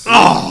 Dallas.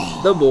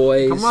 The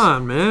boys. Come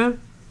on,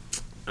 man.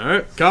 all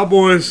right,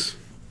 Cowboys.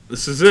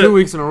 This is it. 2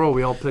 weeks in a row,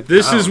 we all picked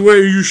This Dallas. is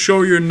where you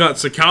show your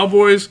nuts. The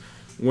Cowboys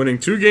winning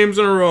 2 games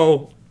in a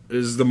row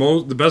is the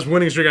best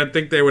winning streak I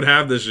think they would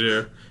have this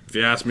year, if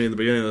you ask me in the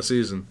beginning of the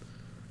season.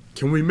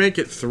 Can we make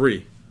it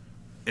 3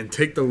 and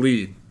take the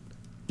lead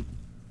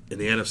in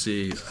the NFC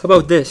East? How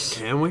about this?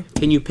 Can we?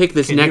 Can you pick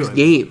this Can next you?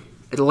 game?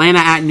 Atlanta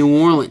at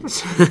New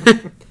Orleans.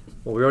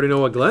 Well, we already know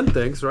what Glenn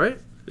thinks, right?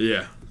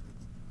 Yeah.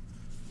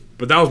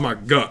 But that was my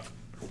gut.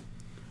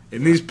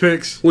 In these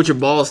picks, What your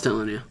balls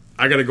telling you?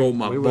 I got to go with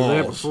my We were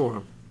there balls.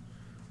 before.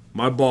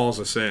 My balls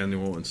are saying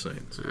New Orleans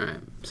Saints. All right,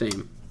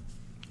 same.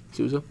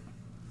 Sousa?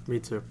 Me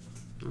too.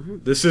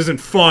 This isn't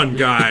fun,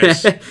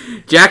 guys.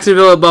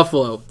 Jacksonville at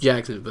Buffalo.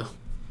 Jacksonville.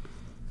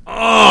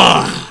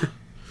 Oh,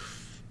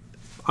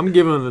 I'm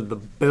giving it the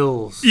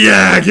Bills.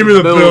 yeah, give me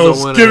the Bills are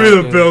Bills. winning Give me that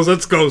the game. Bills.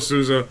 Let's go,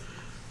 Sousa.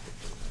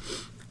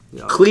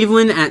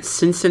 Cleveland at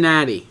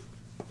Cincinnati.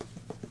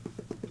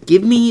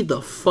 Give me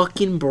the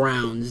fucking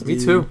Browns, Me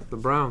dude. too. The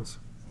Browns.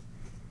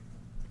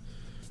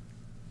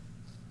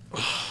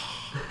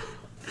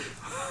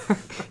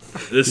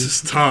 This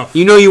is tough.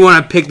 You know you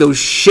want to pick those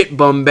shit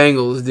bum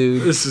Bengals,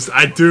 dude.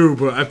 I do,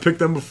 but I picked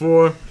them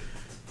before.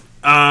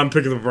 I'm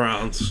picking the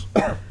Browns.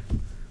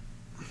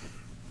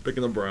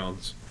 Picking the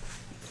Browns.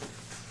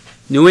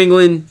 New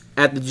England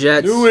at the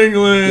Jets. New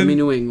England. Give me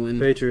New England.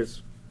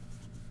 Patriots.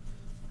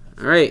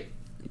 All right.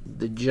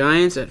 The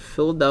Giants at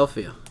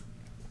Philadelphia.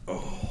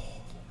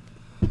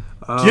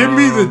 Give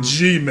me the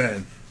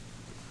G-men.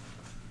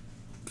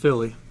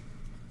 Philly.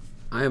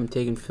 I am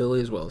taking Philly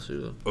as well,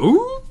 Susan.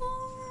 Ooh.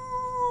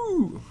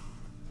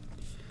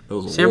 That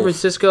was a San wolf.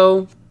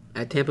 Francisco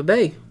at Tampa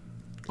Bay.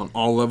 On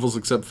all levels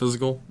except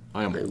physical,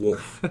 I am a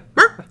wolf.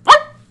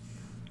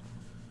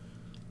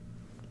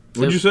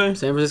 What'd you say?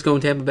 San Francisco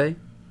and Tampa Bay.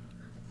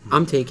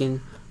 I'm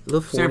taking the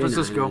 49ers. San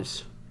Francisco.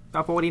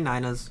 The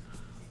 49ers.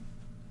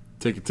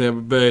 Take it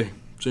Tampa Bay.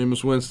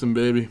 Jameis Winston,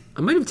 baby.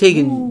 I might have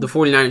taken the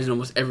 49ers in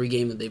almost every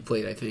game that they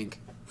played, I think.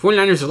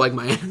 49ers are like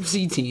my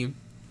NFC team.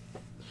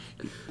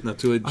 Not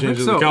too late to I change think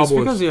to the so. It's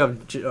Cowboys. because you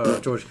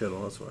have George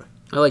Kittle, that's why.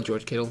 I like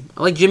George Kittle.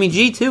 I like Jimmy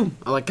G, too.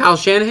 I like Kyle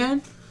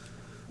Shanahan.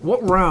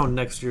 What round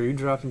next year are you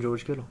drafting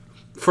George Kittle?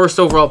 First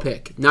overall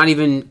pick. I don't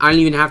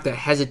even have to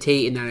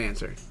hesitate in that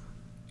answer.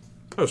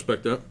 I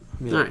respect that.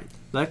 Yeah. All right.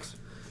 Next?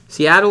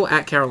 Seattle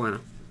at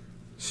Carolina.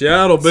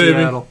 Seattle, baby.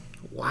 Seattle.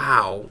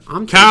 Wow.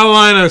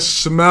 Carolina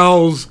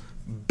smells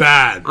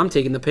bad. I'm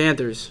taking the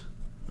Panthers.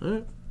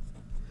 Alright.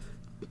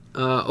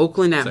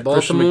 Oakland at That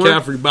Christian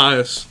Baltimore. McCaffrey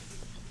bias.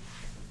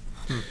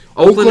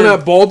 Oakland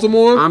at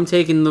Baltimore. I'm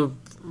taking the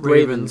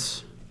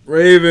Ravens.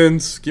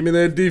 Ravens. Give me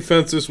their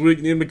defense this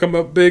week. Need them to come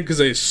up big because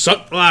they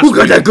sucked last Who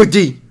got week. that good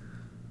D?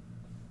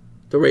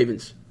 The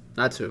Ravens.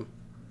 That's who.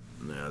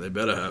 Yeah, they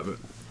better have it.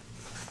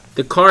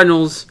 The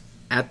Cardinals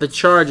at the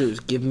Chargers.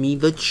 Give me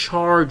the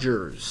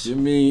Chargers. Give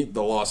me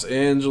the Los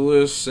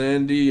Angeles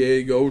San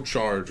Diego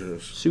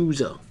Chargers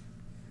Sousa.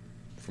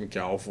 from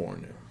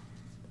California.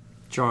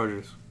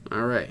 Chargers.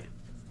 All right.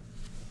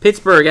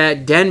 Pittsburgh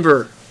at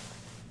Denver.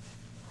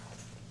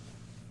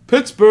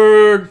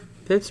 Pittsburgh.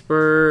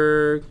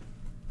 Pittsburgh.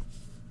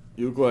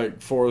 You look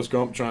like Forrest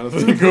Gump trying to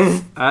think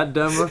of. At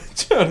Denver.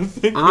 Trying to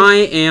think of I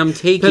am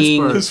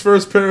taking. Pittsburgh. his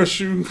first pair of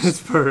shoes.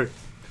 Pittsburgh.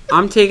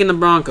 I'm taking the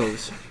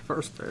Broncos.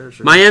 First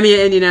parachute. Miami at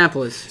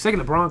Indianapolis. He's taking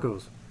the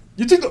Broncos.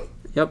 You took the.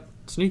 Yep.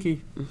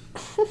 Sneaky.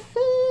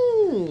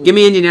 Give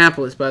me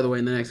Indianapolis, by the way,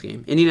 in the next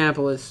game.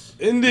 Indianapolis.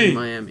 Indy.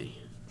 Miami.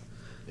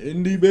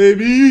 Indy,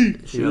 baby.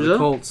 Yeah, Shoes the up?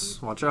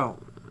 Colts. Watch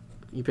out.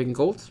 You picking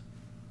Colts?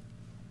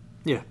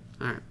 Yeah.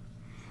 All right.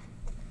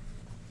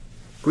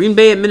 Green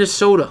Bay at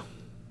Minnesota.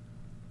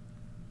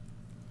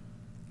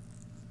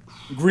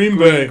 Green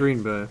Bay.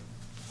 Green Bay.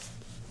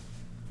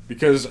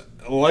 Because,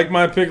 like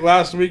my pick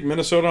last week,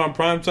 Minnesota on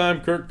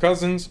primetime, Kirk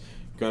Cousins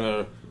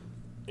gonna,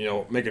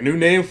 make a new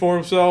name for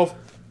himself.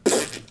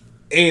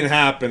 Ain't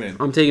happening.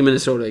 I'm taking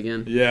Minnesota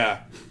again. Yeah.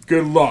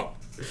 Good luck.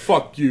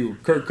 Fuck you.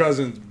 Kirk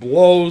Cousins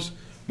blows.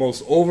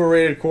 Most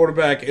overrated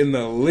quarterback in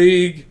the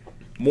league.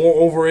 More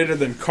overrated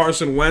than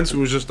Carson Wentz, who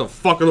was just the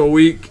fuck of the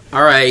week.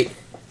 All right.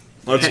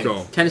 Let's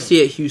go.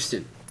 Tennessee at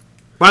Houston.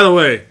 By the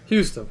way,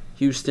 Houston.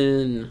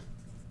 Houston.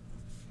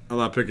 I'm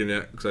not picking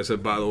yet because I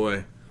said by the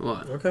way.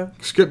 What? Okay.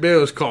 Skip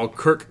Bayless called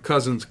Kirk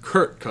Cousins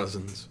Kurt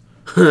Cousins.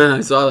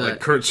 I saw that. Like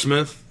Kurt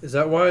Smith. Is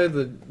that why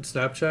the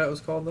Snapchat was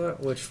called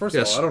that? Which, first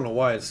Yes. of all, I don't know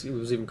why it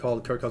was even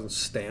called Kirk Cousins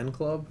Stan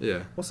Club.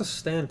 Yeah. What's a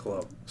Stan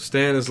Club?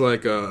 Stan is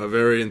like a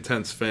very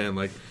intense fan.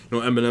 Like,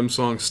 Eminem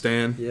song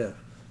Stan? Yeah.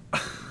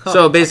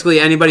 So basically,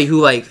 anybody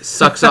who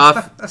sucks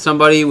off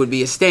somebody would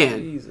be a stan.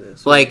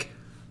 Jesus. Like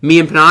me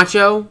and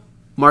Panacho,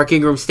 Mark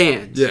Ingram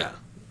stands. Yeah.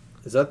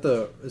 Is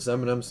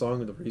Eminem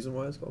song the reason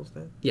why it's called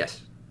Stan?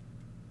 Yes.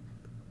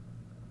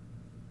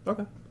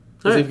 Okay.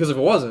 All right. Because if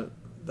it wasn't,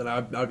 then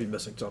I'd be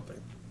missing something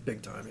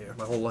big time here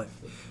my whole life.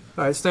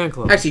 All right, Stan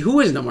Club. Actually, who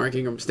isn't a Mark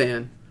Ingram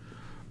stan?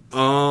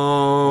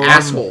 Assholes.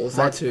 Assholes.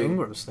 Mark That's who.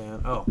 Ingram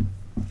Stan. Oh, All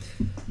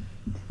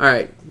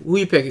right. Who are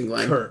you picking,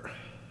 Glenn? Kurt.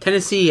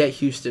 Tennessee at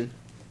Houston.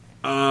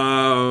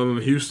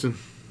 Houston.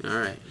 All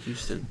right,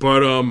 Houston.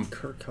 But,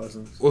 Kirk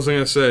Cousins. what was I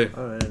going to say?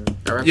 All right.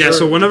 All right. Yeah,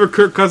 so whenever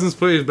Kirk Cousins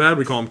plays bad,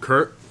 we call him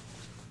Kurt.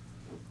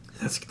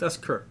 That's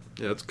Kurt.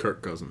 Yeah, that's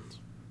Kirk Cousins.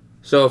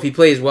 So if he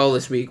plays well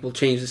this week, we'll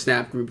change the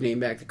Snap group name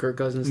back to Kirk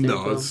Cousins.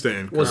 No, it's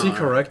Stan. Was he Alright.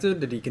 corrected?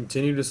 Did he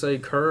continue to say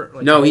Kurt?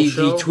 Like, No, the he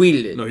whole show?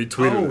 tweeted it. No, he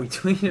tweeted Oh, he it.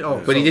 tweeted.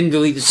 Oh, But he didn't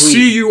delete the tweet.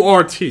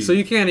 C-U-R-T. So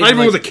you can't Not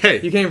even even with a K.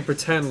 You can't even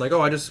pretend like,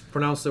 oh, I just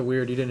pronounced it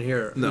weird. You didn't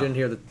hear it. No. You didn't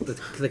hear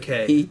the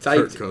K. He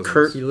typed Cousins.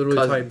 Kirk He literally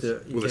Cousins. typed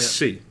it. You With a can't-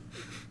 C.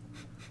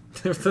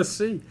 With a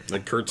C.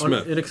 Like Kurt Un-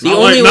 Smith. The inaccessible.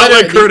 Not only like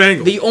letter, Kurt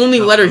Angle. The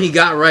only letter he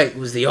got right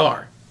was the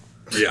R.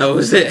 Yeah. That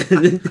was it.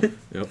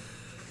 Yep.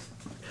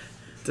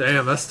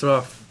 Damn, that's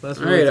tough. That's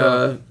All really right,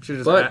 tough. Should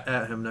just but-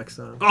 at him next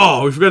time.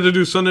 Oh, we forgot to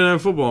do Sunday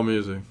Night Football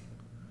music.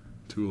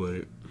 Too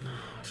late.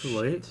 Too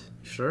late.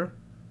 Sure.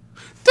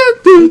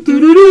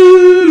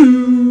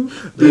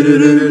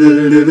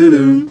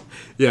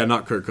 Yeah,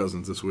 not Kirk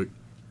Cousins this week.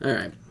 All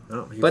right.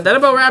 Oh, he But that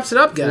about wraps it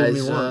up, guys.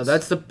 me once.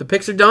 That's the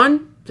picks are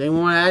done. Does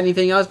anyone want to add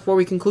anything else before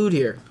we conclude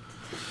here?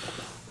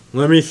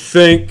 Let me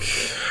think.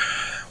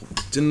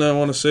 Didn't I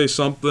want to say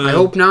something? I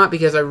hope not,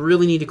 because I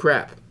really need to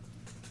crap.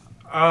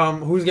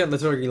 Who's getting the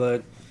turkey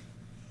leg?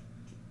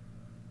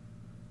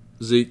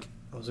 Zeke.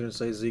 I was gonna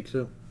say Zeke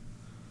too.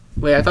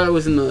 Wait, I thought it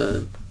was in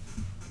the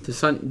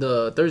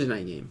Thursday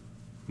night game.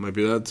 Might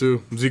be that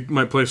too. Zeke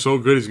might play so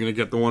good he's going to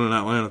get the one in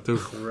Atlanta too.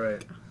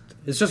 Right.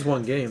 It's just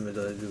one game that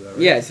they do that, right?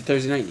 Yeah, it's a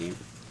Thursday night game.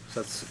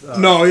 So that's,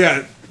 No,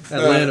 yeah.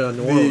 Atlanta,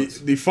 New Orleans.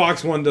 The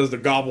Fox one does the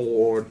Gobble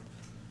Award.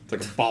 It's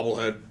like a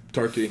bobblehead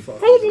turkey. Fuck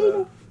is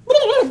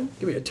that?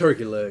 Give me a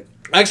turkey leg.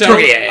 Actually,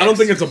 Turkey I don't ass.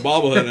 think it's a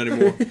bobblehead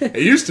anymore.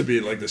 It used to be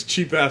like this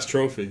cheap ass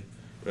trophy.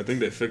 But I think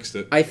they fixed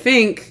it. I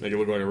think Make it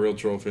look like a real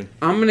trophy.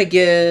 I'm gonna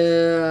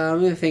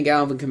think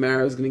Alvin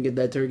Kamara is gonna get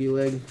that turkey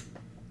leg.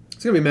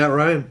 It's gonna be Matt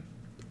Ryan.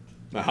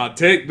 A hot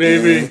take,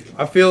 baby.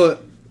 I feel it.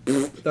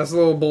 That's a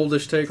little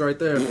boldish take right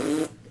there.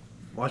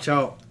 Watch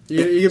out. You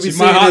could be See,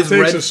 seeing my hot his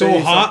takes red are so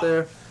face hot. up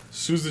there.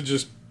 Sousa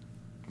just,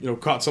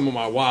 caught some of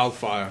my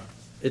wildfire.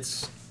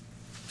 It's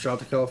shout out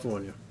to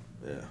California.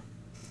 Yeah.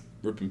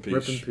 Rip in peace.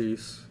 Rip in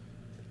peace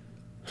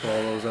to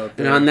all those out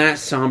And there. on that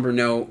somber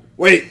note,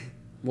 Wait.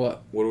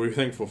 what? What are we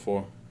thankful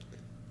for?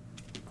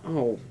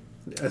 Oh,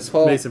 As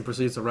Paul- Mason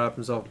proceeds to wrap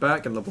himself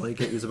back in the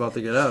blanket he's about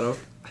to get out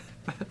of.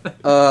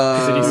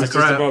 uh, He's It's just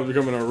crap. about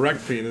becoming a wreck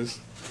penis.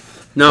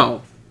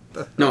 no,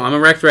 I'm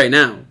erect right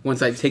now.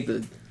 Once I take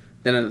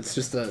then it's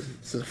just a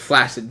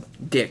flaccid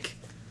dick.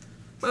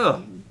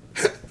 Oh.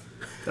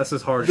 That's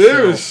his hard There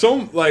shell. is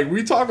some,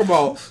 we talk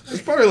about,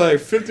 it's probably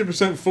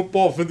 50%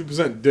 football,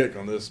 50% dick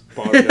on this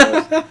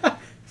podcast.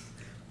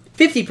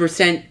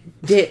 50%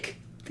 dick,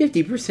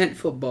 50%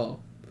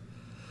 football.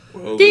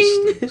 Well,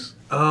 Ding! this stinks.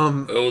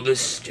 Oh, this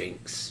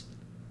stinks.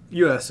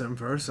 You asked him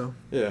first, so.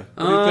 Yeah.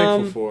 What are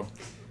you thankful for?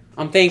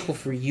 I'm thankful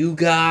for you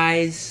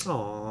guys.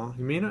 Aw,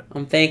 you mean it?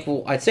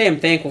 I'd say I'm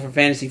thankful for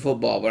fantasy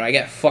football, but I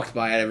get fucked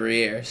by it every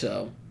year,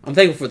 so I'm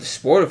thankful for the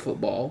sport of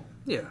football.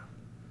 Yeah.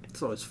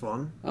 It's always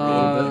fun.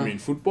 I mean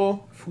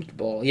football?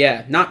 Football,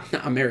 yeah, not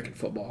American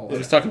football. I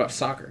was talking about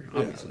soccer,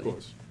 obviously. Yeah, of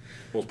course.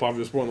 Most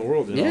popular sport in the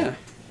world, you know? Yeah,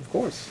 of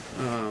course.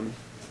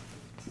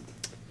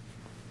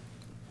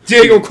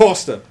 Diego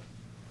Costa.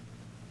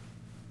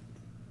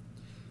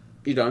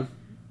 You done?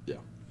 Yeah.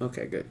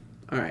 Okay, good.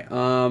 All right.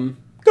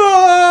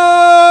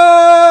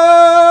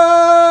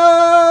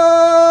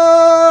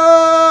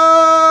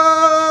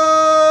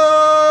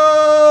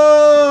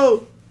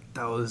 Go!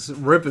 That was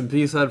Rip in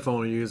Peace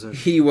headphone user.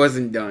 He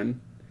wasn't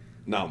done.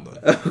 Now I'm done.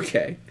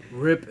 Okay.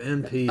 Rip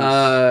in Peace.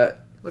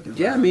 Look at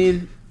Yeah, that. I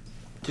mean,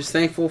 just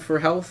thankful for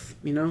health,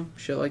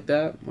 shit like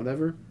that,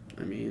 whatever.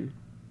 I mean,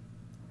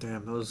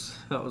 Damn, that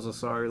was a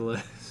sorry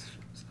list.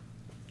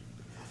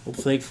 I'm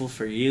thankful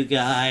for you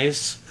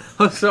guys.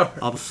 I'm sorry.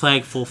 I'm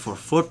thankful for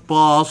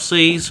football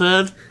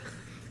season.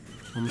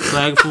 I'm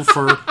thankful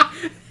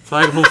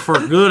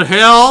for good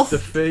health. The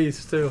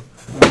face too.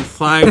 I'm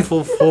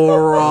thankful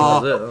for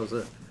That was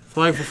it.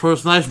 thankful for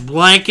this nice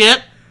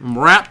blanket. I'm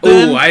wrapped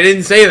in. oh, I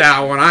didn't say that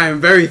one. I am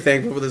very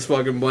thankful for this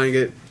fucking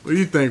blanket. What are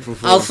you thankful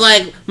for?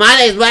 My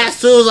name's Matt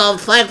Suze. I'm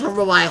thankful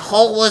for my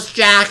homeless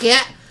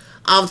jacket.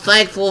 I'm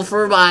thankful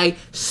for my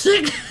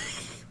six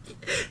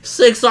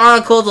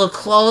articles of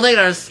clothing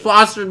that are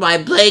sponsored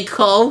by Bay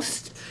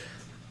Coast.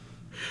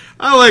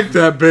 I like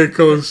that Bay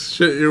Coast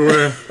shit you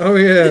wear. Oh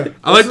yeah.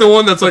 I like the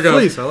one that's like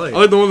fleece, I like it. I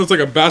like the one that's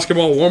like a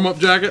basketball warm-up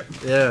jacket.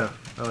 Yeah,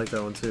 I like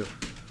that one too.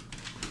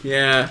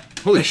 Yeah.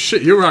 Holy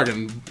shit, you're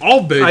rocking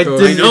all Bay I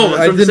Coast. I know, that's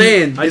what I'm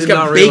saying. I He's did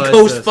got not Bay realize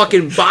Coast this.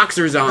 fucking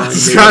boxers on.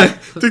 This dude. guy,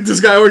 think this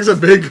guy works at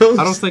Bay Coast?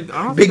 I don't think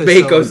Big they Bay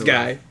sell Coast it.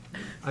 guy.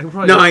 I can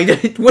probably No, he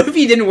didn't. What if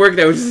he didn't work?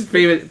 That was his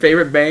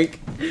favorite bank.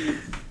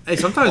 Hey,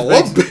 sometimes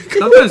love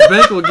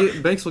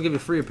banks will give you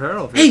free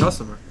apparel if you're Hey. a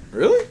customer.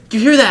 Really? Did you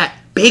hear that?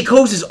 Bay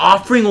Coast is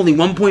offering only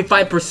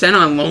 1.5%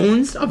 on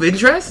loans of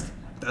interest?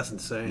 That's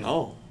insane.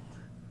 Oh.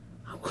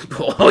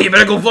 Oh, you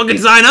better go fucking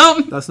sign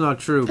up. That's not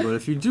true, but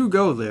if you do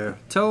go there,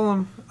 tell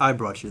them I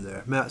brought you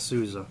there. Matt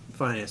Souza,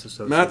 finance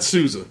associate. Matt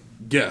Souza,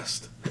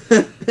 guest.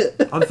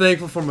 I'm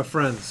thankful for my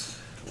friends.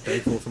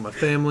 Thankful for my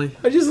family.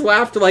 I just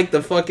laughed like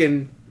the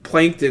fucking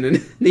Plankton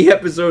in the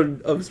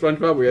episode of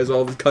SpongeBob where he has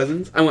all of his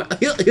cousins. I went, I'm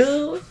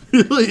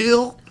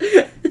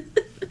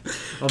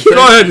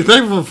Go ahead, you're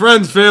thankful for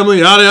friends, family,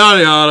 yada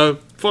yada yada.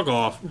 Fuck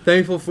off.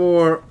 thankful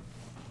for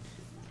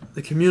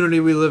the community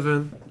we live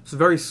in. It's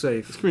very This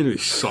safe. community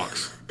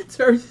sucks. It's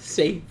very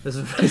safe.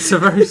 It's a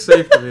very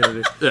safe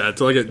community. Yeah,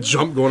 until I get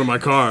jumped going to my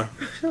car.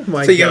 Oh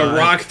my So you got God. a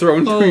rock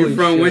thrown through your Holy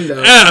front shit.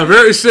 window. Yeah,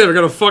 very safe. I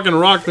got a fucking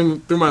rock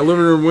through my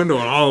living room window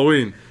on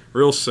Halloween.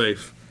 Real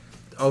safe.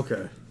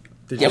 Okay.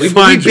 Yeah, I'll we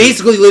find you.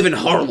 basically live in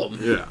Harlem.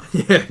 Yeah.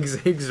 Yeah,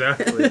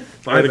 exactly.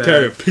 I had to My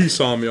carry a bad. piece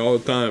on me all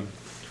the time.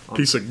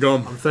 Piece of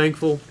gum. I'm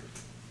thankful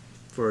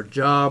for a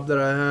job that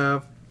I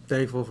have.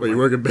 Thankful for Wait, you my,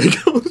 work at Bay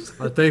Coast?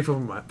 I'm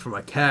thankful for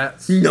my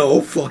cats.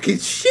 No fucking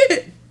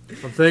shit.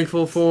 I'm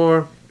thankful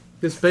for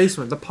this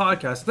basement, the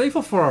podcast.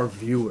 Thankful for our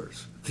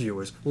viewers,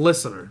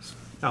 listeners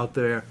out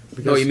there.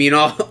 Oh, you mean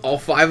all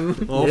five of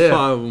them? All Yeah.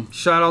 5 of them.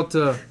 Shout out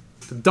to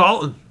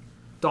Dalton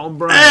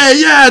Bryant.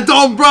 Hey, yeah,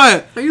 Dalton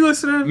Bryant. Are you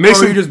listening?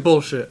 Mason- Or are you just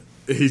bullshit?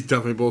 He's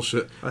definitely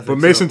bullshit. think But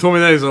Mason so. told me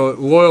that he's a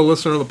loyal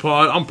listener of the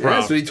pod. I'm Yeah,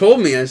 proud. that's what he told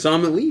me. I saw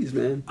him at Lee's,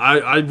 man.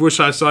 I wish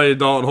I saw you,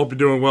 Dalton. Hope you're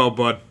doing well,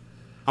 bud.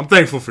 I'm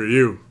thankful for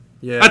you.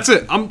 Yeah. That's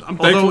it. I'm Although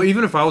thankful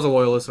even if I was a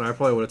loyal listener, I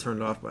probably would have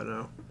turned off by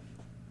now.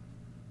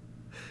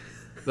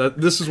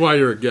 that this is why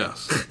you're a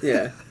guest.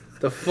 Yeah.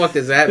 The fuck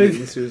does that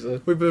mean,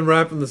 Sousa? We've been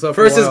wrapping this up.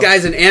 First, for a this while.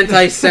 guy's an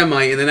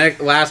anti-Semite in the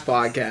last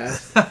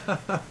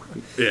podcast.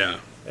 Yeah.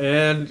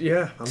 And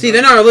yeah. See,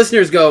 then our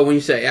listeners go, when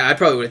you say, yeah, I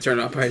probably would have turned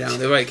it off by now.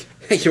 They're like,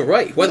 hey, you're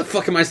right. Why the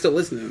fuck am I still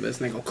listening to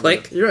this? And they go,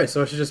 click. You're right.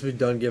 So I should just be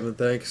done giving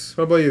thanks.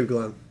 What about you,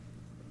 Glenn?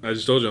 I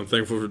just told you I'm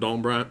thankful for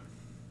Dalton Bryant.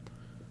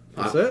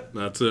 That's it.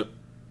 That's it.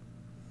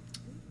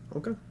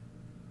 Okay.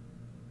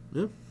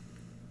 All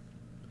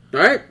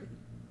right.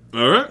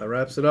 All right. That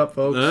wraps it up,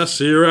 folks.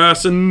 See your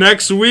ass in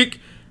next week.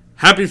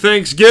 Happy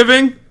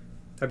Thanksgiving.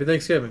 Happy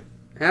Thanksgiving.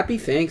 Happy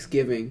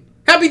Thanksgiving.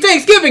 Happy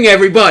Thanksgiving,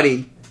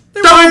 everybody.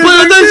 Don't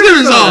play the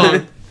Thanksgiving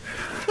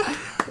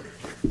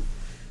song.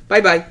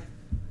 Bye-bye.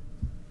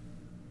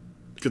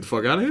 Get the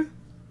fuck out of here.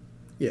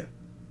 Yeah.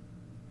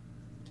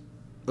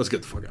 Let's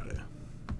get the fuck out of here.